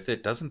room with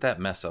it, doesn't that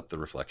mess up the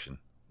reflection?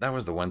 That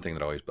was the one thing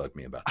that always bugged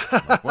me about this.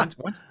 Like,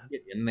 once you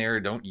get in there,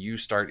 don't you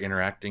start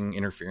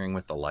interfering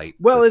with the light?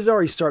 Well, it's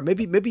already started.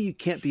 Maybe you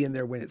can't be in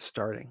there when it's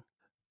starting.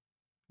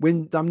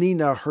 When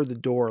Damnina heard the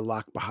door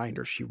lock behind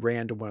her, she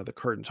ran to one of the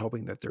curtains,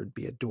 hoping that there'd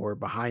be a door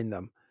behind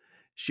them.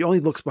 She only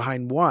looks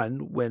behind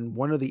one when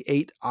one of the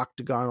 8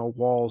 octagonal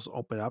walls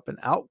open up, and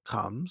out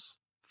comes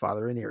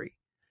Father Aniri.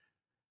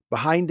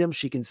 Behind him,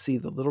 she can see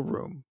the little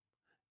room.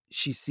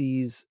 She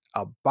sees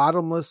a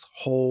bottomless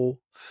hole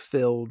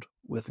filled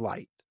with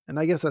light. And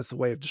I guess that's the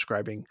way of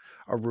describing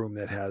a room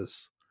that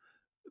has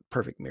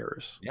perfect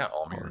mirrors. Yeah,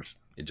 all mirrors.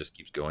 It just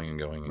keeps going and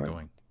going and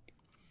going.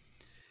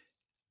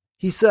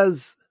 He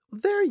says,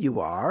 "There you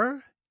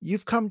are.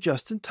 You've come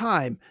just in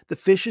time. The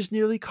fish is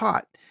nearly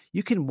caught.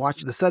 You can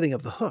watch the setting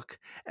of the hook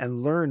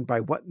and learn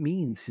by what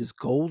means his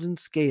golden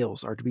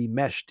scales are to be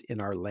meshed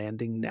in our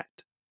landing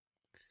net."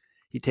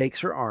 He takes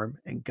her arm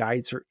and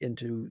guides her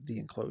into the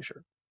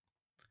enclosure.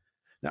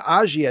 Now,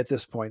 Aji, at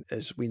this point,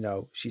 as we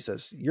know, she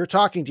says, "You're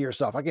talking to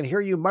yourself. I can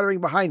hear you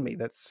muttering behind me."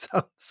 That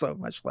sounds so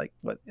much like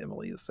what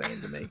Emily is saying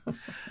to me.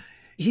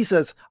 He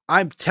says,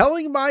 "I'm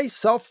telling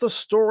myself the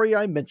story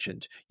I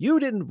mentioned.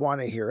 You didn't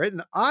want to hear it,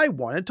 and I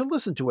wanted to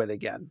listen to it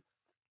again."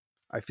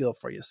 I feel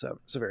for you,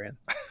 Severian.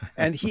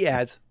 And he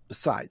adds,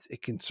 "Besides,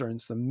 it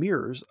concerns the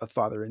mirrors of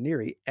Father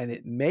Aniri, and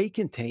it may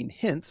contain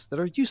hints that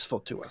are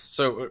useful to us."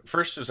 So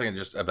first, a second,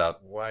 just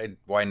about why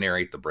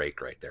narrate the break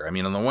right there. On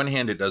the one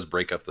hand, it does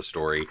break up the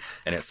story,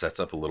 and it sets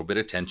up a little bit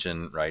of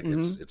tension, right?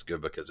 Mm-hmm. It's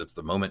good because it's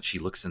the moment she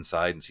looks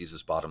inside and sees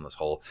this bottomless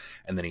hole,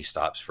 and then he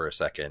stops for a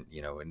second,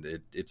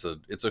 and it's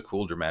a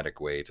cool dramatic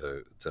way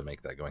to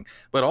make that going.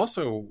 But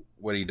also,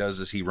 what he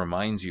does is he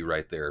reminds you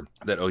right there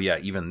that, oh yeah,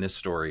 even this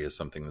story is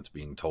something that's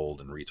being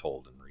told and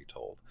retold and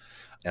retold.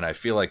 And I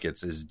feel like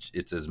it's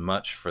as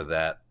much for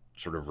that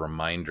sort of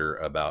reminder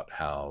about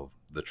how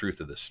the truth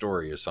of the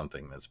story is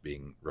something that's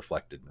being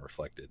reflected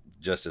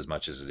just as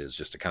much as it is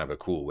just a kind of a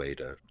cool way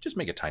to just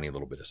make a tiny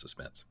little bit of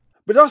suspense.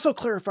 But it also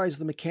clarifies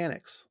the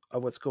mechanics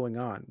of what's going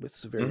on with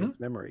Severian's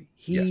memory.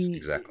 Yes,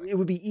 exactly. It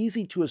would be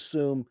easy to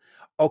assume,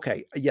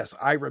 okay, yes,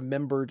 I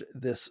remembered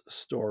this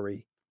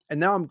story, and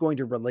now I'm going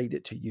to relate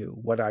it to you,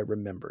 what I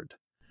remembered.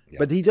 Yeah.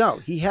 But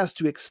he has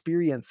to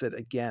experience it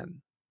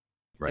again.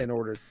 Right. In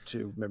order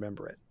to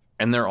remember it.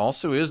 And there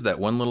also is that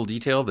one little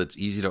detail that's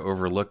easy to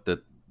overlook,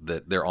 that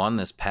that they're on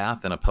this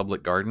path in a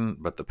public garden,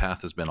 but the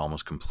path has been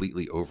almost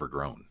completely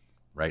overgrown.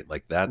 Right.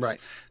 Like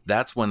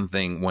that's one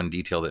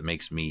detail that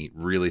makes me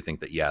really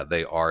think that, yeah,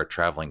 they are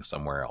traveling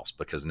somewhere else,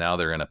 because now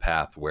they're in a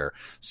path where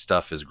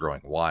stuff is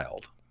growing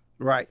wild.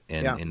 Right.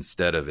 And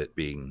instead of it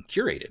being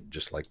curated,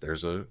 just like there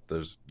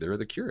are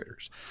the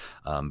curators.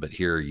 But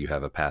here you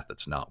have a path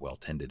that's not well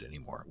tended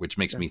anymore, which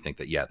makes me think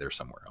that, yeah, they're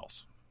somewhere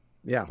else.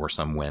 Yeah. Or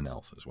somewhere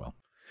else as well.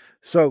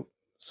 So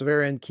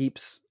Severian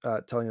keeps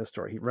telling the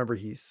story.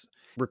 He's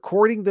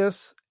recording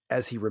this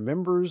as he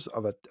remembers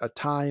of a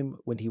time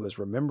when he was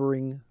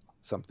remembering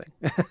something.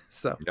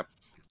 So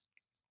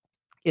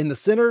in the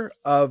center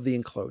of the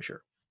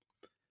enclosure,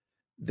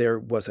 there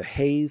was a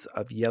haze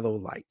of yellow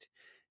light.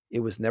 It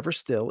was never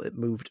still. It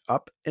moved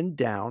up and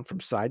down from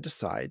side to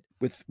side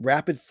with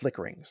rapid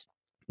flickerings,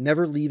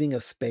 never leaving a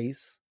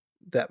space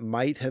that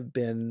might have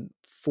been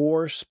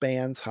 4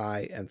 spans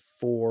high and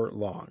 4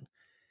 long.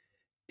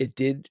 It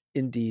did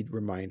indeed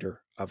remind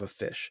her of a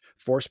fish.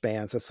 4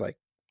 spans, that's like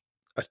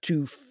a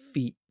 2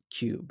 feet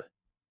cube.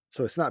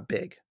 So it's not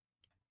big.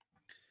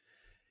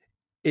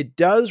 It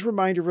does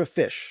remind her of a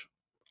fish,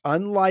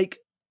 unlike,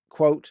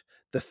 quote,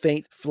 the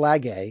faint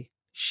flageae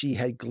she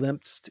had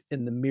glimpsed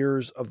in the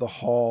mirrors of the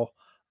Hall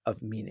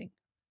of Meaning.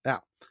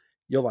 Now,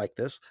 you'll like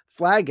this.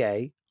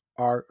 Flageae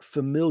are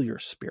familiar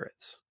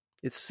spirits.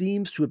 It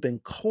seems to have been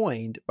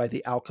coined by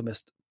the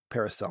alchemist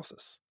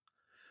Paracelsus.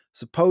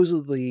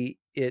 Supposedly,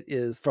 it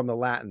is from the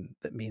Latin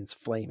that means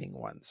flaming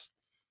ones.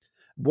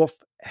 Wolfe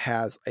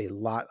has a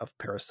lot of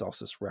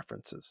Paracelsus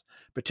references,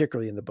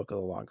 particularly in the Book of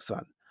the Long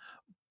Sun.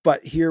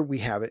 But here we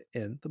have it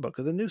in the Book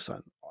of the New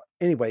Sun.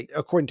 Anyway,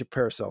 according to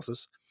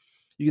Paracelsus,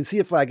 you can see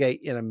a flageae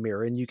in a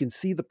mirror and you can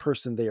see the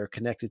person they are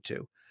connected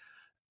to.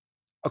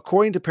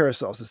 According to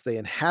Paracelsus, they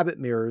inhabit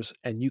mirrors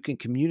and you can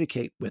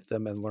communicate with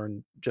them and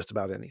learn just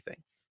about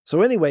anything.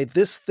 So anyway,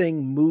 this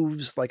thing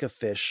moves like a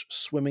fish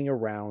swimming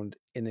around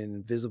in an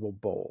invisible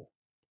bowl.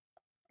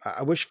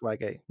 I wish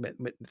flageae meant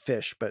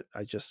fish, but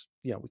I just,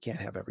 we can't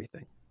have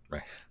everything.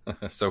 Right.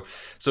 So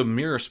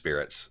mirror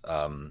spirits,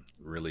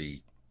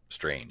 really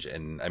strange.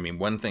 And I mean,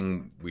 one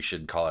thing we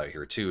should call out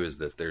here too is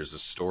that there's a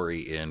story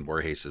in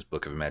Borges's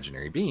Book of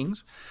Imaginary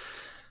Beings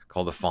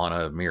called The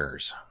Fauna of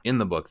Mirrors. In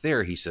the book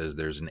there, he says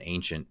there's an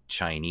ancient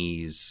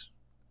Chinese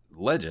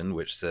legend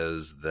which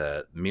says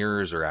that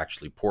mirrors are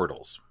actually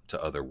portals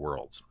to other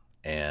worlds,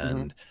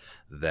 and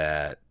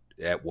that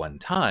at one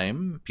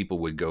time people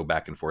would go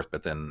back and forth,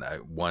 but then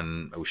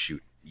was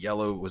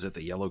it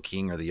the Yellow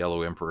King or the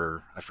Yellow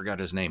Emperor? I forgot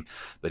his name,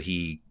 but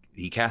he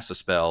casts a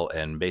spell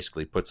and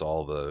basically puts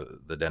all the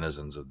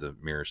denizens of the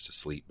mirrors to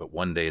sleep. But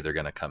one day they're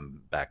going to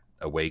come back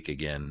awake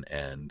again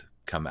and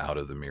come out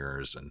of the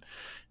mirrors and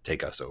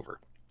take us over.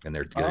 And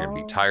they're going to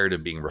be tired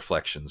of being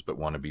reflections, but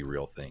want to be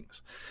real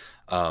things.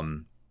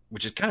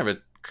 Which is kind of a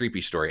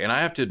creepy story. And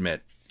I have to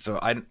admit, so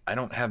I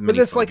don't have many.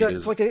 But it's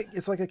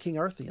like a King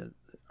Arthurian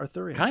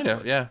kind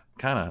of, yeah,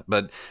 kind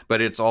of.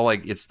 But it's all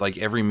like, it's like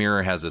every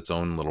mirror has its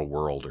own little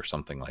world or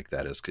something like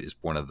that is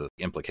one of the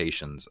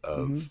implications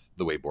of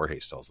the way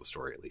Borges tells the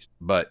story, at least.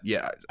 But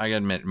yeah, I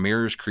admit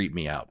mirrors creep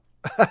me out.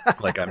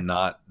 Like I'm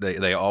not,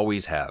 they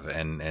always have.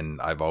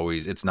 And I've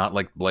always, it's not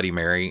like Bloody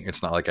Mary.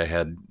 It's not like I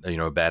had,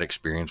 a bad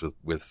experience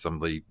with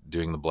somebody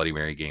doing the Bloody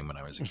Mary game when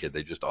I was a kid.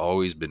 They've just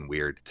always been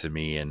weird to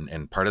me.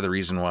 And part of the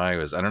reason why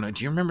was, I don't know,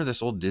 do you remember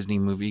this old Disney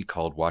movie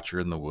called Watcher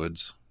in the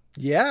Woods?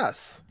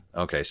 Yes.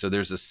 Okay, so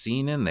there's a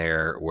scene in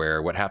there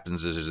where what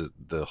happens is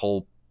the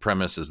whole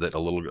premise is that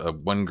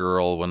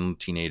one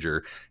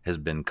teenager has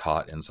been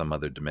caught in some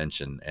other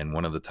dimension, and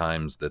one of the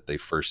times that they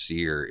first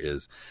see her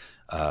is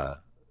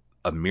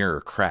a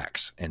mirror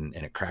cracks, and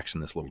it cracks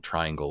in this little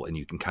triangle, and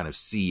you can kind of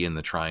see in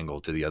the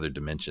triangle to the other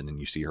dimension, and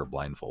you see her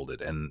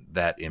blindfolded, and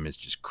that image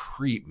just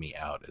creeped me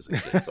out as a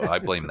kid. So I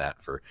blame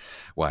that for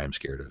why I'm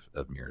scared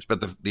of mirrors.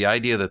 But the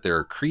idea that there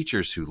are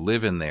creatures who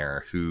live in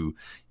there who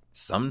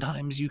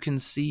sometimes you can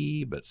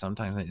see, but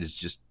sometimes it's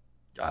just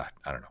I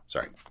don't know.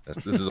 Sorry,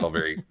 this is all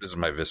this is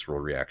my visceral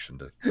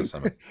reaction to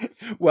some of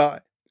it. Well,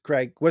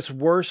 Craig, what's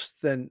worse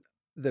than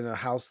a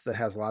house that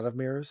has a lot of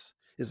mirrors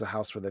is a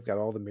house where they've got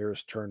all the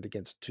mirrors turned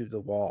to the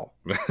wall.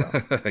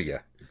 So. Yeah,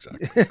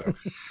 exactly.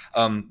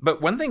 So,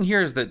 but one thing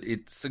here is that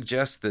it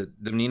suggests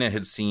that Demnina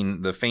had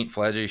seen the faint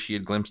flageae she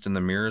had glimpsed in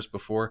the mirrors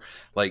before.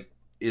 Like,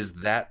 is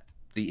that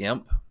the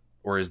imp,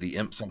 or is the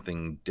imp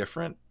something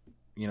different?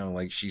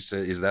 Like she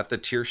said, is that the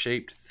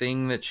tear-shaped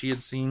thing that she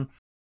had seen?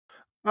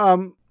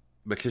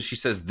 Because she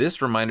says this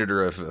reminded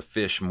her of a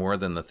fish more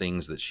than the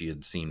things that she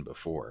had seen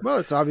before. Well,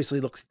 it obviously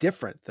looks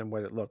different than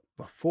what it looked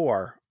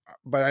before,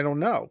 but I don't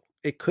know.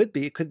 It could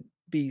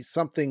be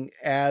something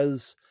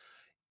as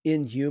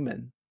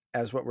inhuman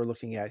as what we're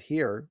looking at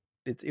here.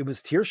 It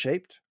was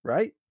tear-shaped,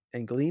 right?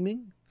 And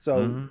gleaming.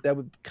 So that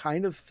would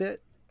kind of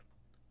fit.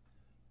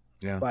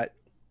 Yeah. But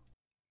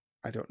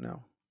I don't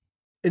know.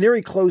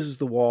 Iniri closes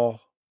the wall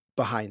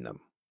behind them.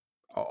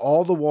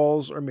 All the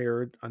walls are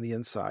mirrored on the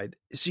inside.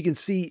 So you can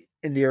see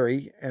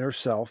Iniri and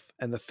herself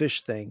and the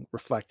fish thing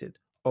reflected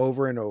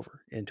over and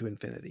over into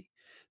infinity.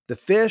 The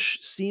fish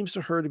seems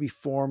to her to be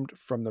formed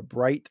from the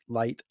bright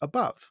light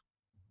above,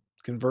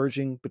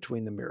 converging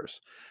between the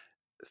mirrors.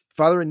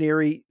 Father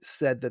Ranieri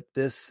said that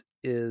this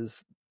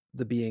is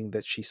the being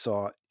that she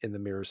saw in the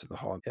mirrors of the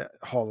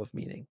Hall of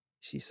Meaning.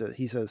 He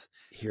says,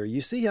 here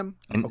you see him.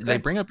 And Okay. they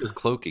bring up his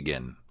cloak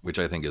again, which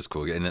I think is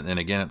cool. And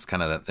again, it's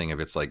kind of that thing of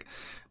it's like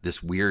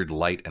this weird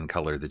light and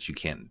color that you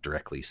can't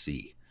directly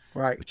see.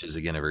 Right. Which is,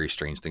 again, a very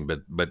strange thing.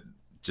 But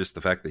just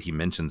the fact that he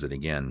mentions it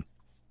again,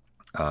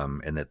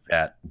 and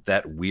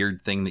that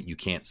weird thing that you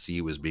can't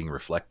see was being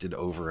reflected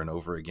over and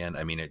over again.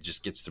 I mean, it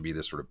just gets to be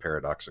this sort of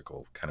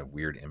paradoxical kind of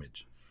weird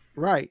image.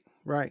 Right.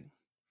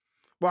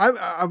 Well,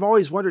 I've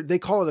always wondered, they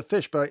call it a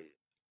fish, but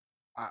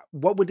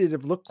what would it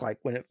have looked like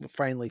when it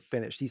finally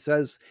finished?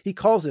 He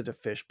calls it a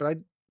fish, but I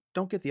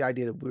don't get the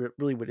idea that it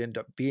really would end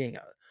up being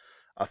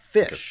a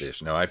fish. Like a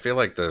fish. No, I feel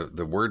like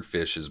the word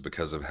fish is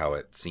because of how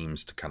it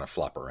seems to kind of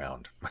flop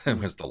around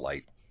as the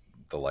light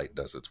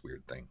does its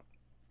weird thing.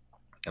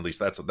 At least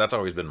that's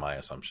always been my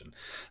assumption,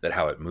 that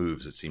how it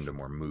moves, it seemed to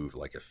more move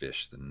like a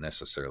fish than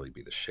necessarily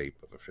be the shape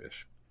of a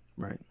fish.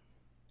 Right.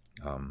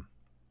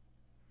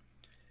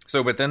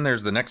 But then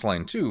there's the next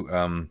line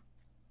too.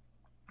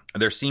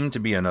 There seemed to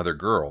be another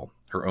girl,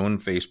 her own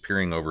face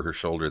peering over her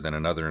shoulder, then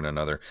another and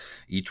another,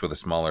 each with a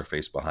smaller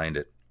face behind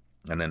it.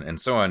 And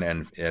so on,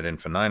 and ad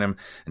infinitum,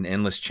 an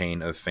endless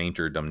chain of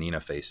fainter Domnina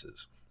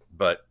faces.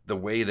 But the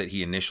way that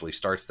he initially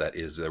starts that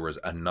is there was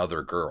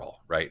another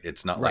girl, right?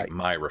 It's not like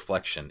my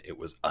reflection, it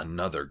was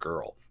another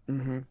girl.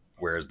 Mm-hmm.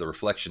 Whereas the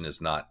reflection is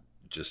not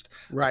just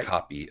a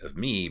copy of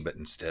me, but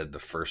instead the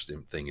first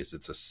thing is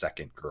it's a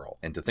second girl.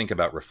 And to think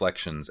about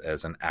reflections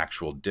as an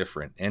actual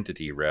different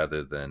entity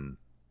rather than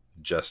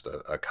just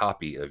a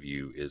copy of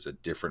you is a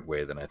different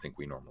way than I think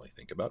we normally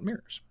think about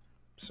mirrors.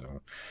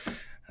 So,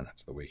 and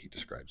that's the way he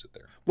describes it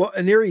there. Well,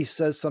 Ranieri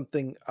says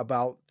something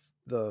about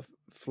the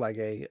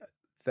Flagey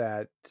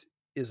that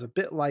is a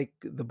bit like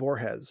the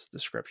Borges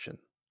description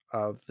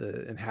of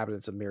the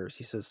inhabitants of mirrors.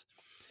 He says,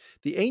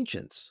 the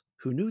ancients,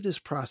 who knew this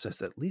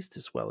process at least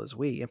as well as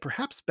we, and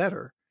perhaps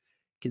better,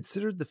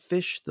 considered the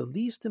fish the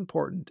least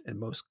important and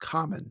most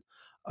common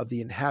of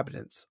the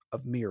inhabitants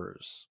of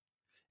mirrors.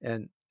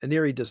 And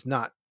Ranieri does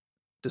not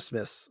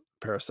dismiss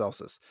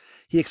Paracelsus.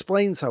 He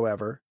explains,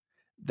 however,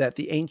 that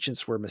the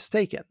ancients were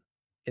mistaken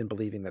in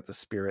believing that the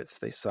spirits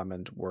they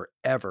summoned were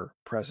ever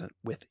present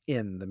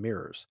within the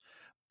mirrors.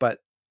 But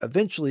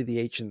eventually the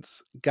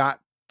ancients got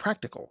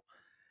practical.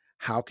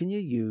 How can you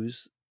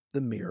use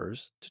the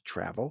mirrors to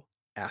travel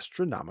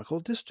astronomical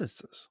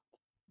distances?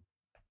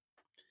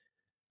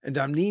 And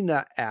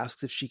Domnina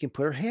asks if she can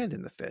put her hand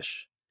in the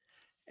fish.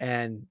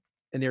 And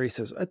Ranieri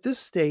says, at this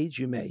stage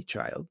you may,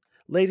 child.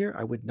 Later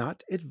I would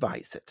not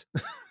advise it.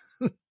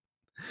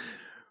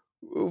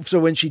 So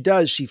when she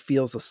does, she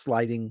feels a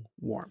sliding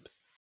warmth.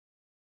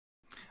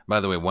 By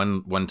the way,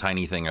 one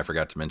tiny thing I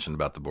forgot to mention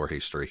about the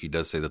Borges story, he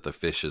does say that the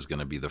fish is going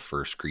to be the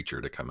first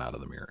creature to come out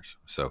of the mirrors.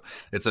 So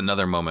it's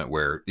another moment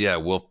where,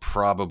 Wolf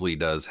probably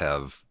does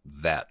have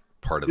that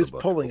part of the book.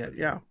 He's pulling it,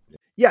 yeah.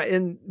 Yeah,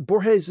 and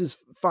Borges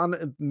is fond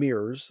of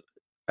mirrors.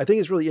 I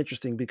think it's really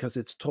interesting because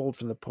it's told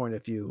from the point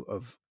of view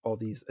of all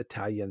these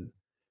Italian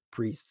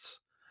priests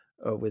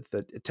with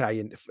the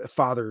Italian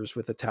fathers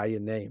with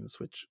Italian names,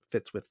 which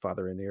fits with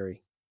Father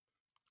Ranieri.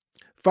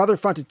 Father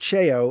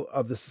Fontecchio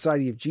of the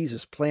Society of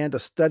Jesus planned a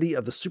study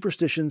of the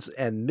superstitions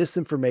and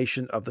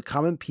misinformation of the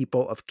common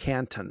people of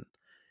Canton.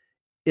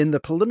 In the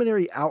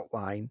preliminary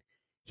outline,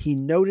 he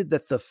noted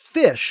that the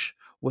fish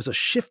was a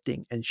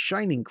shifting and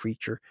shining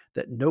creature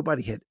that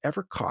nobody had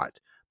ever caught,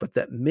 but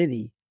that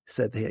many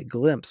said they had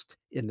glimpsed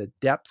in the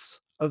depths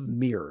of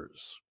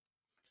mirrors.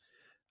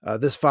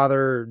 This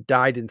father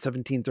died in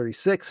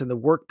 1736, and the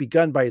work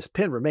begun by his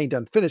pen remained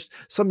unfinished.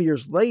 Some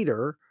years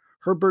later,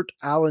 Herbert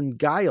Allen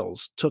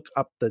Giles took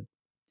up the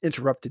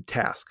interrupted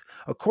task.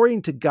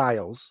 According to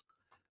Giles,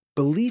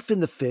 belief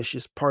in the fish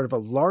is part of a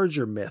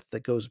larger myth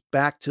that goes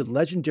back to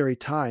legendary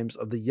times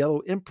of the Yellow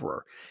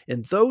Emperor.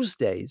 In those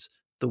days,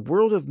 the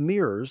world of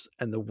mirrors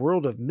and the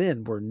world of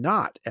men were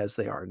not, as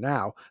they are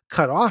now,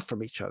 cut off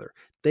from each other.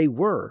 They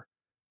were,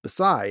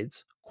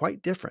 besides,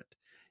 quite different.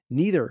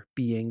 Neither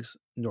beings,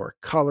 nor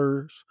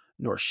colors,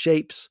 nor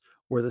shapes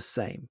were the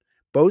same.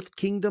 Both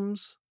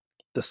kingdoms,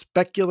 the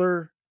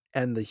specular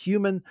and the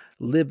human,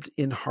 lived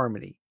in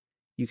harmony.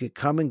 You could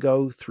come and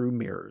go through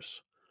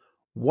mirrors.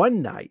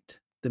 One night,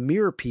 the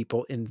mirror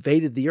people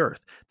invaded the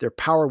earth. Their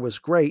power was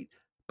great,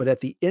 but at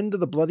the end of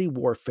the bloody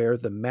warfare,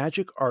 the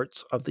magic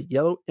arts of the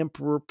Yellow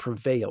Emperor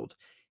prevailed.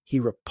 He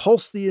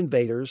repulsed the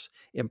invaders,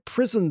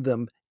 imprisoned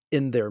them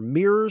in their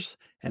mirrors,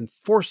 and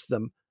forced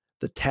them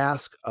the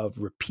task of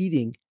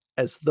repeating,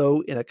 as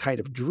though in a kind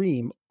of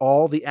dream,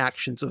 all the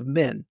actions of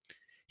men.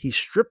 He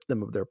stripped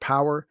them of their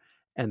power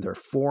and their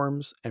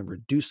forms and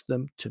reduced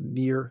them to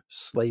mere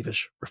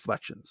slavish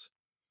reflections.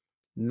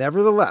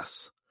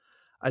 Nevertheless,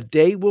 a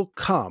day will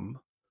come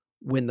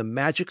when the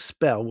magic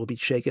spell will be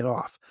shaken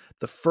off.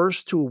 The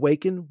first to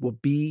awaken will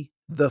be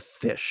the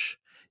fish.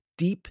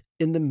 Deep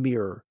in the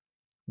mirror,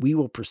 we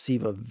will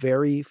perceive a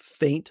very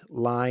faint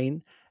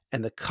line,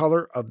 and the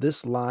color of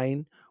this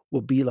line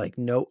will be like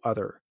no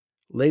other.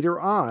 Later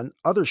on,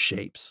 other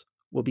shapes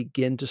will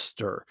begin to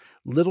stir.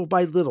 Little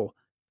by little,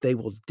 they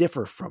will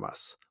differ from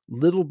us.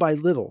 Little by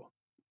little,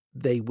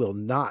 they will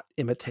not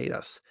imitate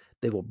us.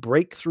 They will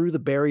break through the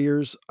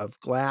barriers of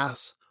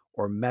glass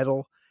or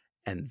metal,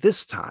 and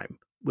this time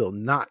will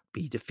not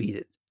be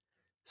defeated.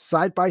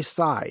 Side by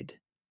side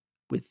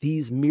with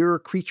these mirror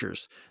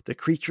creatures, the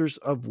creatures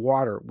of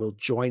water will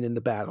join in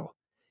the battle.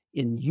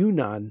 In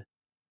Yunnan,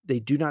 they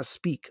do not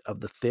speak of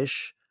the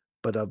fish,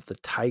 but of the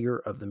tiger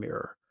of the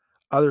mirror.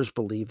 Others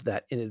believe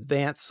that in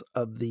advance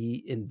of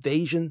the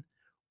invasion,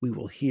 we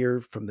will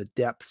hear from the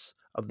depths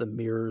of the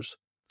mirrors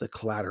the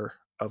clatter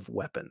of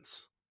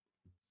weapons.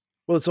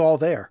 Well, it's all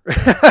there.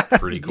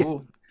 Pretty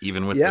cool.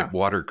 Even with the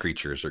water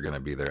creatures are going to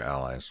be their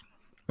allies.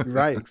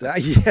 Right,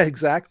 exactly. Yeah,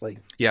 exactly.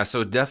 Yeah,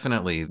 so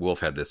definitely Wolf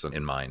had this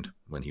in mind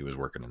when he was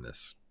working in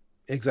this.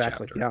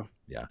 Exactly. Chapter.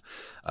 Yeah.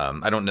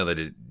 I don't know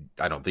that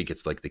I don't think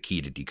it's like the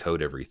key to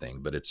decode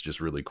everything, but it's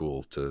just really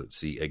cool to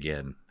see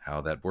again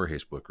how that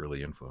Borges book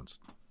really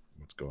influenced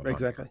what's going on.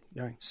 Exactly.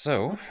 Yeah.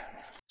 So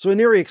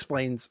Iniri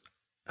explains,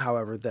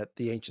 however, that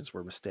the ancients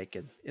were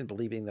mistaken in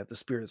believing that the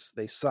spirits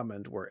they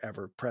summoned were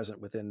ever present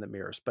within the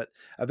mirrors, but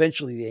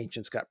eventually the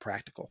ancients got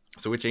practical.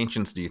 So which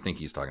ancients do you think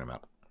he's talking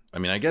about? I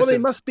mean, I guess they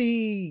must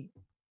be.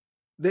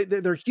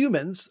 They're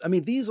humans. I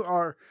mean, these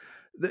are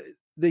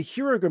the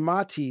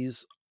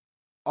Hierogrammates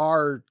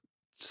are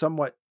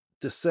somewhat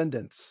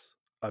descendants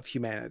of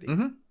humanity,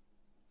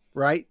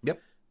 right? Yep.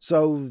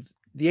 So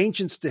the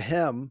ancients to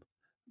him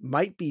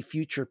might be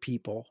future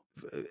people,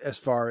 as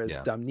far as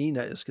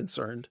Damnina is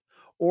concerned,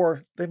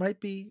 or they might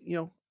be,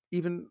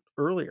 even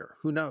earlier.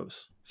 Who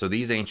knows? So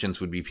these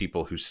ancients would be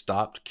people who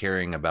stopped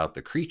caring about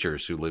the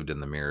creatures who lived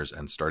in the mirrors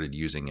and started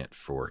using it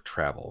for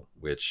travel,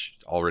 which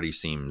already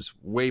seems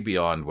way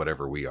beyond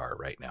whatever we are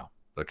right now,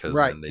 because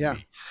then they'd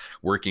be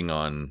working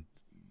on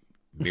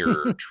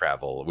mirror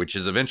travel, which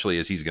is eventually,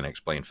 as he's going to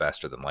explain,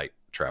 faster than light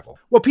travel.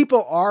 Well,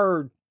 people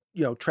are,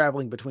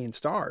 traveling between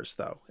stars,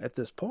 though, at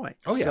this point.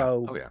 Oh,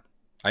 yeah.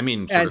 I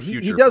mean, and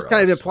he does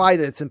kind of imply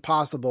that it's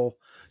impossible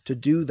to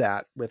do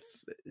that with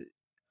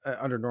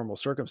under normal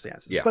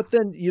circumstances. Yeah. But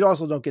then you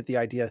also don't get the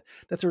idea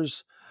that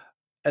there's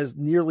as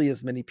nearly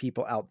as many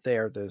people out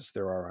there as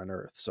there are on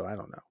Earth. So I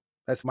don't know.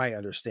 That's my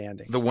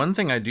understanding. The one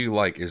thing I do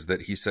like is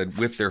that he said,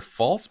 with their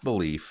false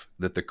belief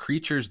that the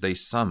creatures they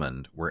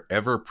summoned were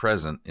ever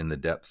present in the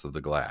depths of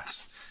the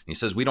glass. And he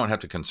says we don't have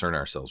to concern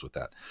ourselves with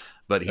that.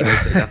 But he does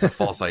say that's a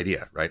false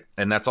idea, right?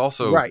 And that's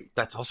also, I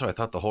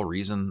thought, the whole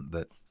reason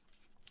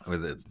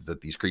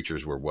that these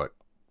creatures were what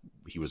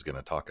he was going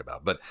to talk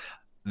about. But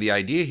the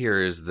idea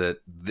here is that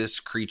this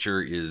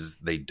creature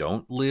they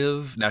don't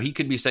live. Now, he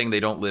could be saying they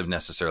don't live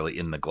necessarily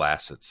in the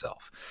glass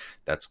itself.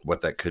 That's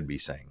what that could be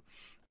saying.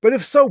 But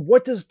if so,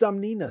 what does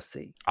Damnina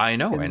see? I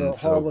know. In the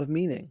Hall of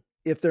Meaning.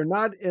 If they're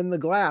not in the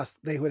glass,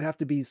 they would have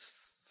to be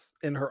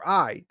in her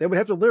eye. They would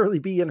have to literally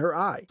be in her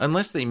eye.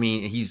 Unless they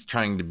mean he's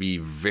trying to be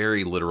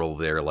very literal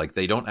there. Like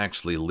they don't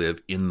actually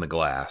live in the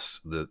glass.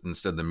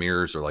 Instead, the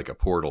mirrors are like a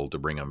portal to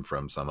bring them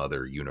from some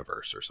other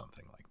universe or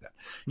something like that.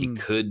 He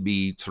could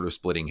be sort of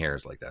splitting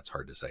hairs like that's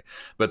hard to say.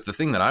 But the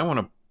thing that I want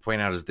to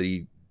point out is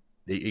that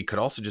it could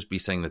also just be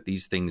saying that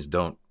these things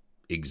don't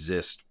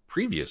exist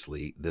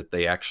previously, that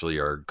they actually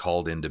are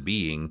called into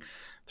being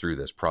through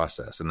this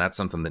process. And that's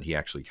something that he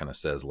actually kind of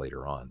says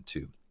later on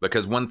too.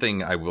 Because one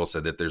thing I will say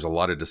that there's a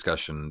lot of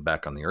discussion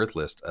back on the Earth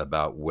list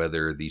about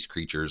whether these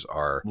creatures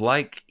are,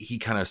 like he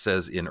kind of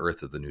says in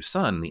Earth of the New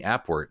Sun, the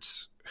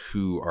Apworts,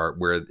 who are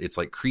where it's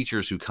like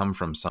creatures who come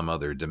from some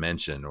other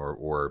dimension,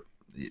 or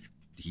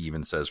he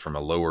even says from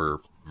a lower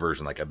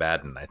version like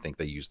Abaddon. I think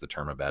they used the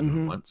term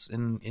Abaddon once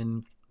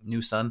in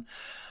New Sun.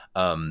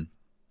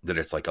 That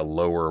it's like a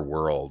lower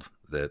world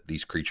that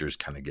these creatures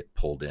kind of get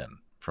pulled in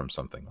from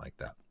something like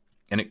that.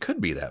 And it could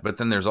be that, but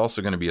then there's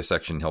also going to be a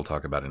section he'll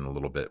talk about in a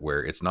little bit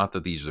where it's not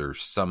that these are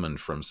summoned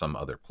from some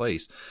other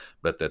place,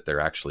 but that they're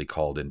actually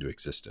called into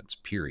existence,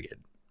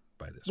 period,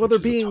 by this. Well, they're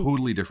being a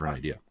totally different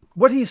idea.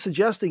 What he's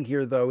suggesting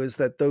here, though, is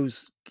that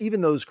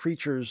even those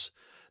creatures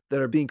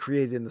that are being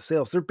created in the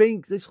sails, they're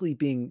basically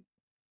being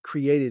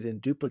created and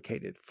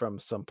duplicated from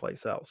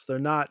someplace else. They're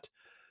not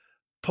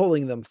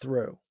pulling them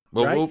through.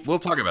 Well, right? we'll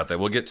talk about that.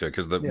 We'll get to it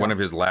because one of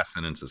his last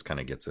sentences kind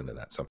of gets into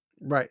that. So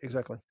right,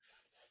 exactly.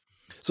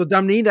 So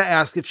Damnina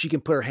asks if she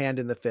can put her hand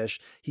in the fish.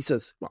 He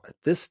says, well, at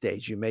this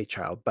stage you may,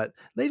 child, but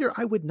later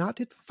I would not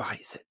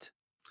advise it.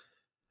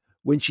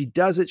 When she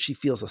does it, she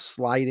feels a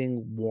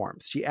sliding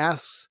warmth. She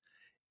asks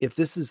if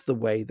this is the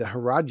way the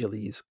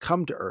Hierodules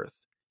come to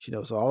Earth. She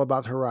knows all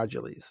about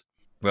Hierodules.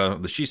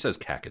 Well, she says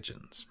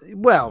Cacogins.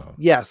 Well, so.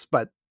 Yes,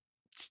 but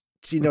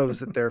she knows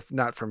that they're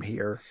not from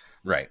here.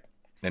 Right.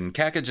 And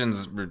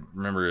Cacogins,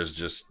 remember, is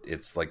just,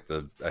 it's like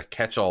a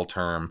catch-all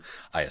term,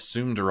 I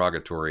assume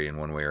derogatory in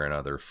one way or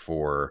another,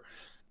 for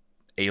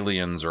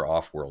aliens or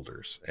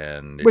off-worlders.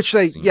 And which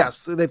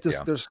they're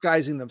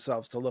disguising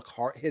themselves to look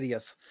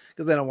hideous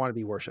because they don't want to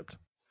be worshipped.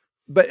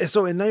 But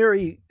so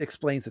Iniri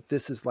explains that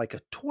this is like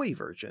a toy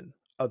version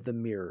of the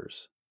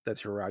mirrors that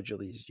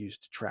Hierodules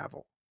used to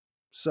travel.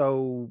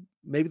 So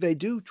maybe they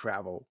do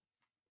travel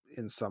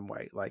in some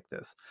way like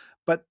this.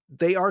 But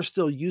they are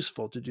still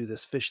useful to do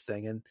this fish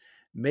thing, and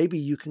maybe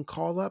you can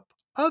call up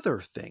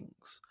other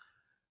things.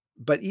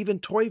 But even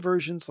toy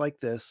versions like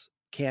this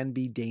can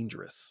be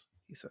dangerous,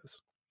 he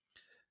says.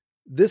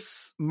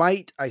 This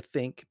might, I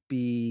think,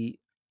 be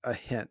a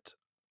hint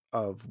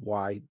of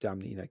why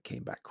Damnina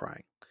came back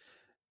crying.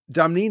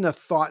 Damnina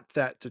thought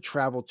that to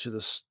travel to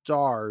the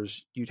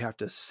stars, you'd have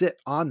to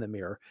sit on the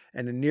mirror,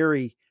 and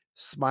Aneri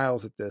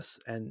smiles at this,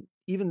 and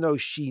even though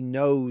she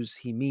knows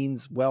he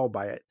means well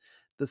by it,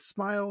 the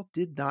smile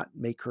did not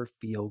make her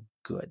feel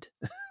good.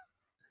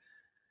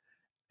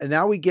 And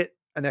now we get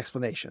an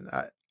explanation.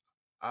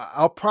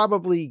 I'll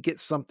probably get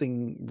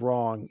something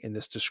wrong in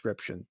this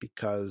description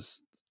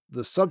because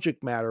the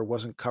subject matter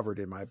wasn't covered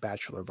in my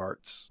Bachelor of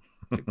Arts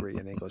degree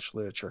in English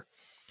literature.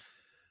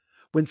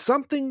 When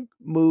something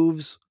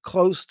moves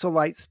close to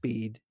light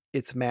speed,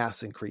 its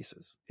mass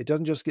increases. It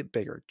doesn't just get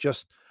bigger,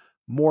 just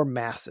more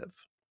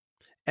massive.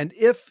 And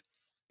if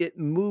it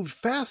moved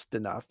fast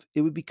enough,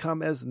 it would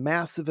become as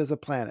massive as a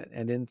planet.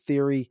 And in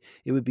theory,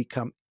 it would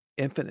become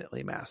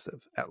infinitely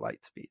massive at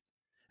light speed.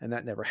 And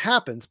that never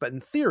happens, but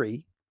in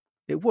theory,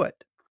 it would.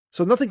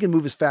 So nothing can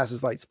move as fast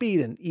as light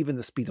speed, and even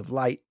the speed of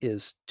light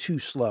is too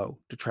slow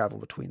to travel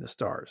between the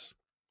stars.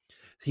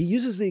 He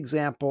uses the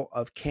example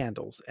of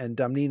candles, and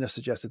Damnina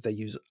suggests that they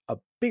use a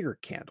bigger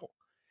candle.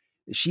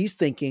 She's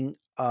thinking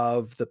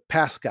of the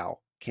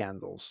Pascal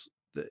candles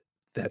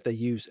that they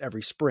use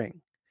every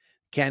spring,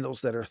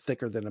 candles that are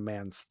thicker than a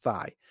man's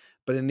thigh.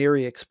 But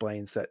Aneri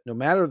explains that no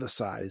matter the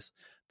size,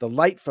 the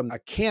light from a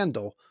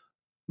candle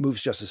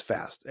moves just as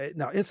fast.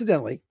 Now,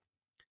 incidentally,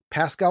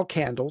 Pascal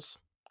candles,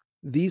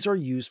 these are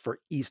used for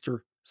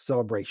Easter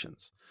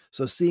celebrations.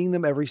 So seeing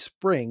them every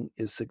spring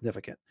is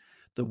significant.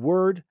 The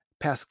word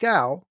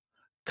Pascal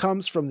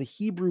comes from the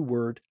Hebrew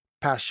word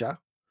Pascha,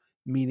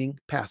 meaning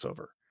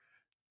Passover.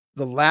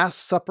 The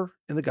Last Supper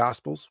in the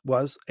Gospels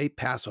was a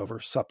Passover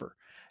supper.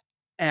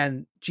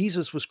 And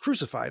Jesus was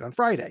crucified on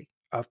Friday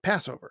of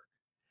Passover.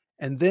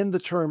 And then the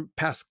term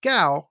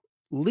Pascal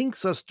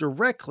links us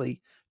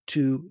directly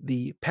to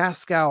the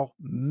Pascal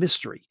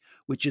mystery,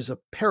 which is a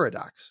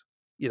paradox,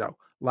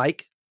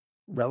 like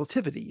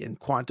relativity and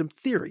quantum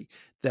theory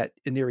that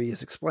Aneri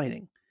is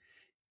explaining.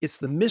 It's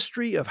the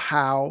mystery of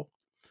how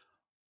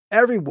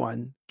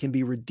everyone can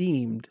be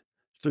redeemed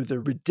through the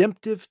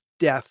redemptive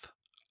death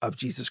of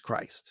Jesus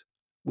Christ,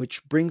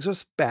 which brings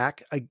us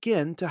back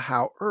again to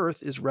how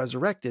Earth is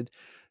resurrected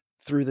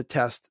through the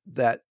test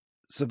that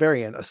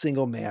Severian, a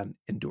single man,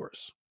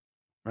 endures.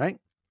 Right?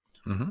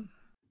 Mm-hmm.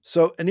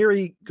 So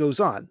Aneri goes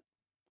on.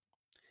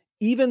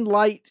 Even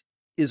light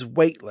is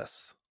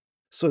weightless,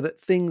 so that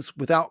things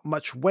without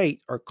much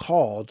weight are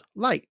called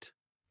light.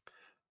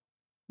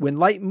 When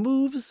light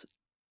moves,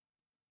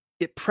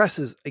 it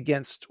presses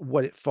against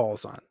what it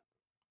falls on,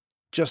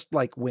 just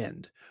like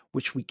wind,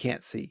 which we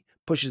can't see,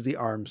 pushes the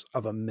arms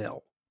of a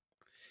mill.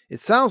 It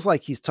sounds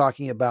like he's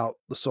talking about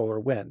the solar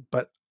wind,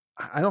 but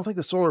I don't think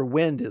the solar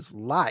wind is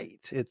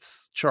light.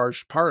 It's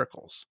charged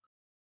particles.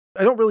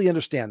 I don't really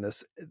understand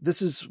this.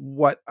 This is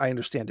what I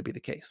understand to be the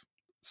case.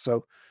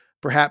 So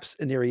perhaps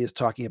Aneri is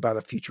talking about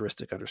a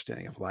futuristic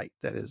understanding of light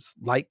that is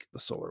like the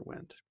solar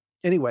wind.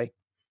 Anyway,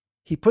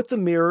 he put the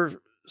mirrors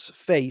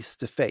face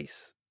to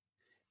face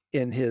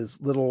in his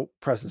little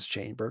presence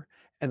chamber,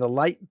 and the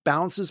light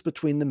bounces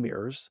between the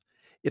mirrors.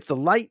 If the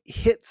light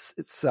hits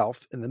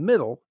itself in the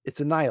middle, it's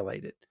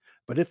annihilated.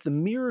 But if the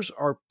mirrors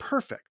are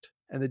perfect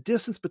and the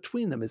distance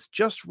between them is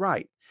just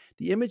right,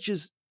 the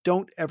images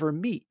don't ever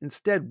meet.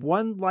 Instead,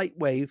 one light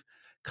wave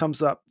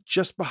comes up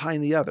just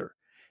behind the other.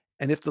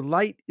 And if the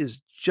light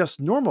is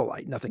just normal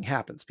light, nothing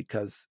happens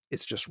because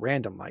it's just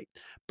random light.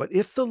 But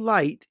if the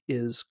light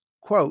is,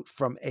 quote,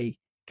 from a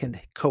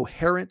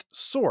coherent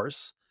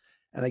source,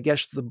 and I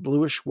guess the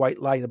bluish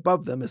white light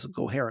above them is a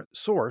coherent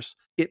source,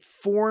 it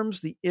forms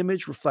the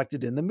image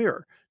reflected in the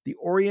mirror. The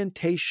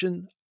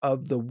orientation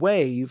of the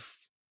wave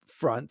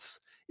fronts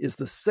is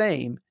the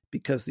same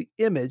because the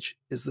image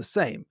is the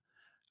same.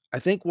 I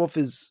think Wolf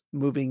is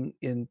moving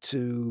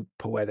into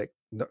poetic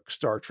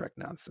Star Trek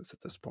nonsense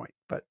at this point,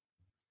 but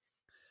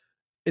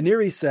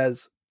Aneri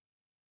says,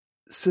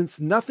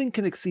 since nothing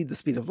can exceed the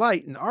speed of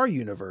light in our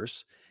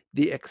universe,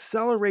 the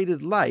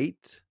accelerated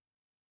light,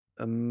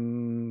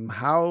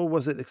 how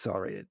was it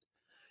accelerated?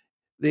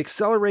 The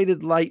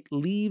accelerated light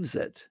leaves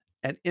it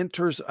and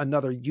enters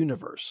another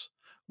universe.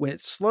 When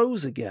it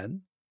slows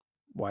again,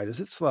 why does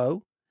it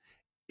slow?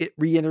 It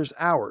re-enters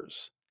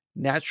ours,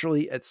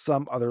 naturally at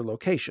some other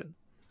location.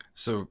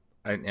 So,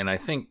 I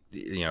think,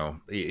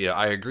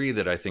 I agree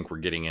that I think we're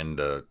getting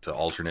into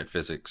alternate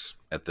physics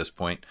at this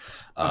point.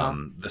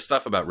 The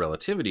stuff about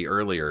relativity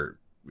earlier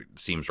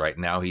seems right.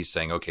 Now he's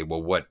saying, okay,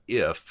 well, what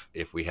if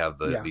we have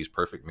these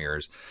perfect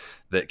mirrors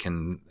that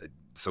can...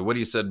 So what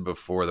you said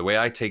before, the way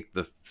I take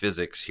the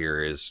physics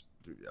here is,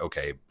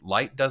 okay,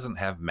 light doesn't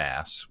have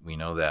mass. We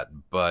know that,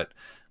 but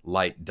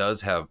light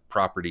does have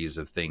properties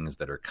of things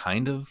that are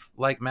kind of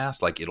like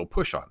mass, like it'll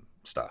push on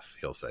stuff,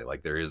 he'll say,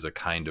 like there is a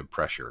kind of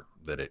pressure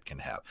that it can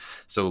have.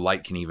 So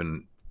light can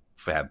even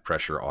have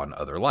pressure on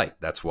other light.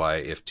 That's why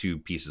if two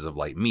pieces of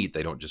light meet,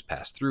 they don't just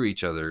pass through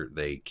each other,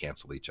 they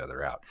cancel each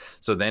other out.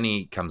 So then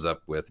he comes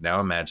up with, now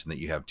imagine that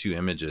you have two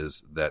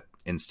images that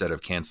instead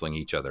of canceling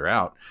each other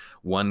out,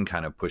 one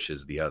kind of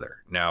pushes the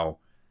other. Now,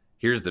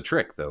 here's the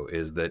trick, though,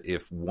 is that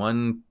if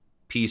one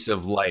piece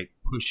of light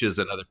pushes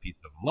another piece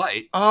of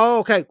light. Oh,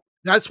 okay.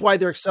 That's why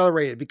they're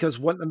accelerated, because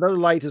another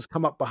light has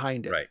come up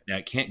behind it. Right. Now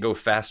it can't go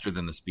faster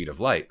than the speed of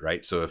light,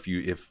 right? So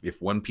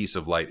if one piece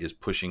of light is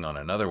pushing on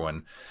another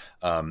one,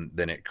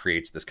 then it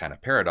creates this kind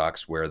of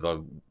paradox where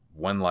the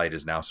one light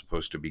is now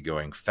supposed to be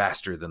going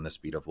faster than the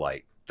speed of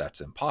light.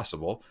 That's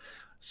impossible.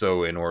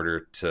 So in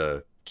order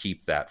to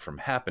keep that from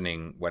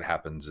happening, what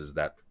happens is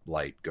that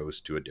light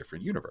goes to a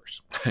different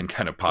universe and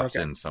kind of pops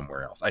in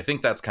somewhere else. I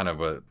think that's kind of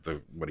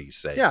what he's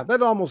saying. Yeah,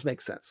 that almost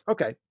makes sense.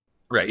 Okay.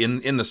 Right.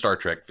 In the Star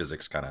Trek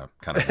physics kind of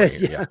way.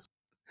 Yeah.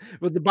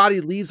 But the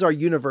body leaves our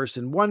universe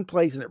in one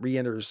place and it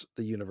re-enters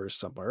the universe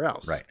somewhere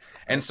else. Right.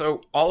 And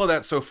so all of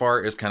that so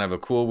far is kind of a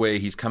cool way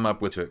he's come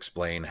up with to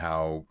explain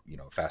how,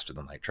 faster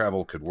than light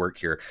travel could work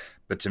here.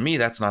 But to me,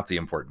 that's not the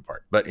important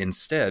part. But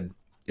instead,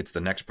 it's the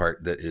next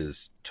part that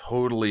is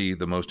totally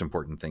the most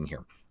important thing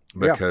here.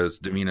 Because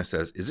Demina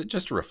says, is it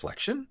just a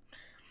reflection?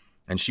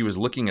 And she was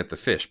looking at the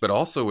fish, but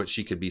also what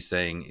she could be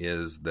saying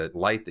is that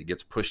light that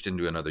gets pushed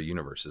into another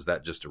universe, is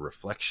that just a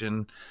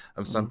reflection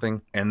of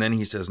something? And then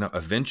he says, no,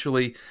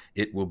 eventually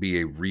it will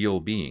be a real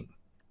being.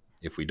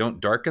 If we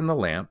don't darken the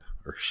lamp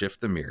or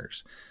shift the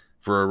mirrors,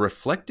 for a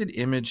reflected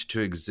image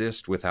to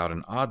exist without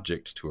an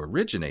object to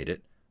originate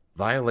it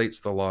violates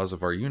the laws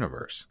of our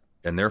universe,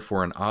 and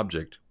therefore an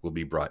object will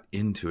be brought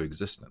into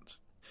existence.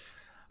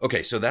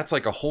 Okay, so that's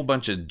like a whole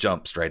bunch of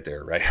jumps right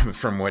there, right,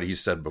 from what he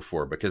said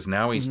before, because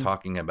now he's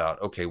talking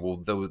about, okay, well,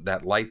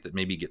 that light that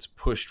maybe gets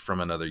pushed from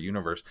another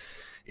universe,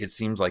 it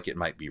seems like it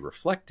might be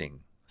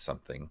reflecting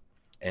something.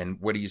 And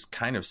what he's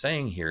kind of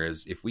saying here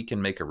is if we can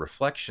make a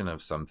reflection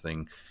of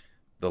something,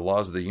 the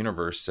laws of the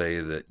universe say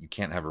that you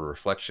can't have a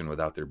reflection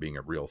without there being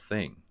a real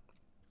thing.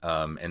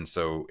 And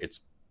so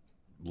it's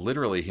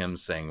literally him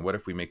saying, what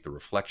if we make the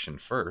reflection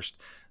first?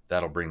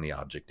 That'll bring the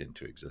object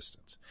into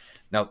existence.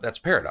 Now, that's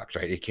paradox,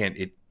 right?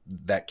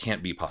 That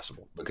can't be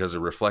possible because a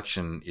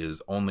reflection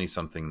is only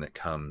something that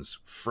comes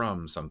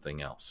from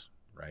something else,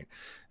 right?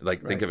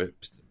 Like, think of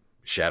it,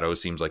 shadow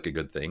seems like a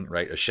good thing,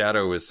 right? A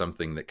shadow is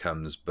something that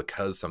comes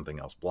because something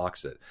else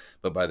blocks it.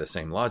 But by the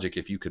same logic,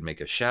 if you could make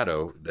a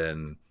shadow,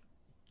 then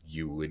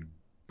you would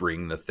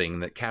bring the thing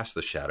that casts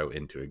the shadow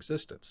into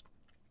existence.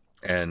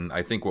 And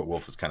I think what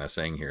Wolf is kind of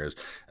saying here is,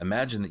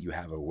 imagine that you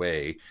have a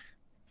way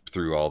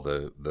through all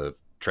the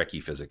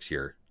Trekkie physics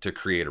here to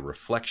create a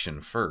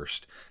reflection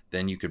first,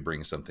 then you could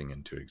bring something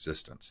into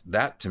existence.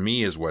 That to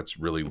me is what's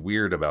really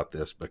weird about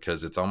this,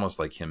 because it's almost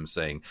like him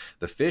saying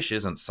the fish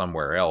isn't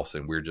somewhere else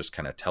and we're just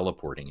kind of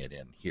teleporting it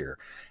in here.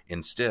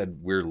 Instead,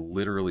 we're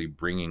literally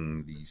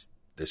bringing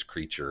this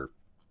creature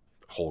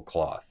whole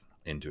cloth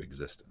into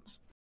existence.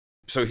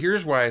 So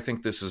here's why I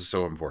think this is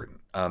so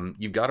important.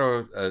 You've got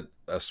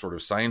a sort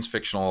of science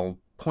fictional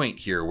point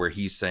here where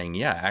he's saying,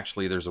 yeah,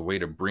 actually there's a way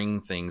to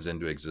bring things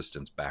into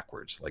existence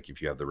backwards. Like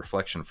if you have the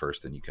reflection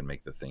first, then you can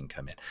make the thing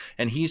come in.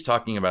 And he's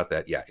talking about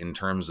that, in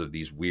terms of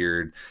these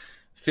weird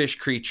fish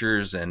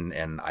creatures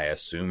and I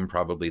assume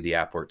probably the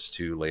apports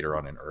too later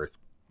on in Earth.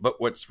 But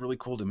what's really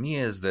cool to me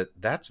is that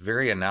that's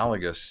very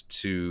analogous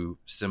to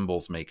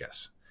symbols make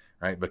us,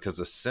 right? Because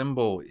a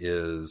symbol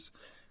is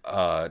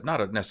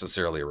not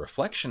necessarily a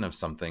reflection of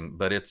something,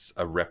 but it's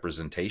a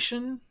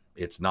representation.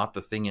 It's not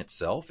the thing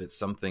itself. It's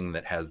something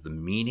that has the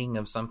meaning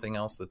of something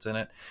else that's in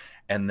it.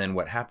 And then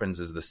what happens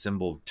is the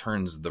symbol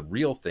turns the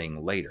real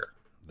thing later.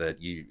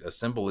 A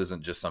symbol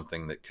isn't just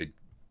something that could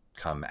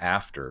come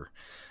after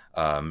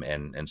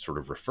and sort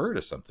of refer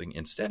to something.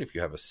 Instead, if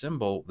you have a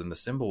symbol, then the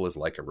symbol is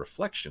like a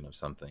reflection of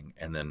something,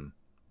 and then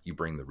you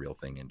bring the real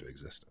thing into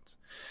existence.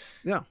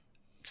 Yeah.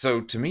 So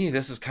to me,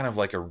 this is kind of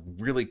like a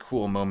really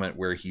cool moment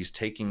where he's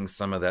taking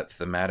some of that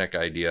thematic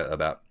idea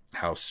about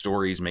how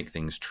stories make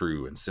things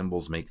true and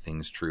symbols make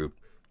things true,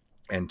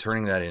 and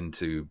turning that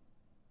into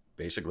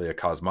basically a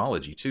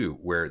cosmology too,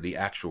 where the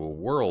actual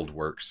world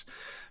works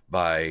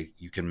by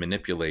you can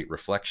manipulate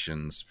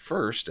reflections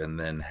first and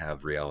then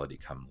have reality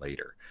come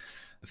later.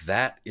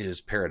 That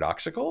is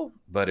paradoxical,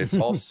 but it's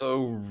also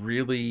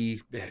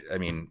really,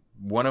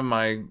 one of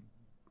my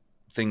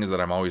things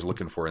that I'm always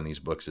looking for in these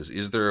books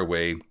is there a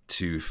way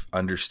to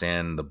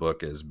understand the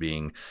book as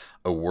being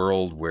a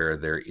world where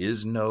there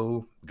is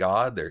no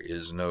God, there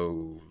is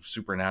no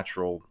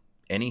supernatural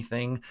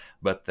anything,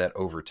 but that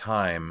over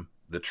time,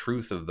 the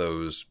truth of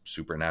those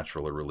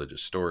supernatural or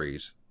religious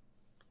stories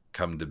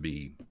come to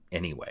be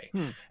anyway.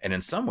 And in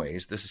some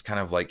ways, this is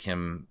kind of like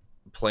him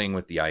playing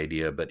with the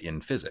idea, but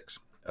in physics,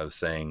 of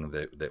saying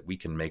that we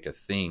can make a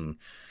thing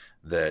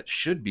that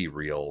should be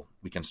real.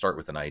 We can start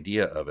with an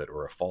idea of it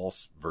or a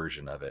false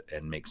version of it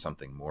and make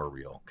something more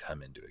real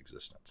come into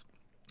existence.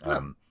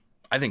 Yeah.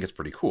 I think it's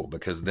pretty cool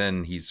because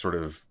then he's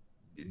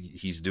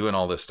doing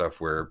all this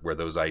stuff where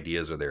those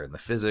ideas are there in the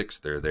physics,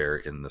 they're there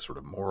in the sort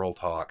of moral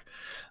talk.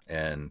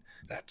 And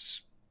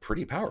that's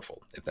pretty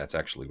powerful if that's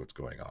actually what's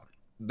going on.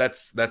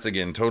 That's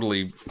again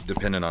totally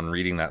dependent on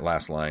reading that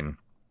last line,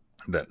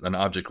 that an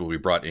object will be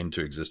brought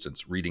into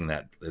existence. Reading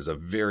that is a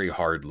very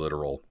hard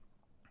literal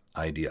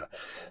idea.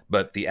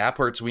 But the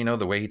apports, we know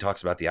the way he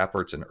talks about the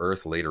apports in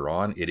Earth later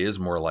on, it is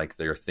more like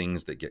they're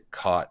things that get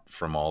caught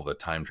from all the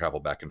time travel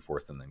back and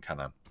forth and then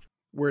kind of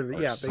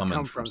they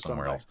come from somewhere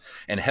somewhere else.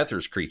 And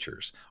Hether's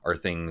creatures are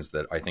things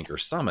that I think are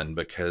summoned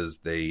because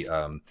they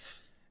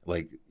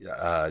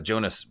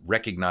Jonas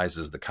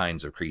recognizes the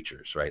kinds of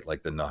creatures, right?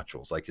 Like the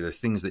nodules, like there's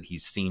things that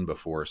he's seen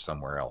before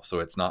somewhere else. So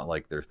it's not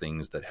like they're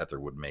things that Hether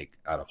would make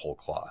out of whole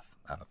cloth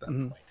out at that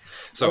point.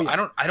 So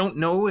I don't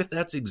know if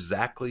that's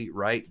exactly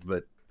right,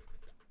 but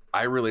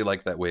I really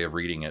like that way of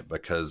reading it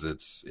because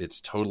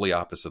it's totally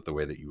opposite the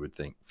way that you would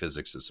think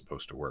physics is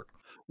supposed to work.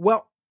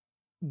 Well,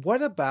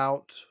 what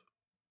about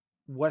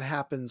what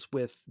happens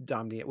with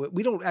Damnina?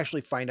 We don't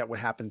actually find out what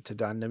happened to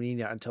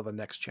Damnina until the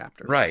next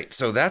chapter. Right.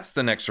 So that's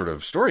the next sort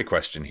of story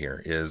question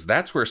here, is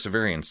that's where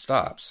Severian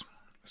stops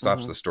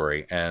the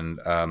story. And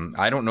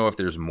I don't know if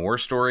there's more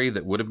story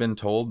that would have been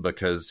told,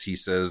 because he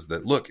says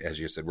that, look, as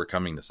you said, we're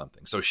coming to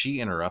something. So she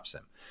interrupts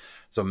him.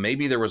 So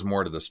maybe there was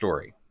more to the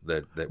story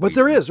that but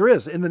there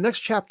is. In the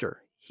next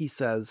chapter, he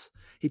tells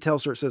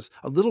her,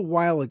 a little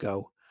while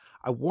ago,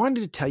 I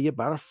wanted to tell you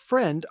about a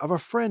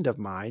friend of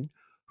mine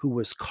who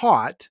was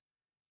caught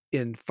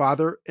in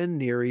Father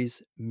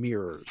Aniri's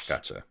mirrors.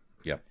 Gotcha.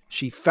 Yep.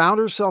 She found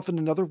herself in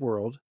another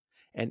world,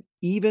 and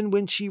even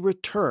when she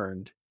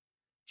returned,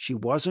 she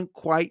wasn't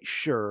quite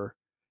sure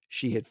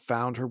she had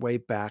found her way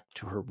back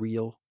to her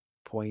real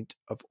point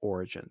of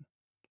origin.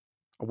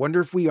 I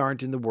wonder if we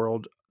aren't in the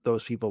world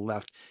those people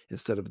left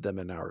instead of them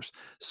in ours.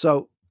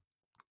 So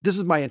this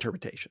is my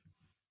interpretation.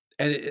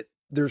 And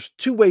there's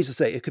two ways to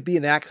say it. It could be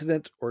an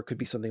accident or it could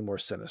be something more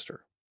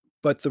sinister.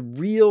 But the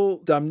real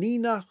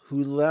Damnina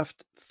who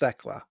left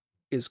Thekla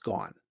is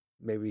gone.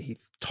 Maybe he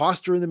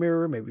tossed her in the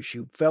mirror. Maybe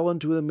she fell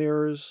into the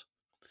mirrors.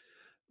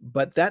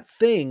 But that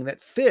thing,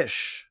 that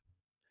fish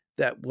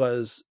that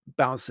was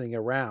bouncing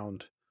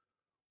around,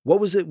 what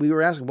was it? We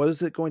were asking, what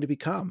is it going to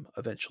become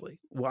eventually?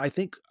 Well, I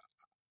think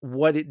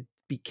what it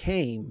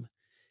became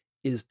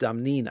is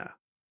Damnina.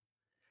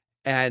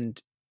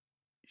 And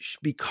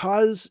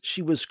because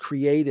she was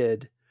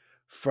created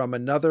from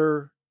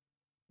another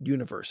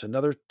universe,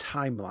 another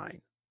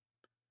timeline,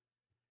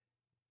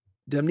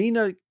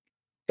 Damnina,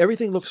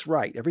 everything looks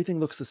right. Everything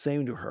looks the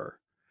same to her,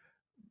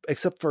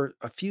 except for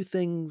a few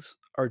things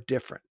are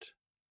different,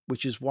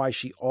 which is why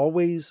she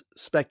always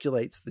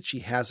speculates that she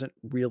hasn't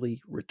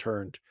really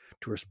returned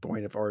to her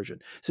point of origin.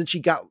 Since she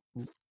got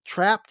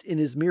trapped in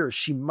his mirrors,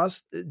 she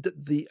must,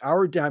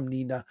 our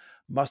Damnina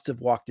must have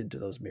walked into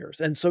those mirrors.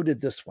 And so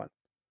did this one.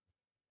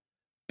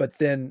 But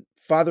then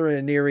Father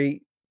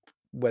Aniri,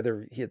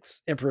 whether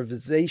it's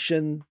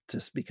improvisation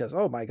just because,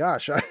 oh my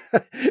gosh,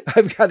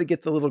 I've got to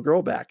get the little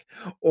girl back,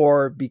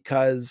 or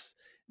because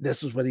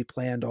this was what he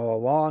planned all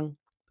along,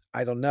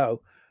 I don't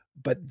know.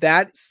 But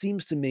that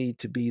seems to me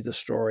to be the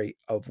story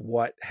of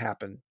what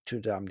happened to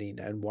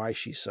Damnina and why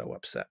she's so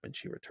upset when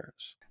she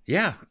returns.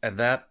 Yeah,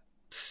 that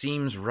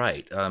seems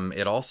right.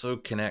 It also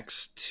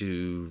connects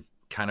to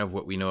kind of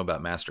what we know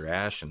about Master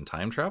Ash and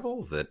time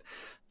travel, that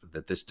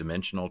this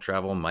dimensional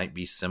travel might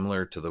be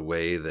similar to the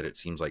way that it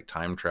seems like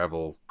time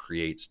travel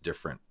creates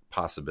different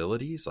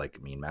possibilities. Like,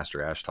 I mean,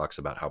 Master Ash talks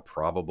about how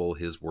probable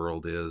his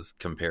world is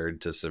compared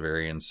to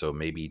Severian. So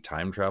maybe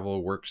time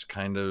travel works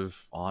kind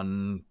of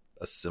on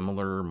a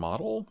similar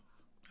model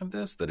of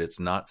this, that it's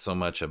not so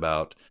much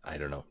about, I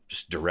don't know,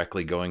 just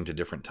directly going to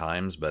different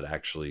times, but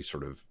actually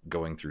sort of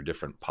going through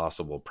different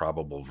possible,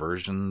 probable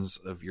versions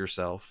of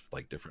yourself,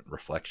 like different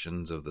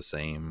reflections of the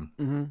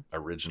same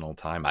original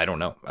time. I don't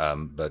know.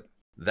 But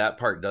that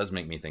part does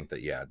make me think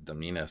that, yeah,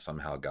 Damnina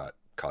somehow got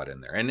caught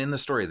in there. And in the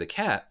story of the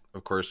cat,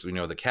 of course, we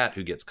know the cat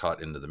who gets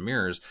caught into the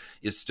mirrors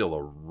is still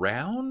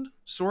around,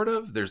 sort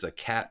of. There's a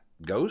cat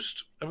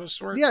ghost of a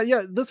sort. Yeah.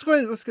 Let's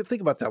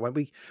think about that one.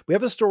 We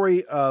have the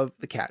story of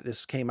the cat.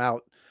 This came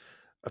out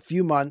a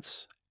few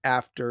months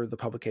after the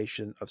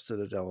publication of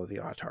Citadel of the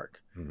Autarch.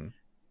 Mm-hmm.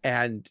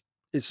 And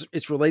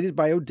it's related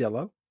by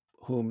Odillo,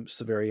 whom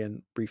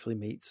Severian briefly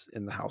meets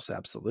in the House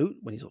Absolute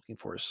when he's looking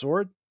for his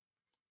sword.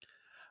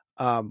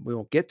 We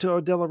won't get to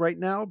Odillo right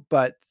now,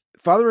 but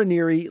Father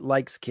Aniri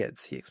likes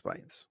kids, he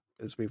explains,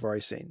 as we've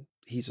already seen.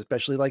 He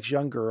especially likes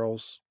young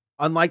girls.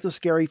 Unlike the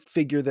scary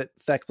figure that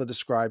Thekla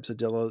describes,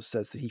 Odillo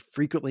says that he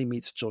frequently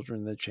meets children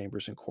in the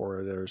chambers and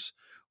corridors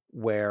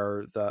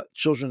where the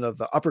children of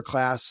the upper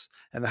class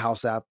and the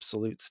House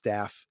Absolute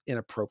staff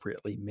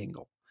inappropriately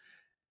mingle.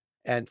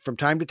 And from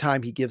time to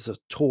time, he gives a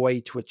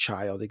toy to a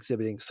child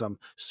exhibiting some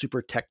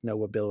super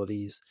techno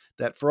abilities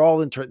that, for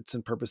all intents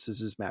and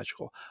purposes, is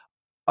magical.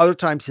 Other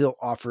times he'll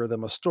offer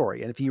them a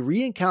story. And if he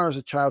re-encounters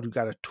a child who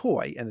got a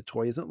toy and the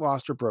toy isn't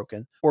lost or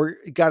broken, or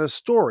got a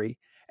story,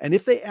 and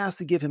if they ask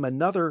to give him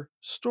another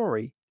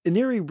story,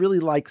 Aniri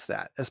really likes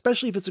that,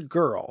 especially if it's a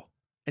girl,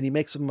 and he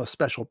makes them a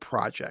special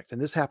project.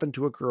 And this happened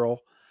to a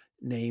girl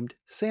named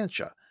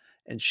Sancha.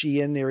 And she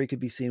and Aniri could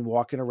be seen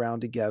walking around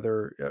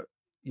together,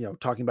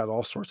 talking about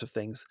all sorts of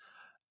things.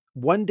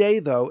 One day,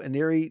 though,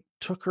 Aneri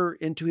took her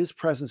into his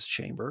presence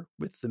chamber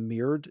with the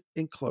mirrored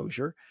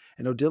enclosure,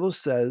 and Odilo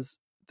says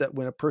that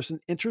when a person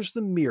enters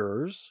the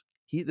mirrors,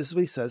 this is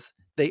what he says,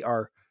 they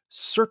are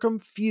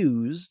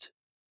circumfused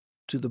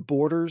to the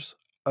borders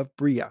of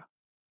Bria.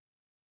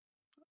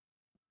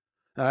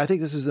 And I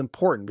think this is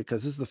important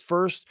because this is the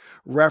first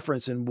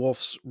reference in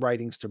Wolfe's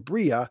writings to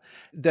Bria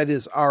that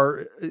is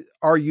our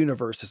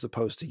universe as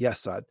opposed to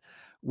Yesod,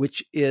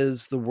 which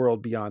is the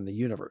world beyond the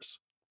universe.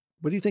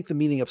 What do you think the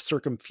meaning of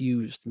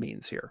circumfused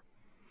means here?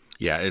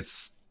 Yeah,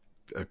 it's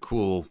a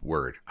cool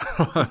word.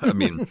 I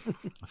mean,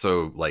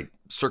 so like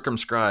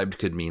circumscribed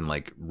could mean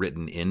like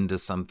written into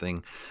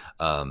something.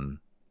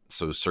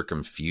 So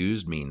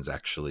circumfused means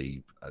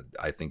actually,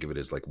 I think of it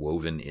as like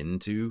woven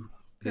into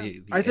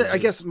the I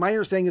guess my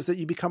understanding is that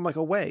you become like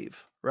a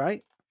wave,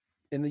 right?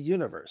 In the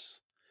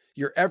universe.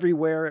 You're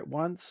everywhere at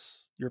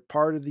once. You're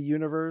part of the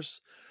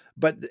universe.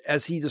 But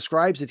as he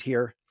describes it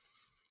here,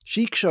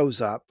 she shows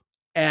up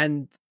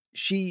and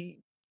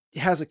she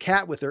has a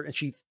cat with her and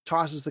she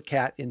tosses the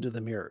cat into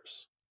the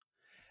mirrors.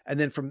 And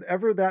then from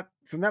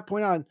that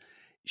point on,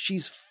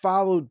 she's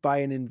followed by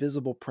an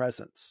invisible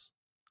presence.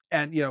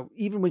 And,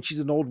 even when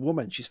she's an old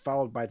woman, she's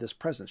followed by this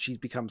presence. She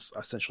becomes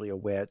essentially a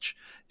witch.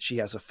 She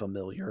has a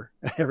familiar.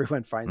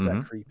 Everyone finds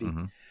that creepy.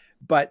 Mm-hmm.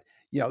 But,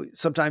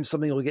 sometimes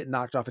something will get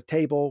knocked off a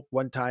table.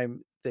 One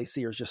time they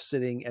see her just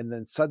sitting, and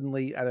then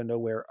suddenly out of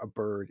nowhere, a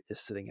bird is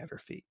sitting at her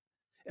feet,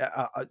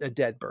 a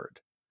dead bird.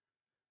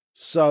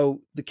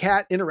 So the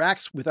cat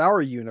interacts with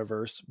our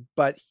universe,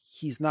 but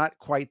he's not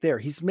quite there.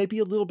 He's maybe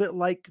a little bit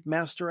like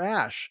Master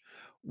Ash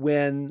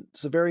when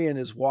Severian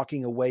is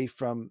walking away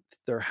from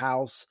their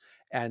house,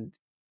 and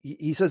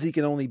he says he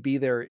can only be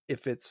there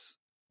if it's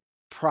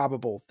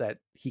probable that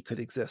he could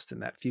exist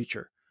in that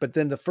future. But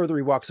then the further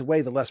he walks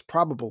away, the less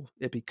probable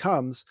it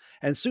becomes.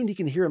 And soon he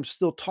can hear him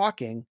still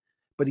talking,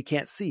 but he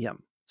can't see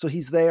him. So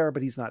he's there,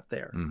 but he's not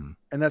there. Mm-hmm.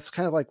 And that's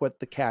kind of like what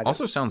the cat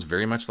also sounds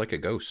very much like a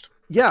ghost.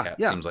 Yeah.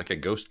 Cat seems like a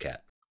ghost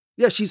cat.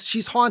 Yeah.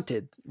 She's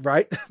haunted,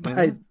 right?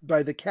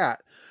 by the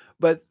cat.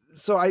 But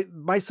so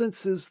my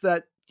sense is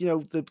that,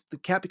 the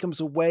cat becomes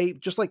a wave,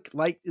 just like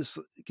light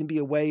can be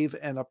a wave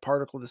and a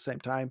particle at the same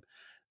time.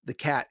 The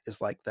cat is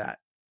like that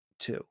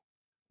too,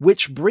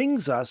 which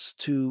brings us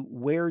to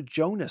where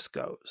Jonas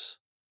goes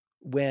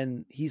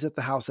when he's at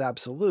the House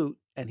Absolute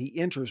and he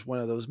enters one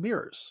of those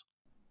mirrors.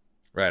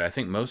 Right. I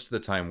think most of the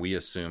time we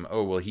assume,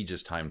 he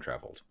just time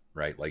traveled,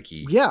 right? Like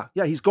he's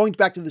going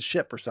back to the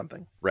ship or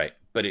something. Right.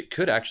 But it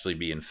could actually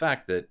be, in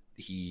fact, that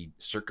he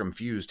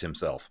circumfused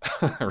himself,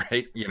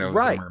 right?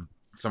 Right.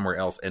 Somewhere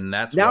else. And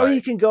that's now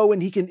he can go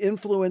and he can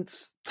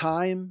influence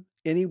time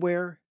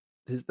anywhere,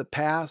 the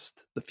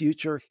past, the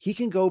future. He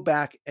can go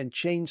back and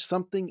change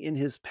something in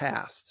his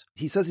past.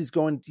 He says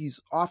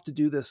he's off to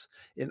do this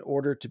in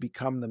order to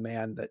become the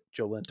man that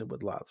Jolenta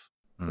would love.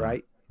 Mm-hmm.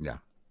 Right. Yeah.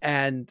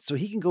 And so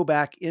he can go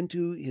back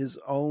into his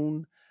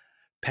own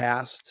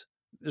past.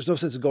 There's no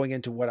sense of going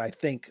into what I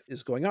think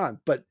is going on,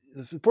 but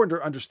it's important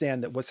to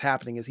understand that what's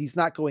happening is he's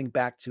not going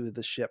back to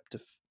the ship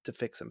to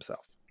fix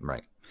himself.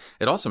 Right.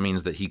 It also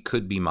means that he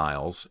could be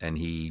Miles, and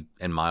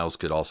Miles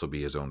could also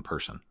be his own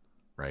person,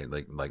 right?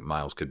 Like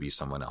Miles could be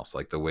someone else.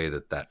 Like the way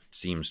that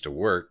seems to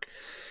work,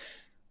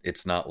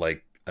 it's not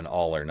like an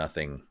all or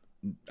nothing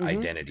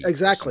identity.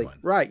 Exactly.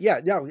 Right.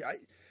 Yeah. Yeah.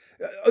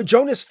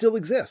 Jonas still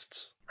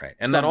exists. Right.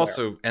 And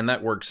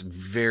that works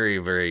very,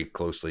 very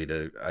closely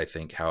to, I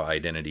think, how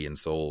identity and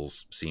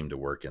souls seem to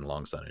work in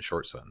Long Sun and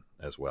Short Sun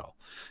as well.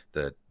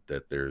 That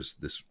there's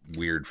this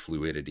weird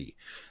fluidity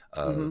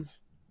of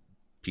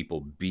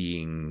people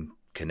being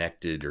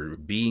connected or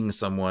being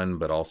someone,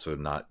 but also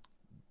not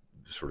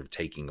sort of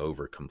taking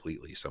over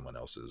completely someone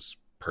else's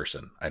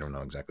person. I don't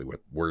know exactly what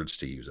words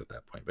to use at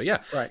that point, but yeah.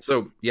 Right.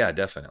 So yeah,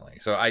 definitely.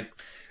 So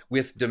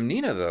with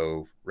Domnina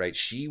though, right,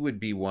 she would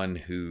be one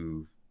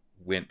who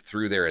went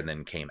through there and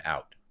then came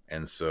out.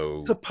 And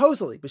so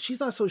supposedly, but she's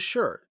not so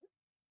sure.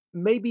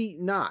 Maybe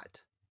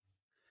not,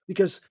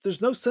 because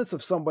there's no sense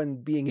of someone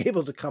being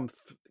able to come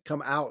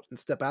out and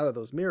step out of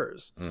those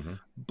mirrors. Mm-hmm.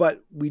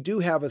 But we do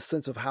have a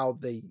sense of how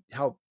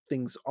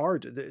things are.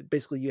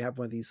 Basically, you have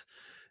one of these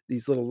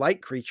little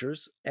light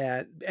creatures,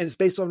 and it's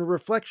based on a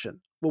reflection.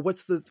 Well,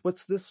 what's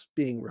this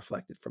being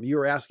reflected from? You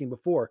were asking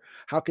before,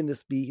 how can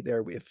this be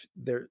there if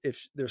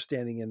they're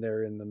standing in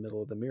there in the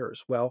middle of the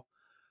mirrors? Well,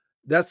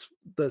 that's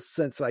the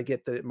sense I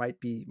get, that it might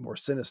be more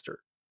sinister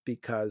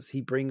because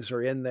he brings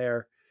her in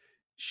there.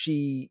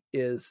 She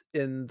is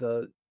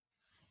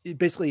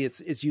basically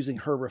it's using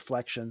her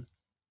reflection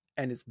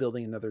and it's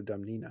building another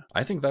Domnina.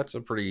 I think that's a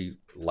pretty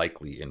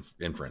likely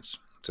inference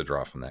to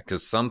draw from that,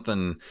 because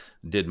something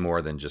did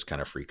more than just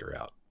kind of freak her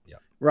out. Yeah.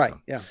 Right. So,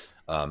 yeah.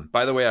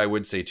 By the way, I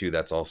would say too,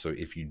 that's also,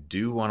 if you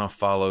do want to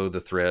follow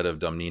the thread of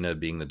Domnina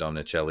being the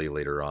Domnicelli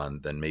later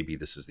on, then maybe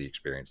this is the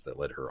experience that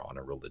led her on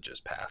a religious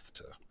path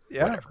to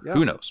whatever. Yeah.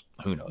 Who knows?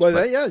 Well, but,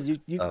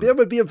 that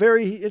would be a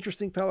very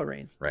interesting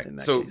Pellerine. Right.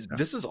 So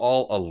this is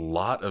all a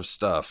lot of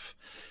stuff,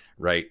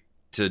 right?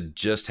 to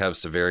just have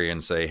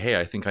Severian say, hey,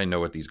 I think I know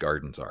what these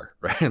gardens are,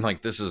 right? And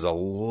like, this is a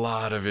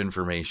lot of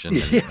information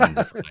and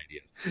different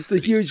ideas. It's a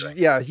huge,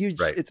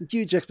 Right. It's a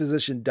huge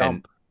exposition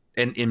dump.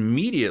 And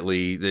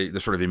immediately, the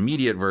sort of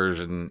immediate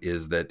version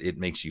is that it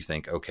makes you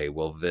think, okay,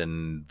 well,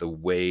 then the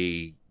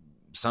way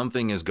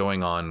something is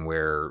going on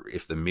where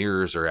if the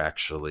mirrors are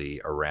actually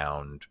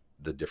around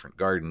the different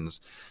gardens,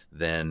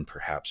 then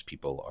perhaps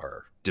people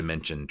are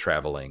dimension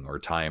traveling or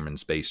time and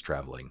space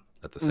traveling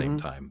at the same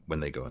time when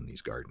they go in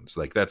these gardens.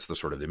 Like, that's the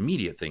sort of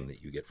immediate thing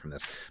that you get from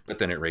this. But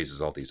then it raises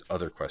all these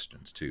other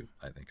questions too,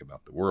 I think,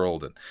 about the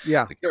world and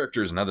the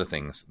characters and other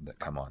things that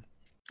come on.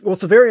 Well,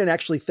 Severian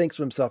actually thinks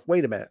to himself,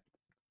 wait a minute,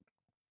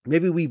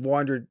 maybe we've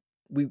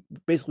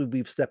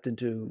stepped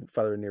into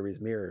Father Neri's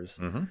mirrors,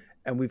 and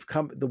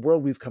the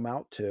world we've come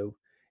out to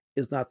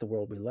is not the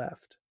world we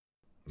left.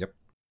 Yep.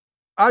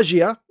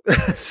 Agia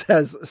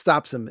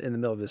stops him in the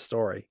middle of his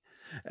story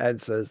and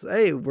says,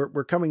 hey,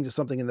 we're coming to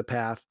something in the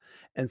path.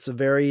 And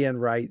Severian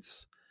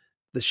writes,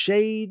 the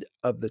shade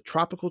of the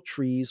tropical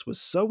trees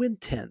was so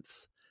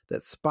intense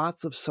that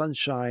spots of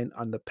sunshine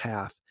on the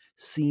path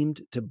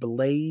seemed to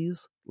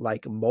blaze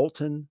like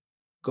molten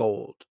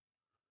gold.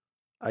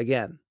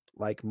 Again,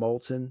 like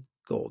molten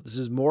gold. This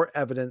is more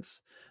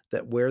evidence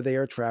that where they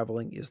are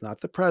traveling is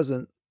not the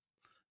present,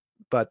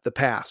 but the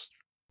past,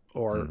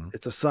 or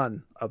it's a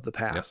sun of the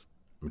past. Yep.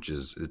 Which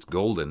is, it's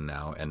golden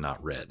now and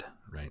not red,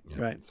 right?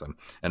 Yeah. Right. So,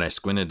 and I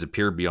squinted to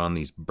peer beyond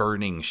these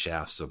burning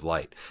shafts of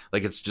light.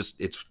 Like,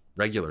 it's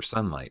regular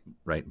sunlight,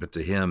 right? But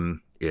to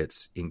him,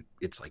 it's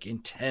like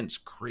intense,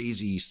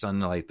 crazy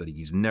sunlight that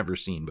he's never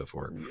seen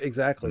before.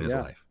 Exactly. In his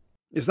life.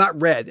 It's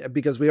not red,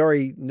 because we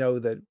already know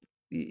that,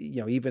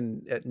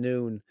 even at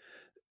noon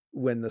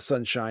when the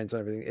sun shines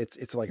on everything,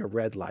 it's like a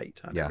red light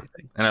on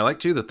everything. And I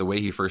like too that the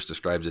way he first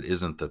describes it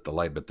isn't that the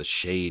light, but the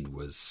shade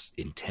was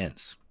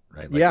intense,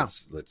 right? Like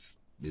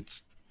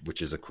it's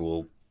which is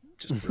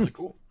just really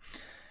cool.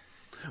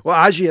 Well,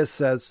 Agia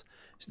says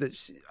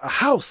that a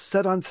house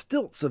set on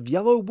stilts of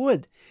yellow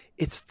wood.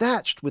 It's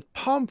thatched with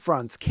palm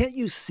fronds. Can't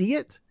you see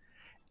it?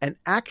 And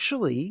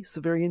actually,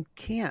 Severian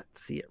can't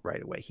see it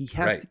right away. He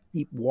has to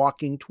keep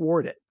walking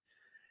toward it.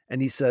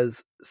 And he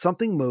says,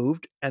 something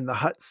moved, and the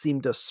hut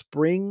seemed to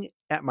spring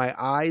at my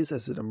eyes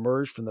as it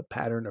emerged from the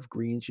pattern of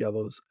greens,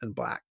 yellows, and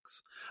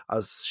blacks.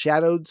 A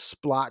shadowed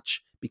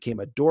splotch became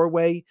a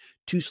doorway,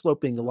 two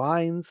sloping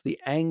lines, the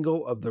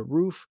angle of the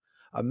roof.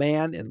 A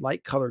man in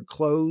light-colored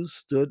clothes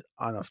stood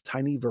on a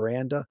tiny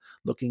veranda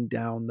looking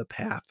down the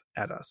path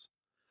at us.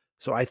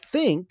 So I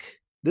think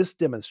this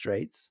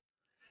demonstrates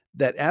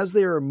that as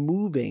they are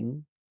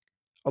moving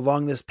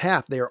along this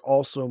path, they are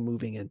also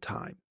moving in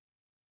time,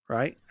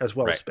 right? As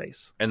well as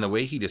space. And the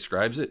way he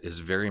describes it is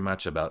very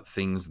much about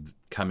things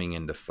coming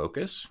into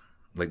focus,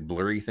 like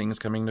blurry things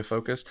coming into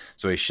focus.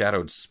 So a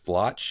shadowed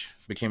splotch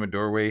became a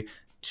doorway.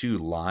 Two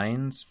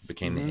lines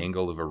became the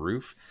angle of a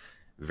roof.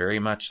 Very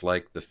much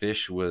like the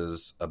fish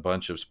was a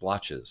bunch of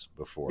splotches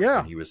before. Yeah.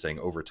 And he was saying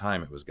over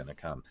time it was going to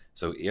come.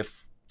 So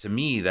to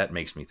me, that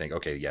makes me think,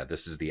 okay, yeah,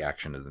 this is the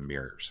action of the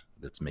mirrors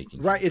that's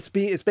making. Right. It's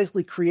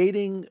basically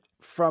creating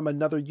from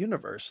another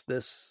universe,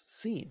 this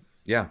scene.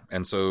 Yeah.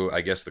 And so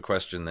I guess the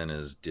question then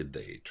is, did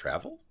they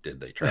travel? Did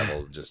they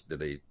travel did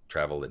they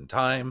travel in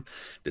time?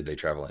 Did they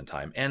travel in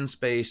time and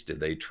space? Did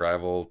they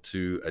travel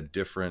to a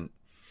different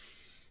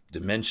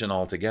dimension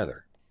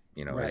altogether?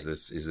 Is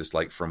this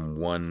like from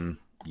one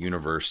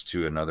universe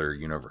to another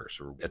universe?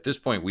 Or at this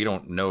point, we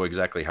don't know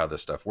exactly how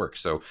this stuff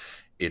works. So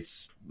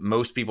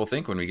most people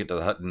think when we get to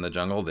the hut in the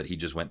jungle that he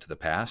just went to the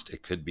past.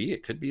 It could be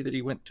that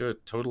he went to a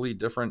totally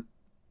different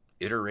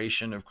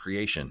iteration of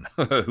creation.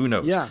 Who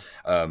knows? Yeah.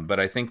 But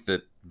I think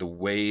that the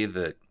way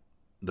that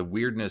the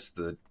weirdness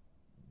that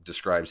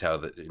describes how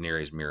the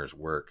Neri's mirrors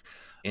work,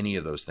 any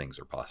of those things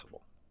are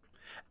possible.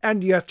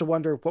 And you have to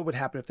wonder what would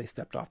happen if they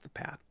stepped off the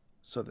path,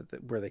 so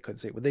that where they couldn't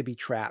see it. Would they be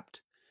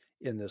trapped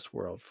in this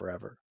world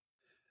forever?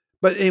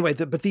 But anyway,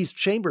 but these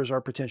chambers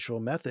are potential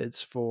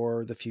methods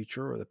for the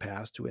future or the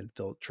past to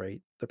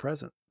infiltrate the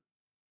present.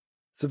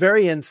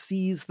 Severian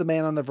sees the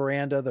man on the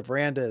veranda. The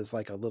veranda is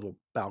like a little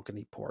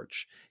balcony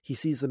porch. He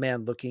sees the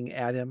man looking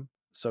at him,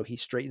 so he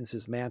straightens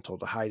his mantle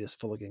to hide his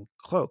Fulligan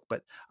cloak.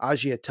 But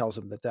Agia tells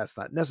him that that's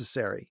not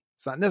necessary.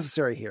 It's not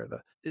necessary here.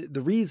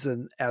 The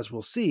reason, as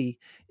we'll see,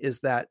 is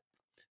that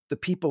the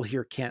people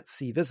here can't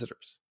see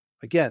visitors.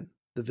 Again,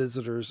 the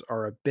visitors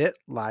are a bit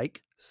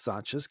like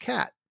Sancha's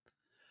cat.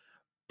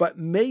 But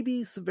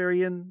maybe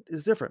Severian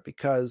is different,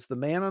 because the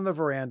man on the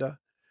veranda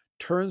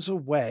turns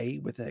away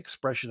with an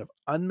expression of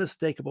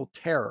unmistakable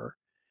terror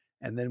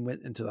and then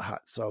went into the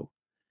hut. So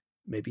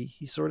maybe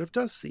he sort of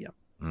does see him.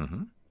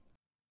 Mm-hmm.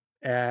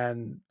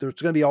 And there's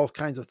going to be all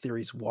kinds of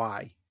theories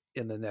why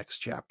in the next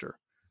chapter.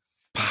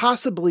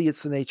 Possibly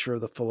it's the nature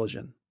of the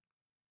Fulligan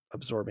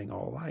absorbing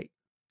all light.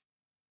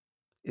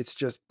 It's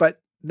just,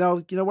 but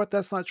no, you know what?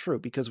 That's not true,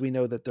 because we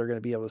know that they're going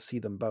to be able to see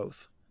them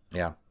both.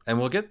 Yeah. And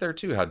we'll get there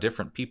too, how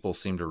different people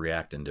seem to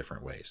react in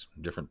different ways.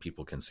 Different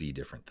people can see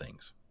different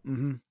things.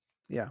 Mm-hmm.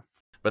 Yeah.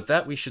 But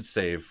that we should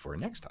save for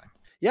next time.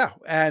 Yeah.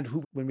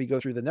 And when we go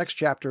through the next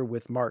chapter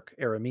with Mark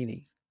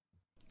Aramini.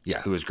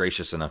 Yeah, who was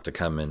gracious enough to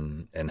come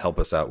and help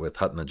us out with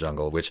Hut in the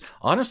Jungle, which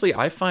honestly,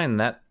 I find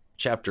that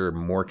chapter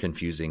more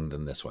confusing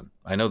than this one.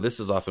 I know this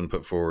is often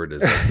put forward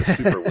as like the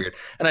super weird,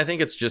 and I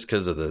think it's just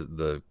because of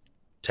the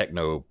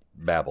techno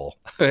babble,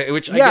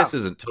 which I guess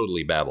isn't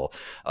totally babble.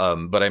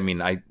 But I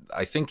mean, I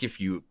think if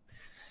you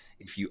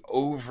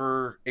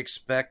over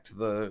expect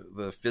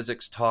the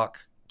physics talk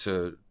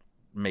to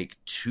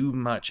make too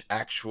much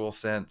actual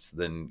sense,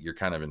 then you're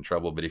kind of in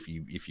trouble. But if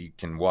you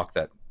can walk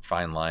that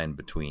fine line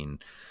between,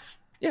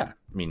 I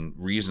mean,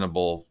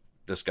 reasonable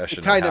discussion,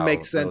 it kind of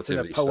makes sense in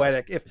a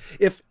poetic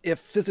stuff. If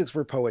physics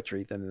were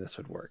poetry, then this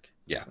would work.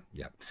 Yeah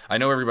I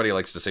know everybody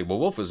likes to say, well,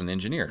 Wolfe was an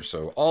engineer,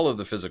 so all of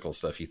the physical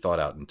stuff he thought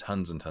out in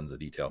tons and tons of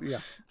detail. He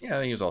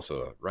was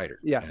also a writer.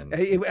 And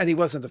he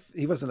wasn't a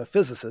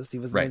physicist, he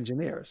was an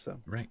engineer. So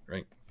right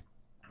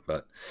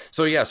but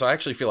so I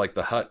actually feel like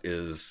the Hut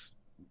is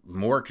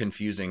more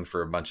confusing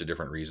for a bunch of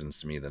different reasons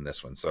to me than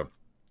this one. So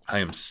I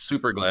am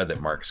super glad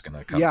that Mark's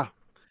gonna come.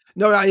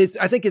 No, I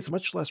think it's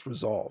much less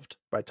resolved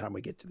by the time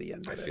we get to the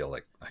end of it. I feel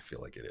like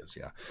it is.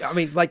 Yeah. I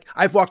mean, like,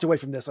 I've walked away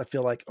from this. I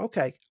feel like,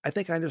 okay, I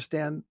think I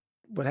understand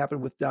what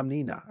happened with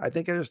Domnina. I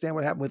think I understand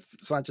what happened with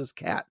Sansa's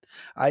cat.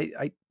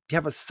 I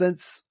have a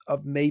sense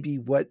of maybe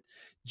what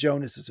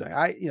Jonas is doing.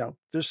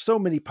 There's so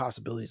many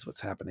possibilities what's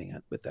happening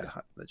with that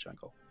Hut in the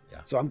Jungle. Yeah.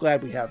 So I'm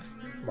glad we have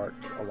Mark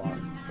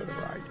along for the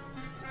ride.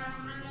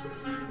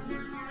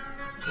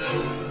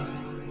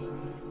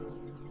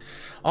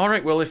 All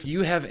right, well, if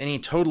you have any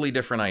totally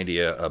different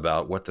idea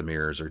about what the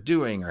mirrors are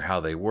doing or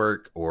how they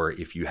work, or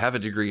if you have a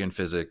degree in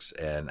physics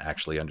and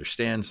actually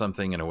understand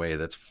something in a way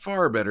that's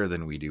far better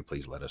than we do,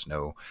 please let us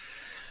know.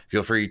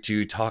 Feel free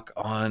to talk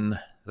on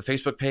the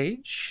Facebook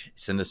page,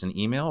 send us an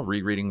email,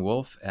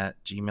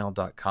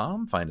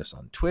 rereadingwolf@gmail.com, find us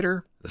on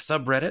Twitter, the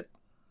subreddit,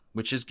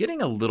 which is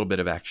getting a little bit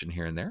of action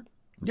here and there,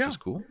 which is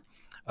cool.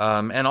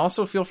 And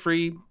also feel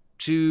free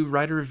to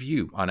write a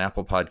review on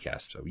Apple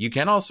Podcasts. So you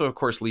can also, of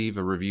course, leave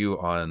a review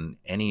on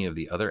any of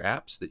the other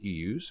apps that you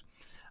use.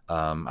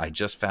 I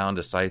just found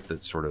a site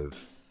that sort of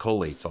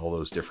collates all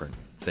those different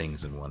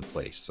things in one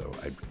place, so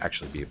I'd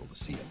actually be able to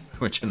see it,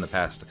 which in the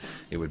past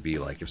it would be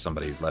like if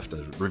somebody left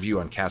a review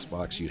on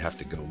CastBox, you'd have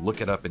to go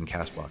look it up in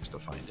CastBox to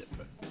find it.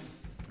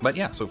 But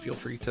yeah, so feel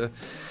free to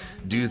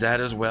do that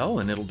as well,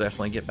 and it'll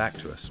definitely get back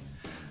to us.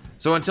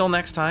 So until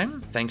next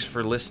time, thanks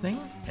for listening,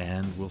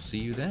 and we'll see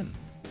you then.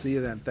 See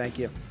you then. Thank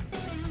you.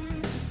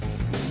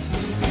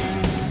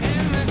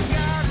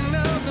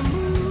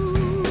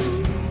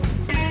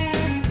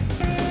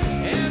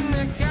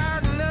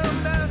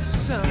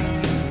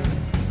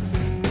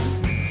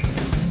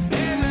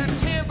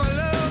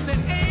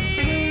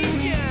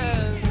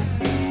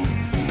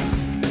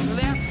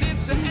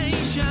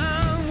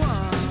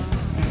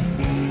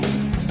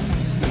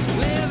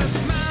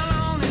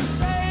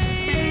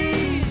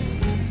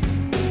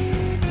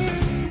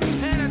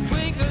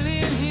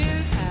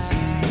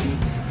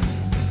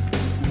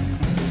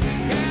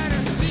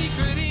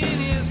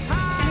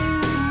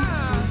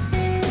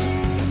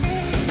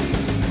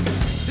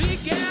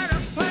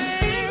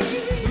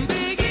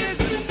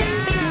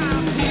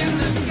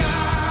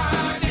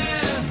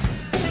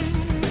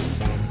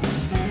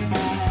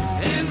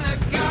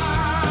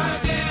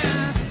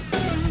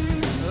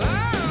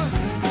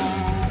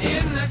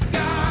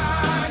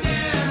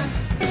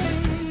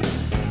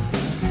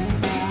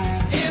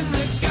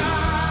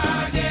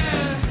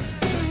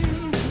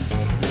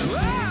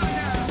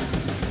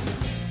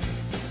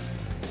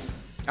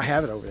 I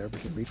have it over there. We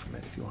can read from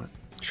it if you want.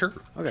 Sure.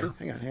 Okay. Sure.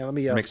 Hang on. Let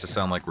me. It makes it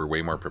sound like we're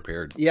way more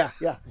prepared. Yeah.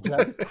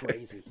 That's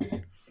crazy.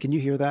 Can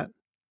you hear that?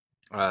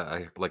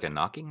 Like a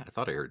knocking? I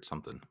thought I heard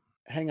something.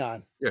 Hang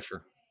on. Yeah,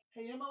 sure.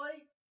 Hey,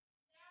 Emily,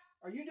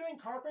 are you doing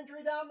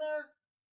carpentry down there?